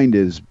mind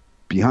is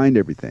behind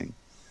everything.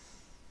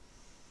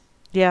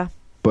 Yeah.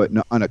 But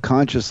on a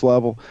conscious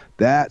level,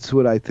 that's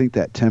what I think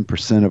that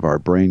 10% of our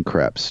brain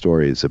crap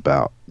story is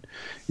about.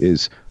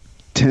 Is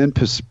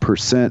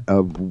 10%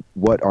 of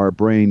what our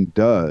brain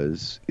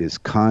does is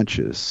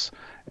conscious,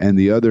 and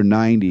the other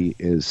 90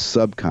 is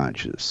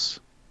subconscious.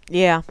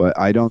 Yeah. But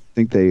I don't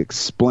think they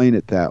explain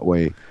it that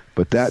way.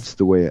 But that's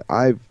the way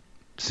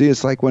see,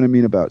 it's like what I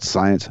mean about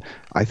science.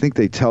 I think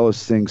they tell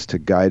us things to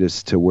guide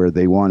us to where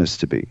they want us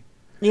to be.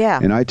 Yeah.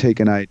 And I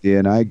take an idea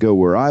and I go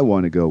where I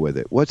want to go with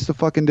it. What's the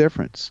fucking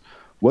difference?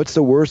 What's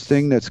the worst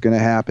thing that's going to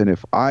happen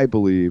if I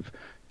believe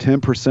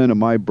 10% of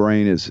my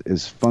brain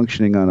is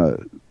functioning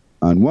on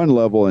one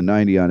level and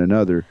 90 on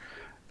another,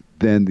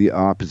 than the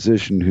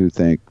opposition who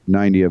think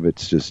 90 of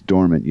it's just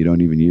dormant, you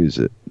don't even use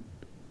it?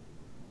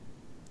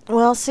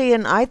 Well, see,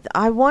 and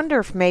I wonder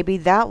if maybe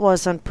that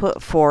wasn't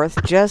put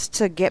forth just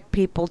to get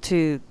people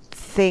to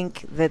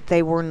think that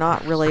they were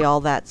not really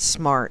all that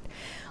smart.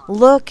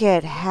 Look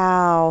at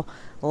how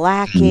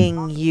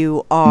lacking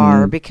you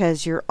are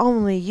because you're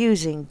only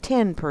using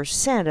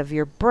 10% of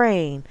your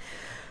brain.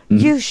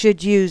 You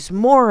should use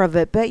more of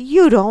it, but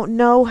you don't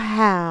know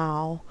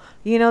how.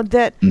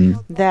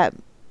 That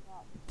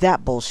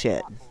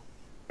bullshit.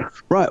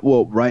 Right.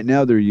 Well, right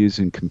now they're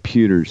using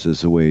computers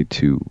as a way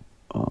to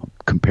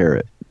compare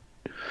it.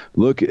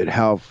 Look at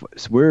how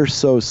we're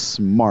so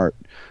smart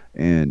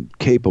and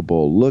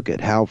capable. Look at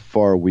how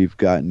far we've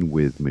gotten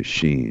with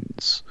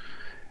machines.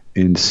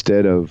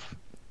 Instead of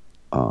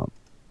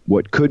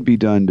what could be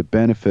done to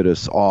benefit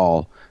us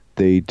all,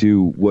 they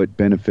do what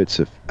benefits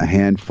a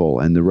handful,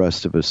 and the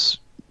rest of us,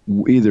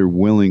 either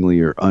willingly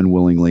or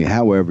unwillingly,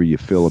 however you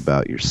feel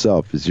about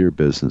yourself is your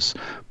business,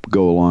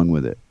 go along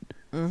with it.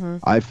 Mm-hmm.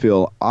 I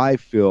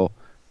feel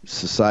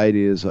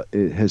society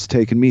has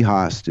taken me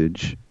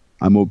hostage.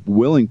 I'm a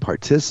willing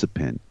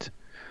participant,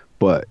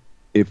 but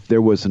if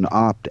there was an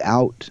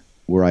opt-out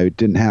where I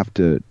didn't have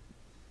to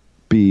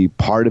be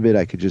part of it,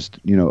 I could just,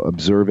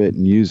 observe it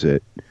and use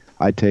it,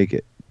 I'd take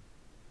it.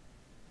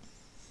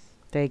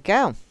 There you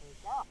go.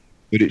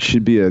 But it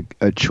should be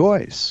a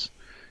choice.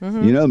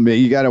 Mm-hmm.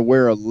 You got to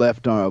wear a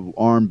left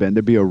armband.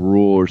 There'd be a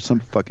rule or some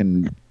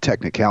fucking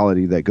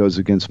technicality that goes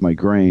against my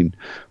grain.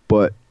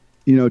 But,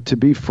 to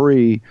be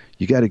free,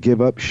 you got to give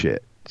up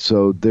shit.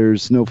 So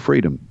there's no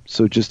freedom.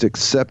 So just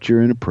accept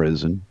you're in a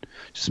prison.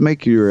 Just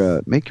make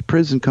your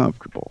prison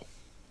comfortable.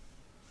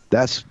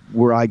 That's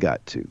where I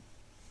got to.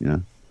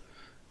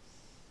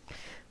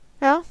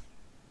 Well,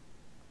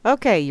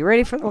 okay. You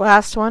ready for the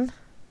last one?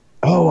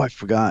 Oh, I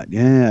forgot.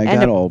 Yeah, I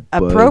got all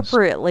buzzed.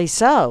 Appropriately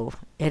so.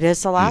 It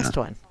is the last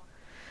one.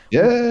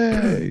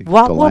 Yay!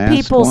 What will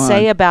people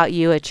say about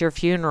you at your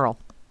funeral?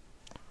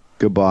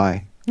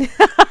 Goodbye.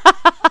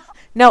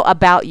 No,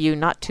 about you,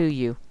 not to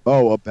you.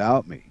 Oh,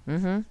 about me.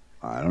 Mm-hmm.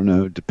 I don't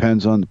know. It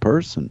depends on the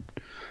person.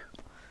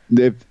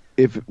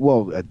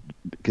 Well, I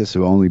guess it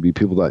will only be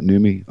people that knew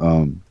me.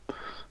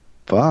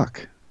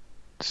 Fuck.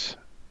 It's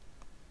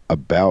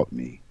about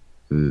me.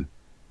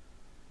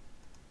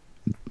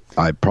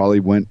 I probably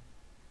went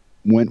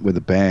with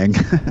a bang.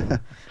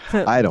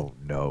 I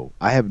don't know.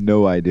 I have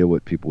no idea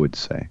what people would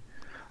say.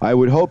 I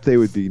would hope they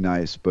would be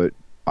nice, but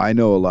I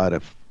know a lot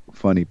of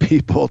funny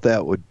people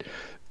that would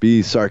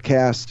be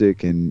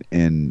sarcastic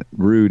and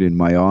rude in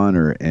my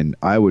honor, and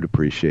I would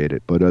appreciate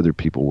it, but other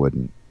people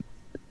wouldn't.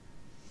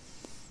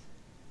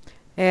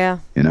 Yeah.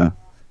 You know,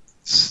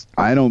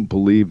 I don't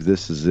believe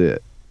this is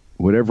it.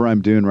 Whatever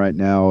I'm doing right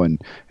now, and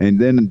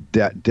then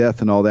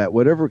death and all that,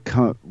 whatever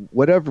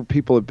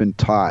people have been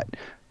taught,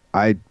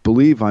 I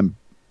believe I'm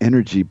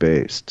energy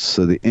based,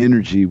 so the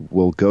energy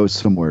will go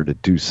somewhere to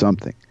do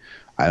something.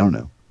 I don't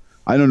know.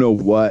 I don't know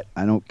what.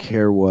 I don't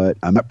care what.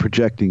 I'm not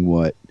projecting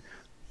what.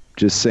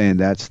 Just saying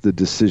that's the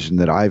decision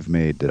that I've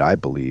made that I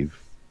believe.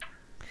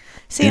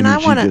 See, and I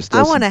want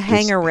to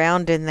hang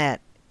around in that,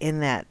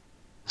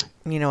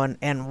 you know,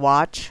 and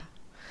watch,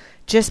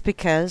 just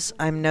because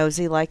I'm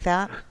nosy like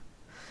that.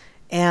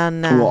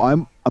 And well,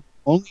 I'm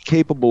only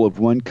capable of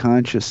one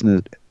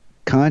consciousness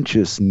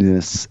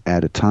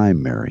at a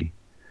time, Mary.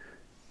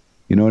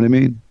 You know what I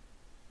mean?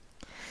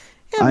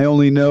 Yeah. I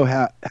only know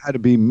how to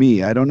be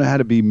me. I don't know how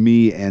to be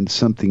me and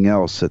something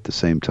else at the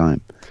same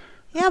time.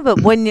 Yeah,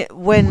 but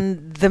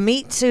when the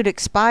meat suit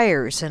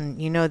expires and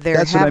you know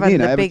they're having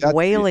the big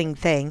whaling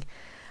thing,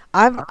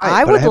 I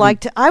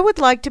would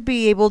like to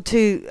be able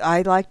to.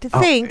 I like to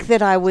think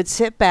that I would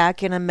sit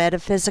back in a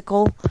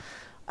metaphysical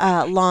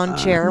lawn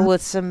chair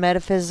with some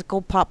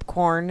metaphysical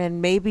popcorn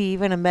and maybe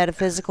even a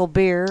metaphysical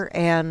beer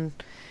and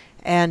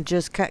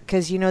just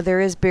because you know there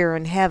is beer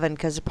in heaven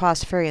because the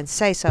Pastafarians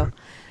say so.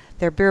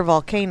 They're beer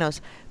volcanoes.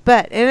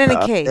 But in any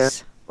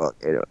case,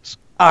 volcanoes.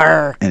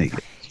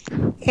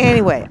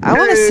 Anyway, I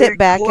want to sit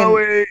back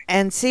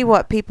and see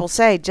what people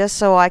say just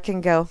so I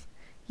can go,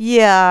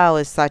 yeah, I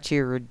always thought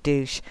you were a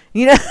douche.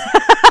 You know?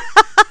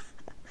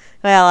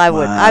 Well, I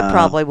wouldn't. I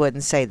probably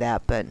wouldn't say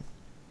that, but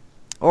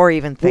or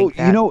even think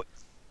that. You know,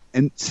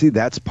 and see,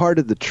 that's part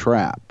of the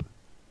trap.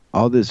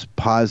 All this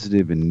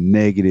positive and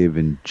negative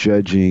and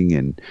judging,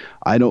 and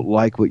I don't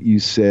like what you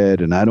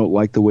said, and I don't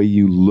like the way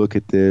you look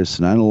at this,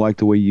 and I don't like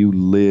the way you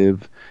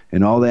live,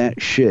 and all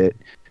that shit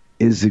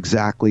is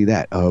exactly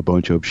that, a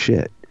bunch of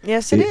shit.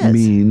 Yes, it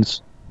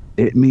is.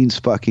 It means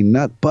fucking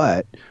nut,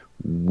 but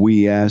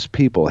we as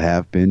people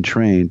have been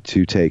trained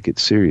to take it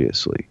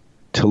seriously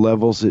to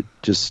levels that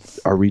just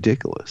are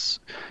ridiculous.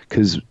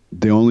 Because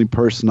the only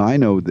person I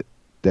know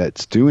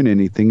that's doing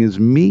anything is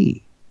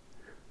me.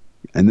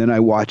 And then I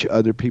watch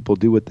other people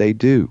do what they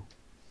do.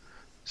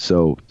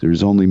 So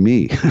there's only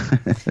me.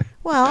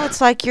 Well,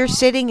 it's like you're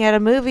sitting at a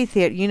movie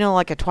theater, you know,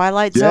 like a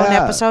Twilight Zone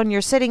episode, and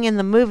you're sitting in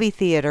the movie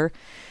theater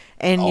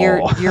and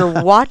you're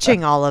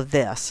watching all of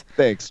this.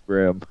 Thanks,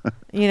 Brim.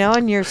 You know,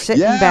 and you're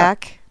sitting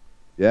back.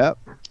 Yep.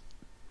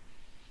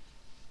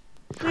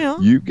 You know.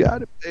 You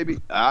got it, baby.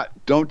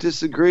 Don't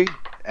disagree.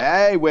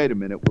 Hey, wait a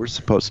minute. We're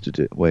supposed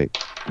to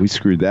we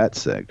screwed that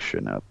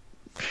section up.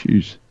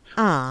 Jeez.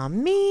 Aw,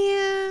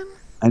 man.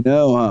 I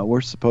know,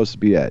 we're supposed to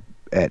be at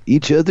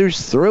each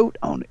other's throat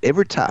on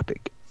every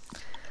topic.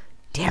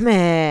 Damn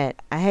it.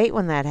 I hate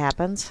when that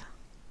happens.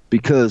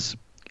 Because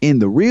in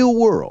the real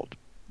world,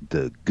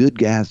 the good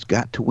guys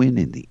got to win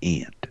in the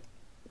end.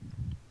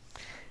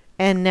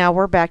 And now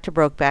we're back to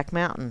Brokeback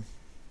Mountain.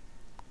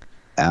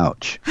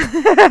 Ouch.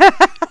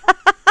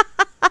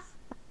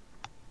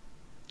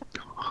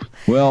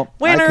 Well,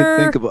 Winner.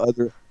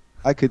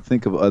 I could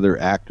think of other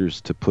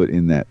actors to put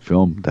in that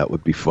film that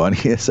would be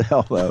funny as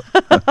hell, though.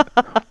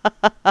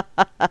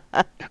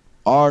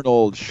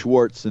 Arnold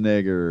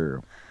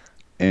Schwarzenegger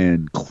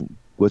and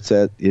what's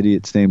that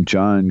idiot's name?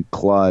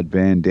 Jean-Claude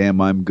Van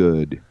Damme. I'm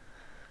good.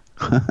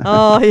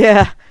 Oh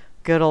yeah,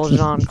 good old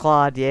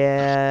Jean-Claude.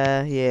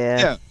 Yeah.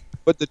 Yeah,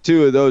 put the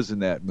two of those in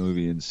that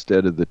movie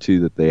instead of the two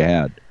that they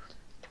had.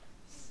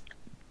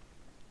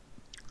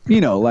 You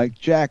know, like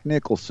Jack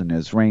Nicholson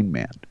as Rain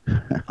Man.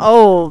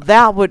 Oh,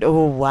 that would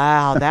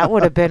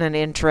have been an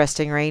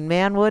interesting Rain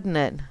Man, wouldn't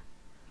it?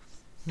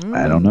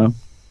 I don't know.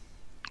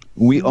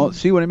 We all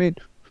see what I mean.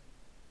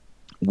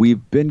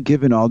 We've been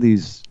given all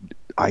these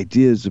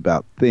ideas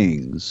about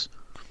things,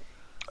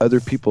 other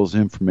people's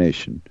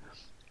information,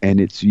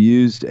 and it's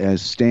used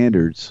as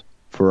standards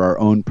for our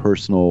own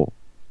personal,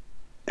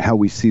 how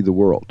we see the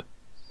world.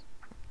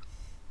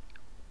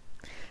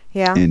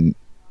 Yeah.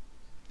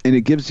 And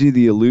it gives you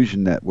the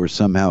illusion that we're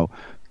somehow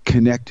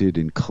connected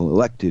and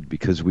collected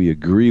because we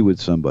agree with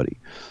somebody.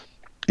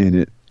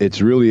 And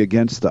it's really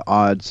against the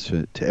odds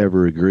to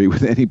ever agree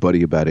with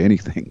anybody about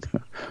anything.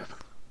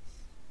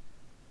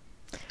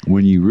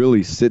 When you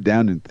really sit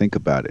down and think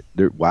about it,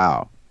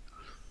 wow,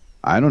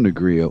 I don't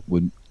agree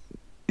with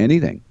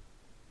anything.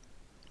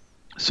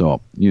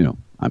 So, you know,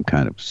 I'm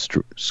kind of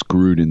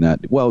screwed in that.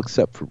 Well,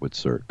 except for with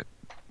Cirque.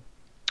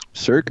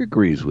 Cirque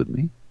agrees with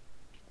me.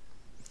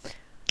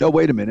 Oh,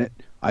 wait a minute.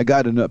 I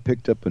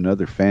picked up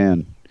another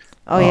fan.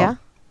 Oh, yeah?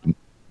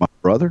 My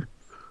brother.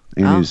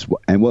 And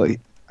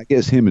I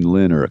guess him and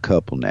Lynn are a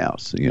couple now.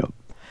 So, you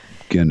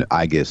know,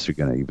 I guess they're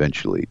going to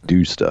eventually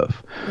do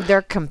stuff.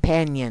 They're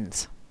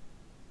companions.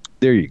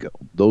 There you go.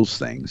 Those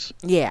things.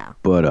 Yeah.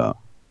 But,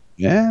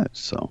 yeah,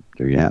 so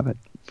there you have it.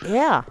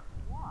 Yeah.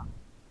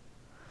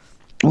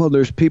 Well,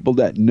 there's people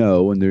that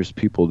know and there's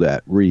people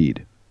that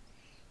read.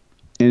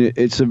 And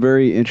it's a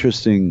very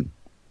interesting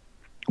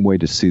way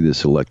to see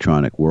this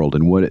electronic world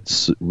and what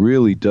it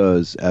really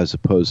does as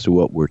opposed to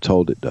what we're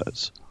told it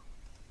does.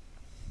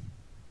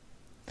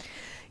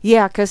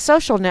 Yeah, because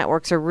social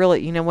networks are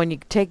really, when you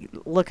take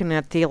looking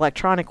at the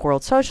electronic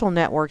world, social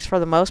networks for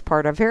the most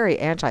part are very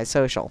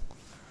antisocial.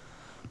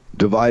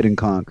 Divide and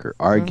conquer,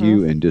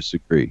 argue and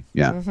disagree.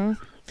 Yeah. Mm-hmm.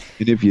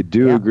 And if you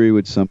do agree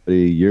with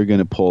somebody, you're going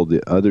to pull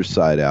the other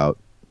side out.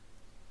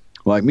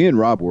 Like me and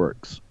Rob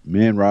Works.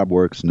 Me and Rob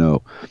Works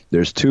know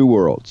there's two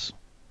worlds.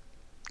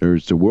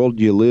 There's the world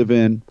you live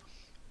in,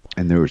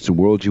 and there's the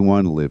world you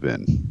want to live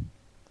in.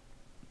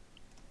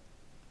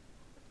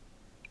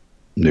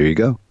 There you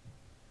go.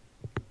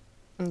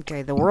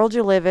 Okay, the world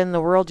you live in,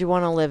 the world you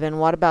want to live in.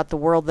 What about the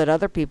world that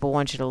other people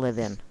want you to live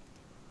in?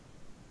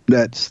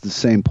 That's the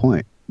same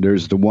point.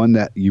 There's the one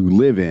that you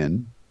live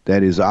in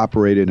that is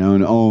operated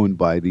and owned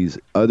by these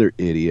other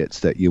idiots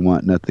that you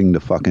want nothing to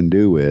fucking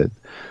do with.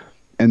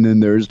 And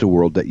then there's the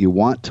world that you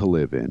want to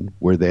live in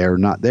where they're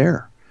not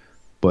there.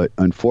 But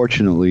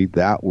unfortunately,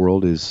 that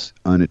world is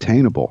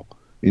unattainable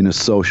in a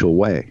social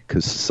way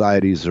because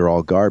societies are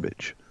all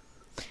garbage.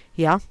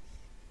 Yeah.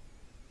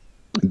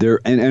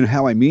 And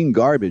how I mean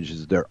garbage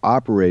is they're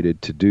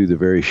operated to do the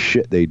very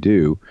shit they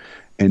do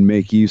and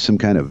make you some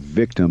kind of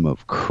victim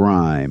of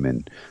crime.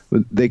 And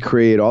they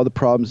create all the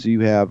problems you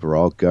have are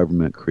all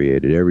government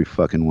created, every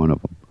fucking one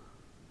of them.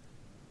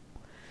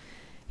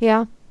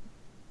 Yeah.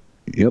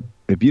 Yep.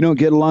 If you don't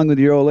get along with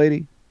your old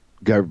lady,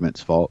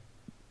 government's fault.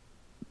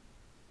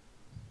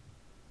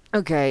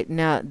 Okay,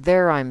 now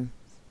there I'm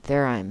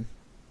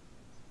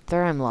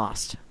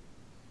lost.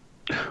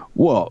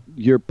 Well,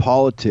 your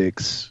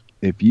politics,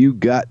 if you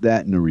got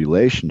that in a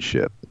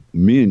relationship,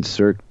 me and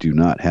Cirque do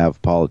not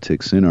have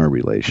politics in our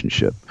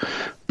relationship.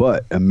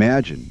 But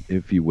imagine,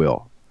 if you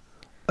will,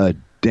 a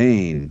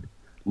Dane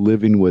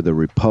living with a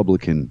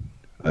Republican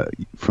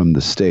from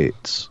the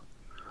States.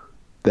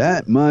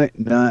 That might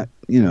not,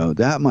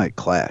 that might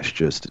clash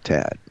just a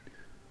tad.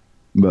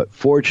 But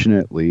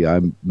fortunately,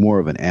 I'm more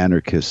of an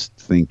anarchist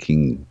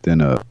thinking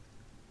than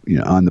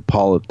on the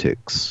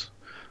politics.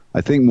 I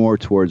think more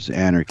towards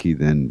anarchy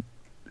than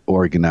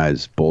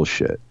organized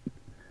bullshit.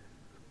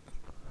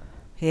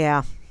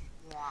 Yeah.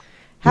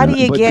 How do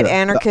you get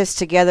anarchists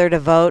together to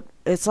vote?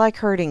 It's like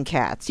herding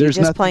cats. You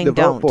just plain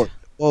don't.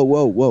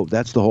 Whoa.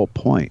 That's the whole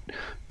point.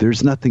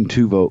 There's nothing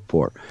to vote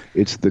for.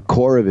 It's the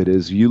core of it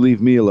is you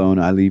leave me alone,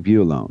 I leave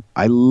you alone.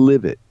 I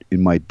live it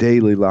in my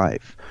daily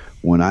life.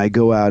 When I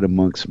go out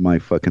amongst my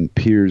fucking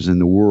peers in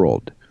the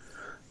world,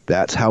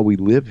 that's how we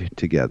live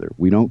together.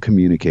 We don't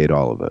communicate,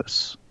 all of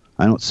us.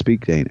 I don't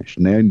speak Danish.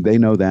 They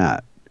know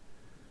that.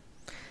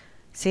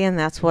 See, and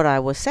that's what I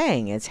was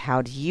saying. It's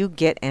how do you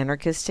get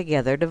anarchists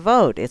together to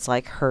vote? It's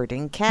like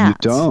herding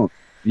cats. You don't.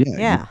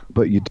 Yeah.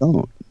 But you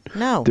don't.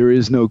 No. There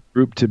is no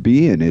group to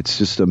be in. It's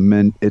just a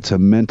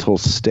mental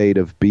state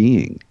of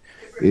being.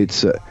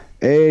 It's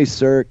hey,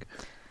 Cirque.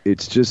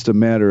 It's just a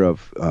matter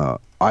of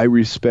I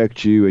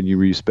respect you and you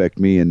respect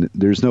me, and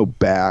there's no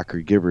back or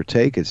give or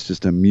take. It's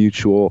just a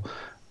mutual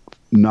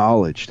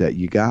knowledge that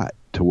you got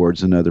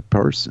towards another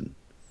person.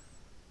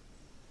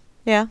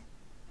 Yeah.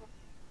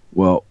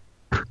 Well,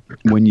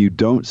 when you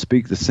don't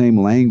speak the same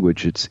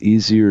language, it's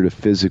easier to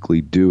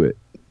physically do it.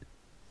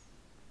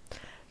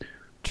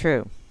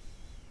 True.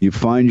 You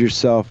find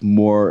yourself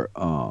more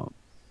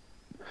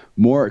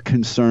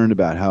concerned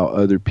about how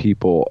other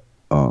people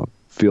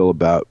feel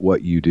about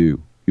what you do.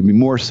 You'll be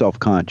more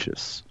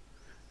self-conscious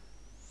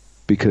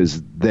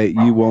because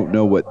you won't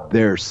know what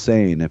they're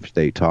saying if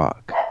they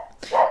talk.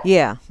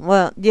 Yeah.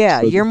 Well,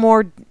 yeah, so you're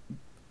more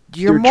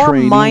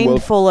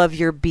mindful of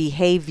your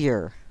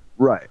behavior.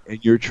 Right.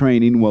 And your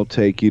training will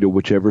take you to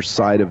whichever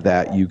side of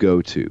that you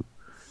go to.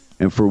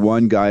 And for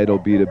one guy, it'll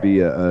be to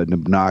be an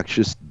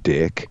obnoxious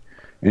dick.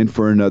 And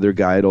for another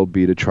guy, it'll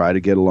be to try to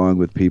get along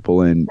with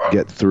people and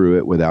get through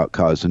it without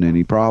causing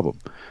any problem.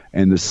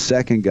 And the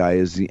second guy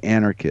is the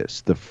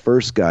anarchist. The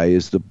first guy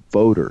is the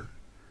voter.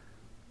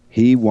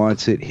 He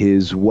wants it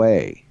his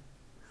way.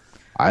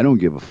 I don't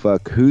give a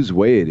fuck whose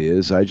way it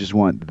is. I just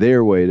want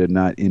their way to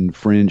not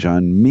infringe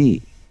on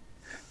me.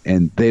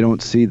 And they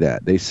don't see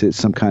that. They see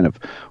some kind of,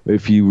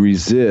 if you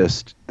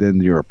resist, then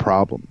you're a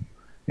problem.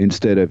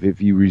 Instead of, if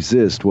you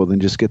resist, well, then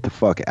just get the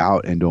fuck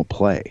out and don't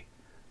play.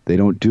 They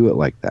don't do it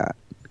like that.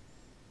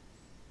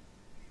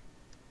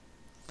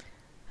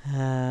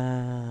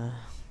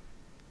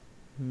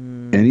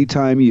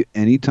 Anytime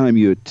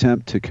you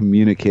attempt to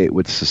communicate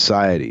with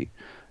society,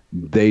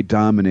 they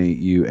dominate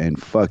you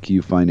and fuck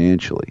you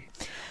financially.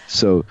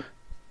 So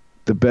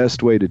the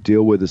best way to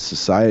deal with a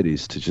society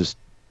is to just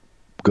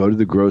go to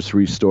the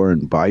grocery store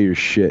and buy your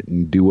shit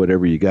and do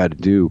whatever you got to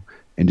do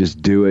and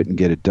just do it and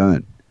get it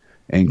done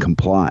and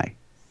comply.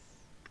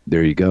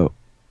 There you go.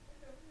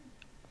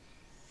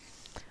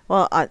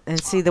 Well,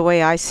 and see, the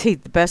way I see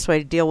the best way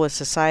to deal with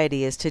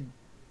society is to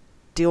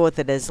deal with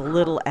it as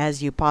little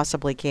as you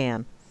possibly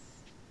can.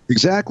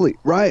 Exactly.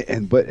 Right.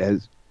 But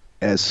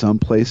as some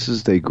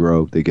places they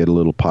grow, they get a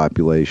little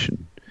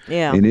population.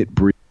 Yeah.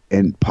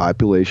 And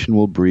population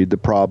will breed the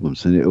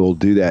problems, and it will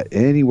do that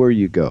anywhere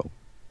you go.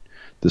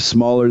 The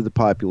smaller the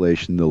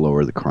population, the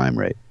lower the crime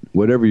rate.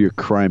 Whatever your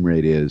crime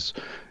rate is,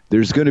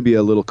 there's going to be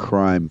a little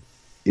crime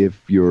if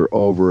you're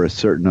over a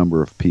certain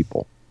number of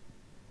people.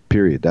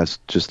 Period. That's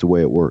just the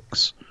way it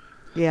works.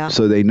 Yeah.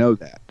 So they know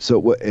that.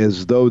 So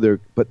as though they're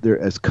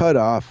as cut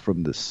off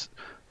from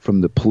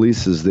the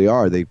police as they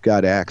are, they've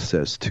got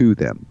access to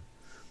them.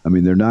 I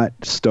mean, they're not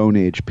Stone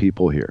Age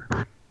people here.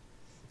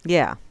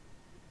 Yeah.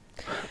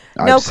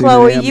 I've No, seen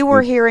Chloe, an you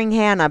were hearing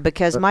Hannah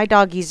because my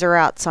doggies are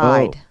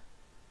outside. Oh.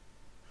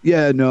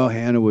 Yeah, no,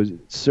 Hannah was.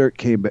 Cert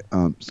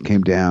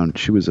came down.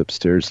 She was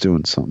upstairs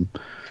doing something.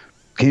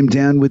 Came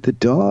down with the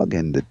dog,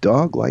 and the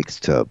dog likes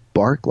to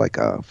bark like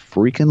a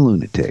freaking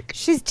lunatic.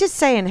 She's just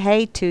saying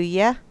hey to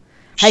you.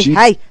 Hey, She-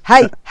 hey,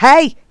 hey,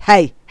 hey,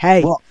 hey,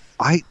 hey. Well,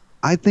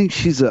 I think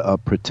she's a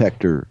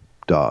protector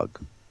dog.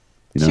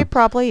 You know? She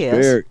probably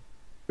is. Very,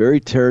 very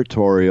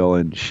territorial,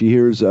 and she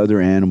hears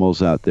other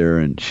animals out there,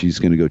 and she's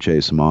going to go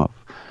chase them off.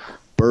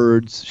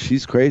 Birds,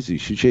 she's crazy.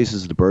 She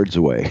chases the birds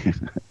away.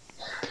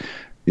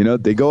 You know,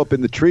 they go up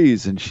in the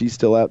trees, and she's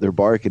still out there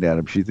barking at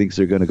them. She thinks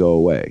they're going to go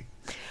away.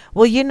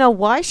 Well, you know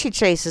why she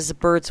chases the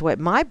birds away?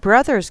 My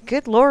brothers,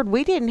 good Lord,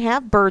 we didn't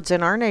have birds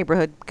in our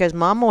neighborhood because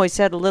Mom always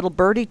said a little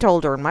birdie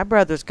told her, and my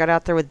brothers got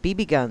out there with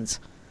BB guns.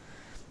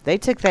 They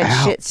took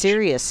that shit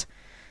serious.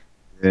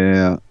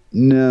 Yeah,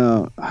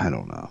 no, I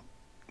don't know.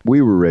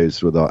 We were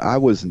raised with I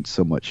wasn't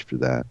so much for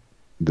that,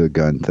 the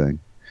gun thing.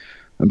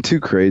 I'm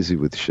too crazy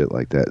with shit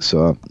like that,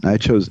 so I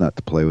chose not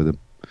to play with them.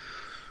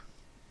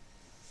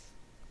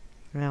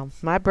 Well,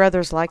 my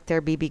brothers liked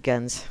their BB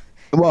guns.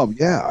 Well,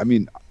 yeah, I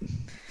mean,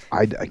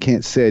 I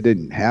can't say I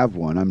didn't have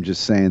one. I'm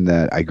just saying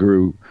that I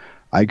grew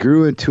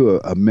into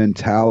a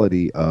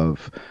mentality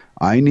of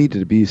I needed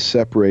to be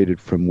separated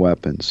from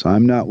weapons.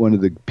 I'm not one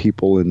of the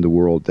people in the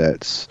world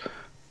that's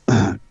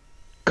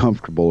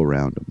comfortable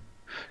around them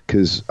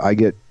because I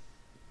get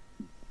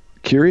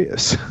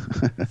curious.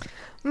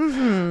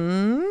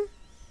 Mm-hmm.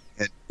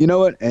 And you know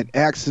what? An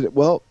accident.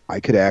 Well, I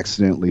could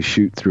accidentally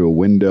shoot through a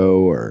window,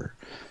 or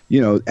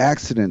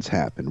accidents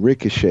happen,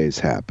 ricochets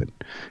happen,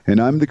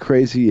 and I'm the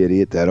crazy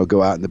idiot that'll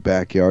go out in the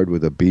backyard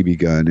with a BB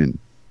gun and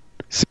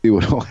see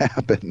what'll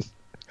happen.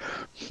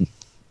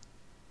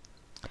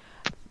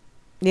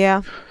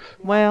 Yeah.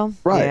 Well,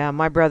 Right. yeah,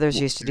 my brothers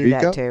used to do There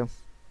you that go.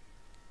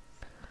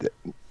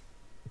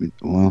 too.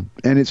 Well,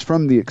 and it's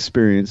from the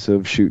experience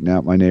of shooting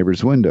out my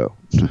neighbor's window.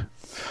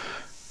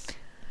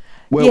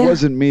 Well, Yeah. It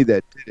wasn't me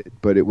that did it,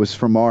 but it was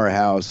from our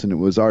house, and it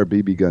was our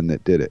BB gun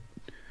that did it.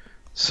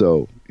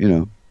 So,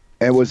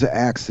 it was an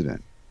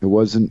accident. It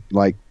wasn't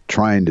like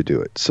trying to do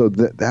it. So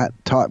that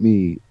taught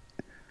me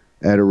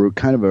at a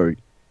kind of a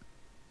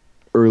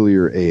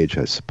earlier age,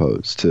 I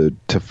suppose,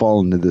 to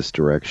fall into this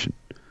direction.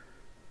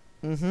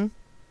 Mm-hmm.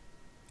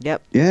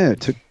 Yep.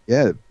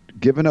 Yeah,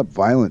 giving up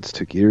violence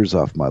took years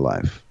off my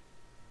life.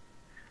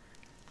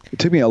 It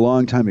took me a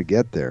long time to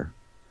get there.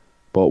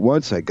 But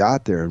once I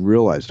got there and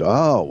realized,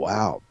 oh,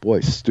 wow, boy,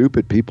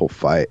 stupid people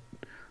fight.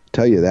 I'll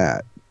tell you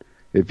that.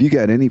 If you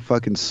got any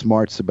fucking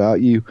smarts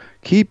about you,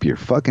 keep your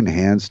fucking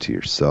hands to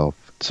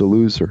yourself. It's a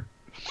loser.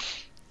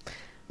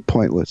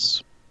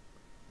 Pointless.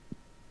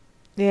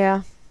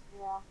 Yeah.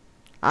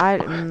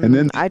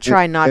 I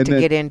try not to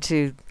get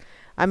into.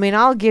 I mean,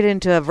 I'll get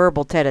into a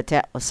verbal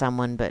tete-a-tete with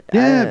someone, but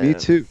yeah, me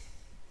too.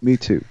 Me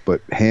too.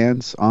 But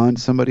hands on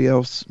somebody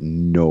else,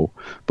 no.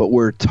 But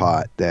we're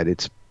taught that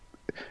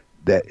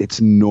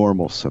it's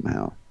normal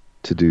somehow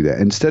to do that.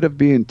 Instead of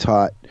being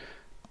taught,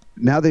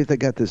 now they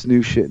got this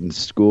new shit in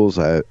schools.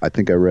 I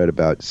think I read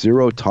about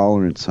zero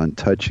tolerance on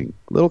touching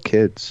little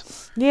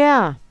kids.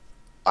 Yeah.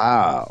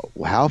 Wow,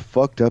 how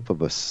fucked up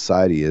of a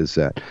society is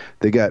that?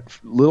 They got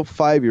little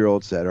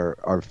 5-year-olds that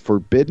are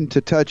forbidden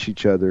to touch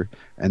each other,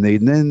 and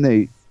then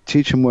they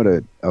teach them what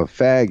a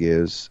fag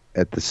is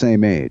at the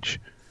same age.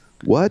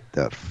 What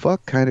the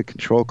fuck kind of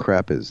control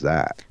crap is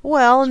that?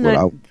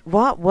 Well,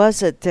 what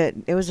was it that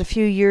it was a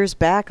few years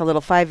back? A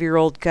little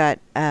 5-year-old got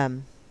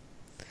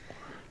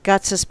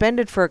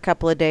suspended for a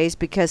couple of days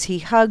because he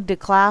hugged a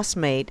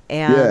classmate,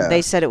 and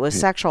they said it was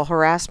sexual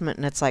harassment.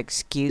 And it's like,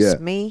 excuse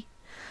me.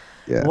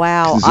 Yeah.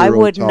 Wow, Zero I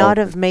would not tolerance.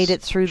 have made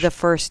it through the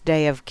first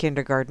day of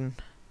kindergarten.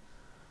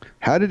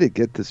 How did it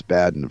get this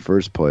bad in the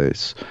first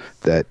place?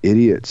 That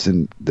idiots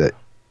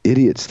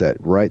that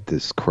write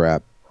this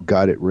crap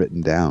got it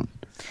written down.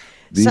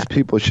 These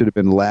people should have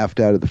been laughed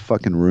out of the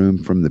fucking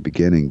room from the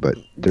beginning, but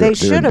they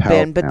should have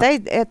been. But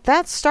now.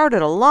 that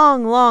started a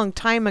long, long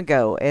time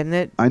ago,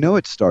 and I know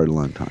it started a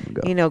long time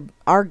ago.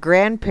 Our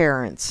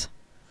grandparents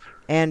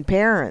and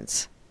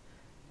parents,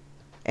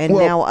 and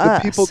now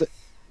us.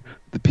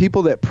 The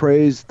people that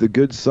praise the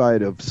good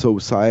side of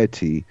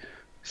society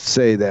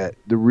say that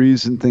the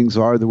reason things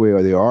are the way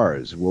they are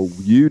is, well,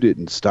 you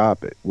didn't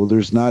stop it. Well,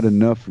 there's not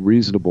enough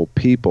reasonable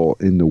people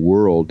in the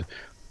world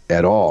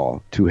at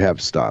all to have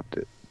stopped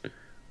it.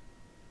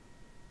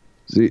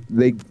 See,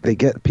 they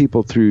get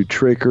people through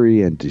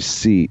trickery and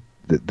deceit.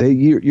 That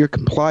you're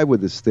comply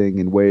with this thing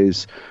in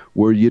ways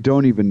where you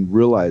don't even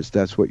realize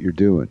that's what you're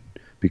doing,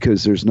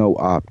 because there's no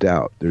opt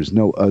out. There's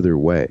no other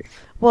way.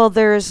 Well,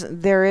 there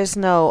is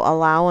no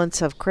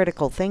allowance of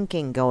critical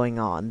thinking going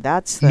on.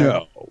 That's the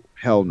No,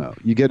 hell no.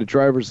 You get a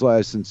driver's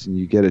license and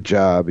you get a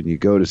job and you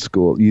go to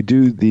school. You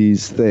do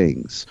these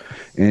things,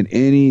 and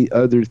any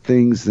other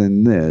things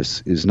than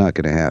this is not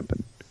going to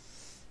happen.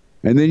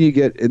 And then you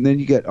get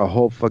a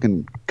whole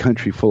fucking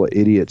country full of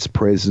idiots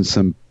praising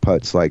some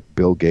putz like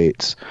Bill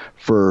Gates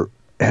for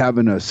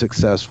having a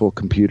successful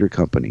computer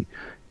company.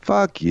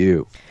 Fuck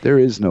you. There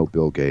is no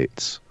Bill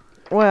Gates.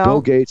 well.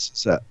 Bill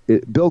Gates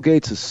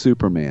is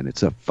Superman.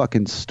 It's a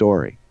fucking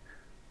story.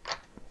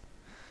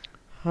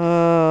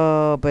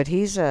 Oh, but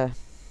he's a.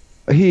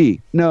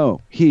 He.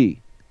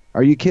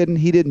 Are you kidding?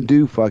 He didn't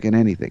do fucking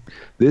anything.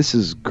 This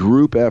is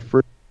group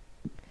effort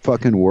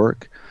fucking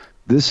work.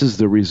 This is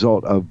the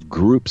result of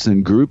groups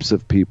and groups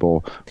of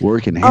people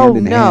working hand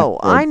in hand. Oh, no,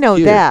 I know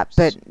years. that,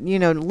 but,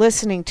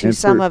 listening to And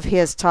some of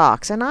his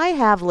talks, and I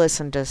have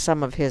listened to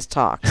some of his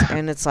talks,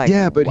 and it's like,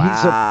 yeah, but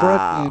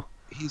wow.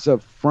 he's a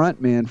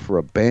front man for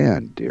a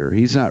band, dear.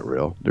 He's not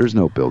real. There's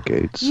no Bill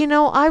Gates.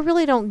 I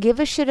really don't give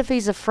a shit if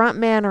he's a front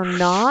man or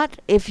not.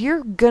 If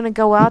you're going to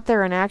go out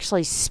there and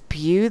actually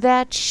spew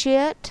that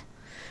shit,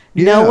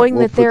 knowing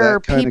that there are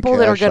people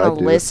that are going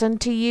to listen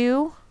to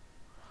you.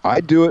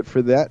 I'd do it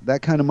for that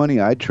kind of money.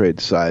 I'd trade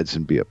sides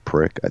and be a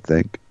prick, I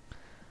think.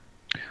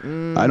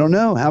 I don't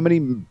know. How many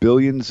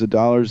billions of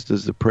dollars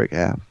does the prick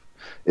have?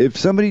 If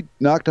somebody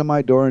knocked on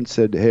my door and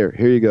said, here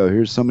you go.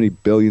 Here's so many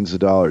billions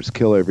of dollars.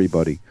 Kill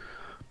everybody.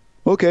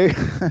 Okay.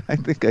 I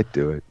think I'd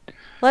do it.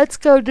 Let's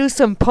go do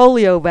some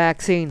polio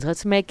vaccines.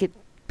 Let's make it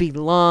be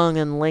long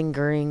and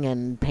lingering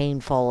and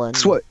painful. And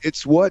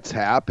It's what's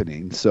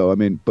happening. So,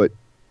 but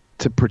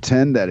to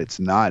pretend that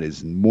it's not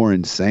is more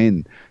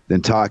insane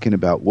than talking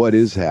about what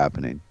is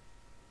happening.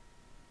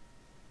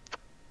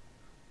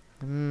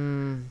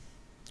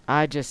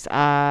 I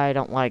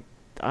don't like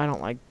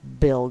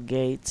Bill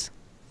Gates.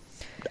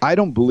 I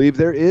don't believe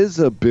there is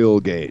a Bill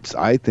Gates.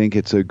 I think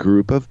it's a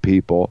group of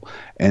people,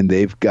 and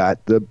they've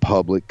got the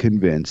public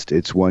convinced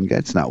it's one guy.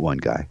 It's not one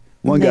guy.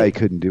 One guy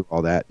couldn't do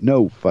all that.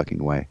 No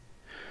fucking way.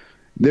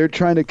 They're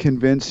trying to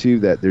convince you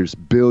that there's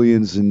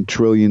billions and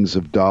trillions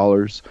of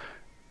dollars.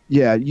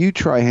 Yeah, you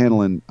try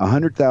handling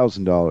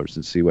 $100,000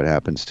 and see what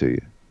happens to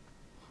you.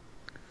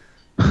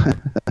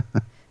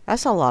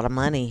 That's a lot of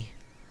money.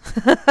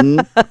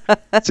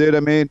 See what I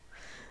mean?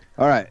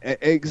 All right,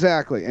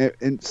 exactly.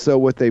 And so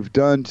what they've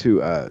done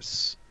to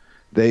us,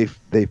 they've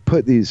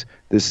put this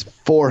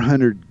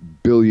 400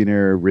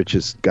 billionaire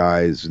richest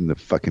guys in the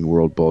fucking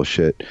world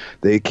bullshit.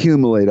 They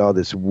accumulate all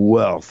this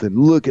wealth and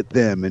look at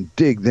them and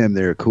dig them.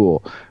 They're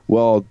cool.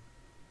 Well,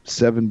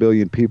 7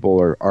 billion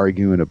people are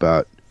arguing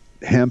about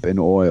hemp and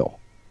oil.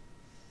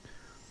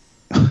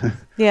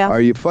 Yeah.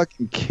 Are you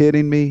fucking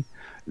kidding me?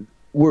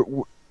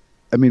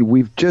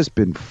 We've just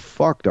been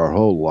fucked our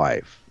whole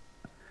life.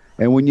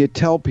 And when you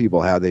tell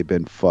people how they've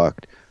been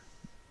fucked,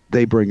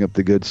 they bring up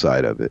the good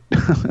side of it.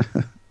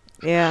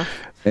 Yeah.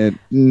 And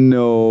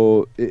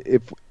no,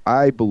 if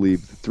I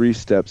believe the 3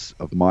 steps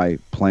of my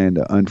plan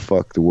to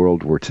unfuck the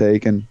world were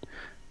taken,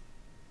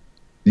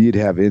 you'd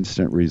have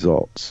instant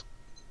results.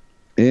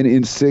 And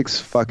in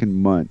 6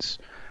 fucking months,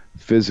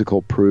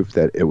 physical proof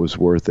that it was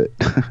worth it.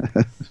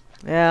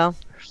 Yeah.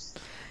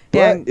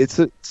 But it's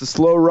a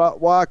slow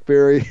walk,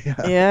 Barry.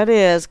 Yeah, it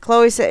is.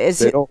 Chloe said,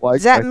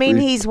 does that mean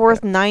he's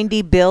worth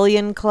 $90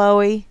 billion,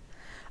 Chloe?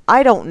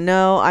 I don't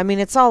know.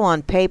 It's all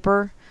on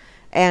paper.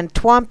 And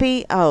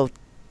Twampy,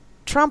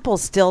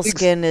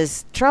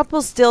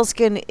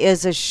 Trumpelstiltskin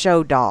is a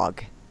show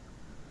dog.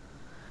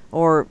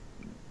 Or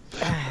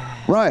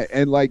right,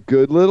 and like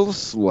good little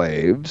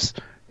slaves,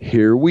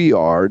 here we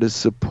are to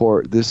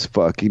support this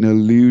fucking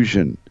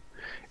illusion.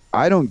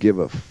 I don't give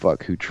a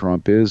fuck who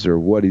Trump is or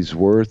what he's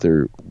worth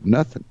or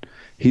nothing.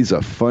 He's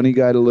a funny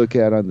guy to look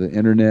at on the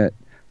internet.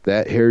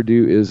 That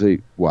hairdo is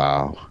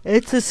wow.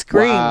 It's a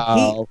scream.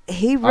 Wow.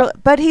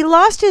 But he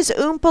lost his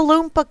Oompa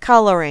Loompa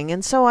coloring,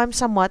 and so I'm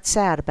somewhat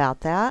sad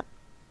about that.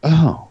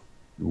 Oh.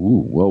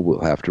 Ooh, well,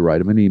 we'll have to write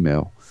him an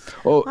email.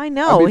 Oh, I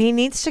know. He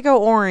needs to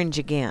go orange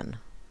again.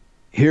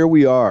 Here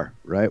we are,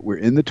 right? We're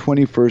in the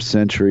 21st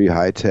century,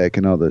 high tech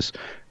and all this.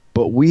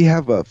 But we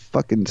have a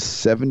fucking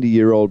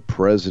 70-year-old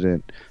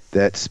president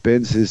that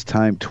spends his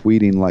time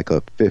tweeting like a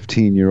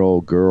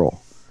 15-year-old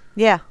girl.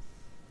 Yeah.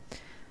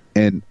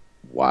 And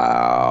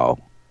wow.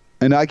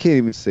 And I can't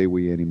even say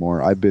we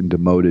anymore. I've been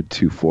demoted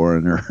to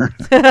foreigner.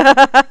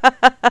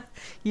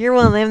 You're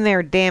one of them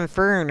there damn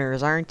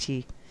foreigners, aren't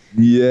you?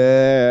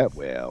 Yeah,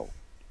 well,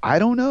 I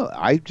don't know.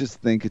 I just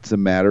think it's a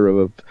matter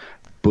of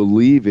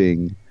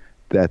believing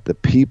that the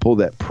people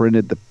that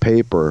printed the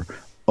paper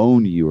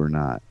own you or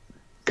not.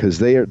 Because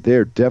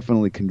they're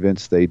definitely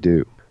convinced they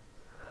do.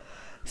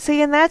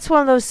 See, and that's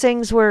one of those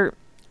things where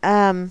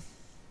I'm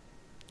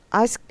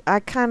of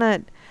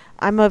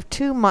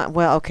 2 minds.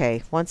 Well,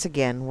 okay, once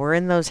again, we're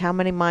in those how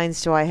many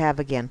minds do I have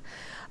again?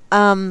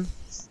 But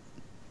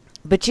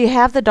you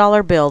have the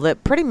dollar bill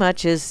that pretty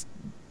much is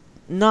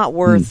not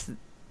worth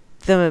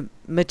the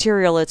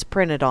material it's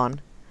printed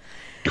on.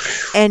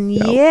 And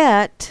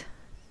yet,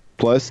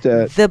 plus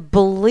that, the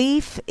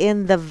belief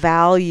in the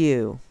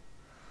value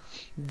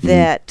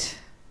that,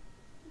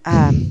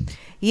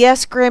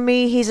 yes,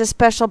 Grimmy, he's a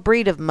special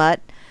breed of mutt.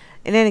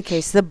 In any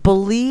case, the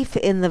belief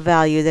in the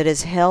value that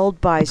is held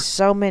by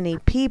so many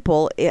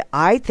people,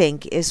 I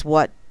think, is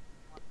what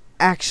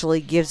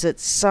actually gives it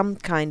some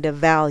kind of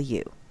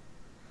value.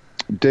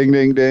 Ding,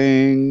 ding,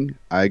 ding.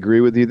 I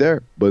agree with you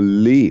there.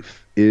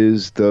 Belief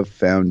is the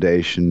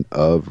foundation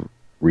of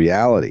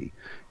reality.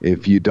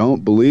 If you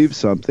don't believe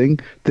something,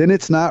 then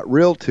it's not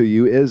real to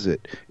you, is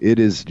it? It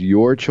is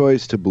your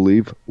choice to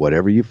believe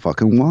whatever you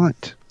fucking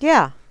want.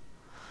 Yeah.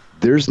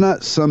 There's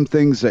not some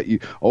things that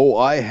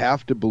I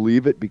have to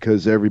believe it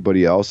because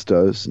everybody else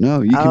does. No,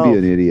 you can be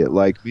an idiot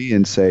like me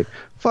and say,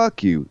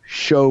 fuck you,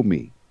 show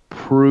me.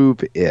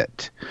 Prove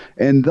it.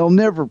 And they'll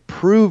never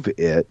prove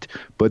it,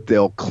 but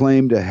they'll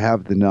claim to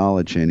have the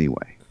knowledge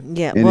anyway.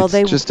 Yeah, and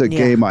it's just a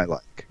game I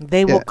like.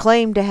 They will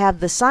claim to have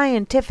the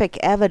scientific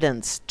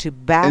evidence to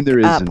back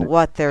up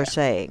what they're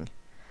saying.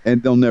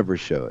 And they'll never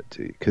show it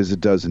to you because it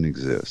doesn't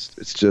exist.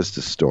 It's just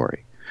a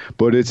story.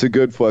 But it's a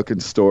good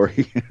fucking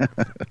story.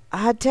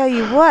 I tell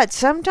you what,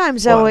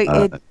 sometimes, though,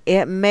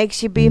 it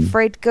makes you be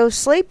afraid to go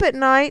sleep at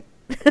night.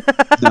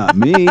 Not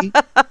me.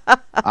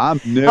 I'm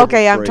never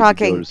I'm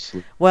talking. To go to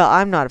sleep. Well,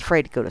 I'm not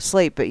afraid to go to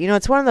sleep, but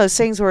it's one of those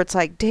things where it's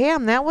like,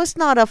 damn, that was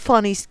not a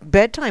funny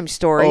bedtime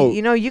story.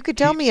 You could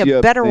tell me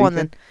a better one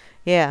than,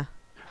 yeah.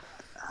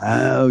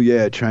 Oh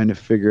yeah, trying to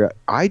figure out.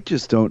 I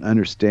just don't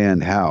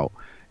understand how,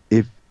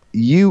 if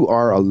you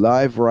are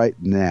alive right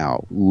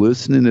now,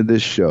 listening to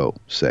this show,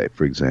 say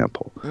for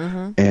example,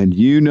 and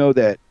you know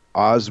that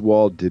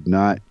Oswald did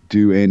not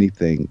do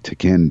anything to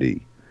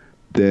Kennedy,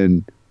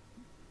 then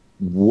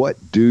what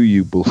do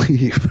you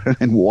believe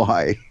and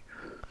why?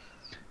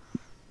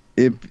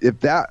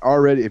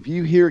 If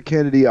you hear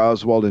Kennedy,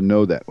 Oswald, and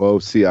know that,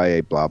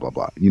 CIA, blah, blah,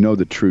 blah, you know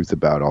the truth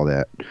about all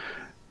that,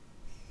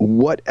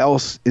 what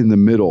else in the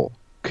middle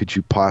could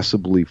you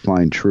possibly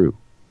find true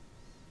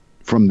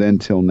from then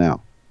till now?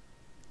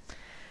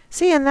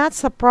 See, and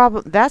that's the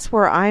problem. That's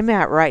where I'm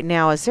at right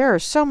now, is there are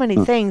so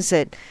many things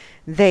that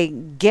they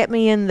get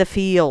me in the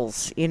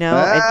feels,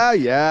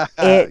 yeah.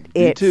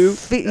 Me too.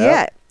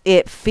 Yeah.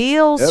 It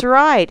feels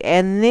right.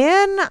 And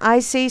then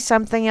I see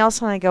something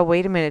else and I go,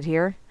 wait a minute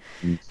here.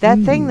 That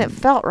thing that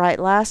felt right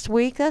last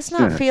week, that's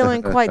not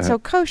feeling quite so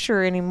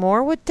kosher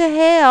anymore. What the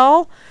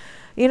hell?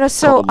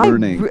 So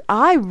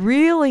I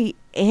really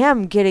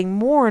am getting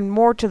more and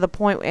more to the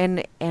point,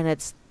 and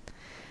it's,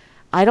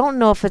 I don't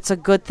know if it's a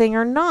good thing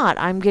or not.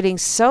 I'm getting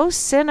so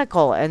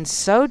cynical and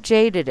so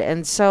jaded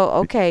and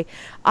so,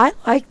 I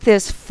like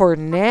this for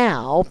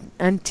now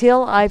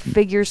until I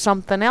figure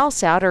something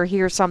else out or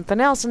hear something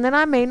else, and then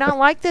I may not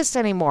like this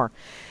anymore.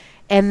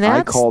 And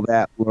I call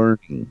that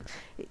learning.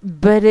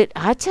 But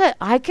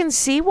I can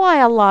see why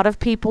a lot of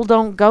people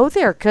don't go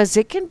there, because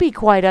it can be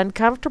quite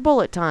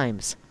uncomfortable at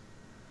times.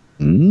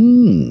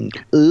 Ooh,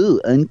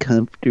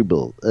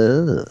 uncomfortable.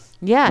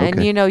 Yeah,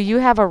 and you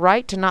have a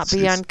right to not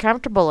be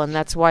uncomfortable, and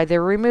that's why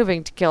they're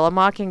removing To Kill a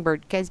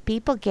Mockingbird, because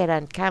people get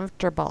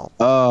uncomfortable.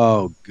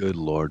 Oh, good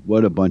Lord.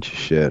 What a bunch of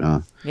shit,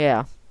 huh?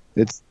 Yeah.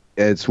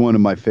 It's one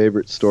of my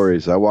favorite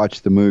stories. I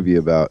watched the movie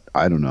about,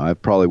 I don't know,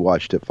 I've probably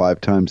watched it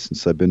 5 times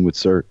since I've been with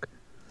Cirque.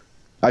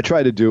 I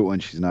try to do it when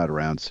she's not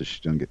around so she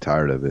don't get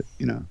tired of it,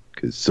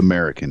 because it's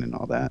American and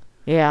all that.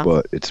 Yeah.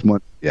 But it's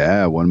one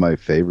of my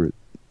favorite.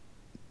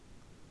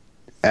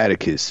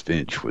 Atticus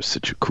Finch was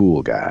such a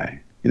cool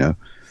guy,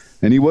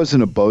 and he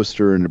wasn't a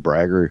boaster and a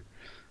bragger.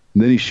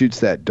 And then he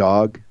shoots that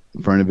dog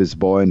in front of his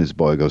boy, and his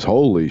boy goes,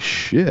 "Holy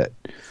shit!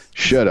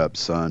 Shut up,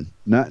 son!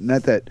 Not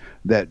that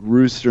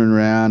roostering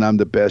around. I'm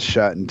the best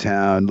shot in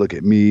town. Look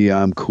at me,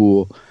 I'm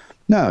cool."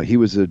 No, he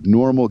was a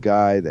normal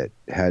guy that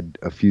had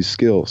a few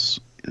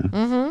skills.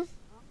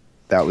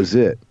 That was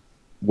it.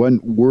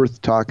 Wasn't worth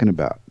talking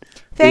about.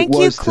 Thank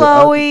you,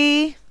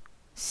 Chloe.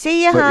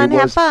 See you, hon.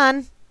 Have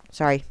fun.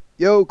 Sorry.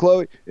 Yo,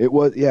 Chloe. It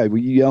was, you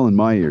yell in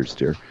my ears,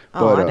 dear.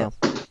 Oh, I know.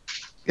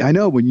 I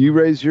know when you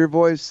raise your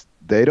voice,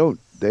 they don't,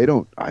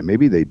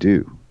 maybe they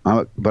do.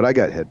 But I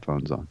got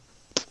headphones on.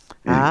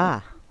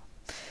 Anyway.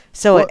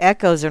 So it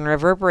echoes and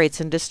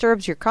reverberates and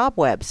disturbs your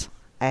cobwebs.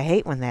 I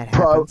hate when that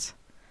happens.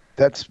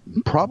 That's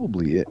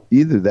probably it.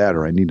 Either that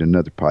or I need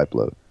another pipe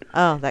load.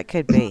 Oh, that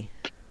could be.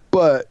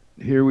 But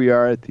here we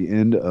are at the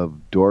end of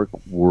Dork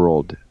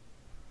World.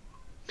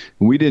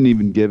 We didn't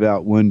even give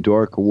out one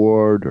Dork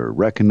Award or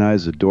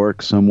recognize a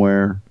dork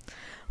somewhere.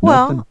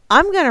 Well, Nothing.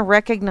 I'm going to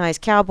recognize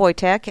Cowboy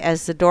Tech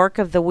as the Dork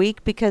of the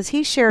Week because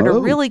he shared a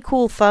really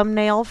cool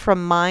thumbnail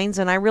from Minds,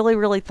 and I really,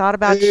 really thought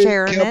about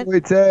sharing Cowboy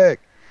it. Tech.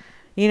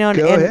 Go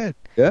ahead.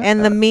 Yeah.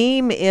 And the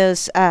meme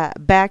is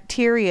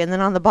bacteria, and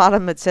then on the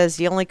bottom it says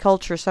the only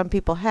culture some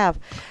people have.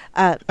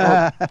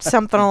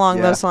 Something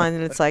along those lines,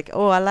 and it's like,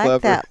 oh, I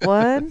like that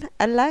one.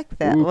 I like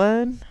that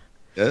one.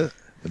 Yeah.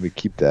 Let me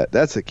keep that.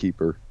 That's a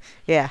keeper.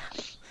 Yeah.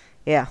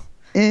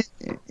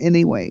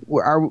 Anyway,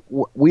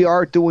 we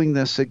are doing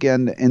this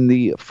again in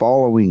the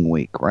following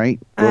week, right?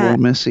 Little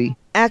Missy.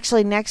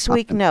 Actually, next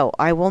week, no,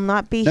 I will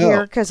not be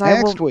here because I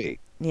will. Next week.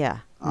 Yeah.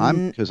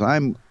 Because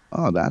I'm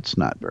Oh, that's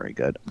not very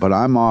good. But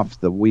I'm off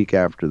the week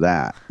after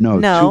that. No,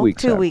 No, 2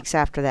 weeks. two weeks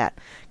after that.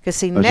 Because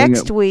see, was next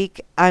thinking-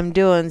 week I'm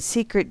doing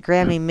secret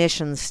Grammy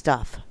mission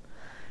stuff.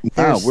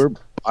 There's,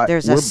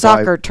 there's we're a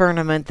soccer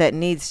tournament that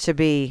needs to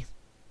be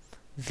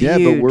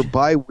viewed. Yeah, but we're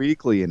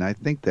bi-weekly, and I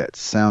think that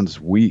sounds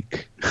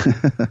weak.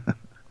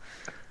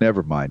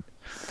 Never mind.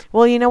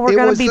 Well, you know, we're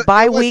going to be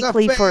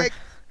bi-weekly for...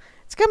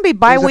 It's going to be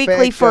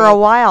bi-weekly for a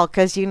while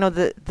because, you know,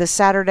 the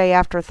Saturday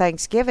after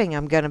Thanksgiving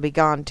I'm going to be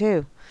gone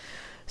too.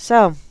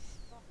 So,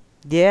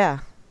 yeah.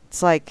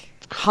 It's like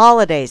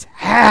holidays.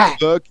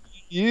 Look at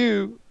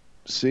you.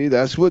 See,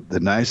 that's what the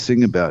nice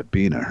thing about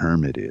being a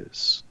hermit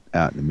is.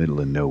 Out in the middle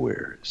of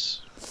nowhere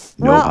is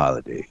no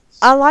holidays.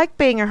 I like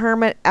being a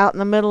hermit out in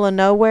the middle of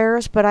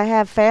nowheres, but I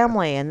have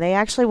family and they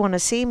actually want to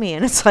see me.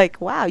 And it's like,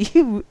 wow,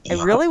 you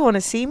really want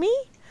to see me?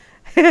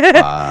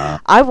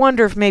 I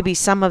wonder if maybe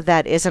some of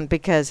that isn't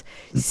because,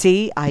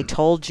 see, I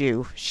told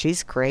you,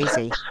 she's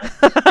crazy.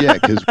 Yeah,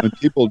 because when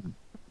people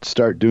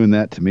start doing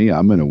that to me,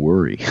 I'm going to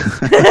worry.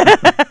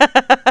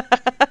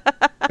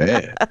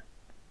 Man.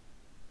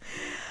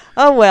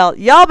 Oh, well,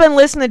 y'all been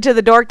listening to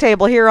the Dork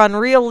Table here on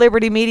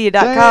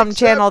RealLibertyMedia.com, Thanks,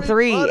 Channel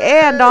 3, everybody.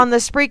 and on the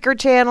Spreaker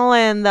channel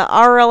and the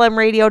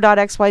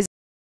RLMradio.xyz.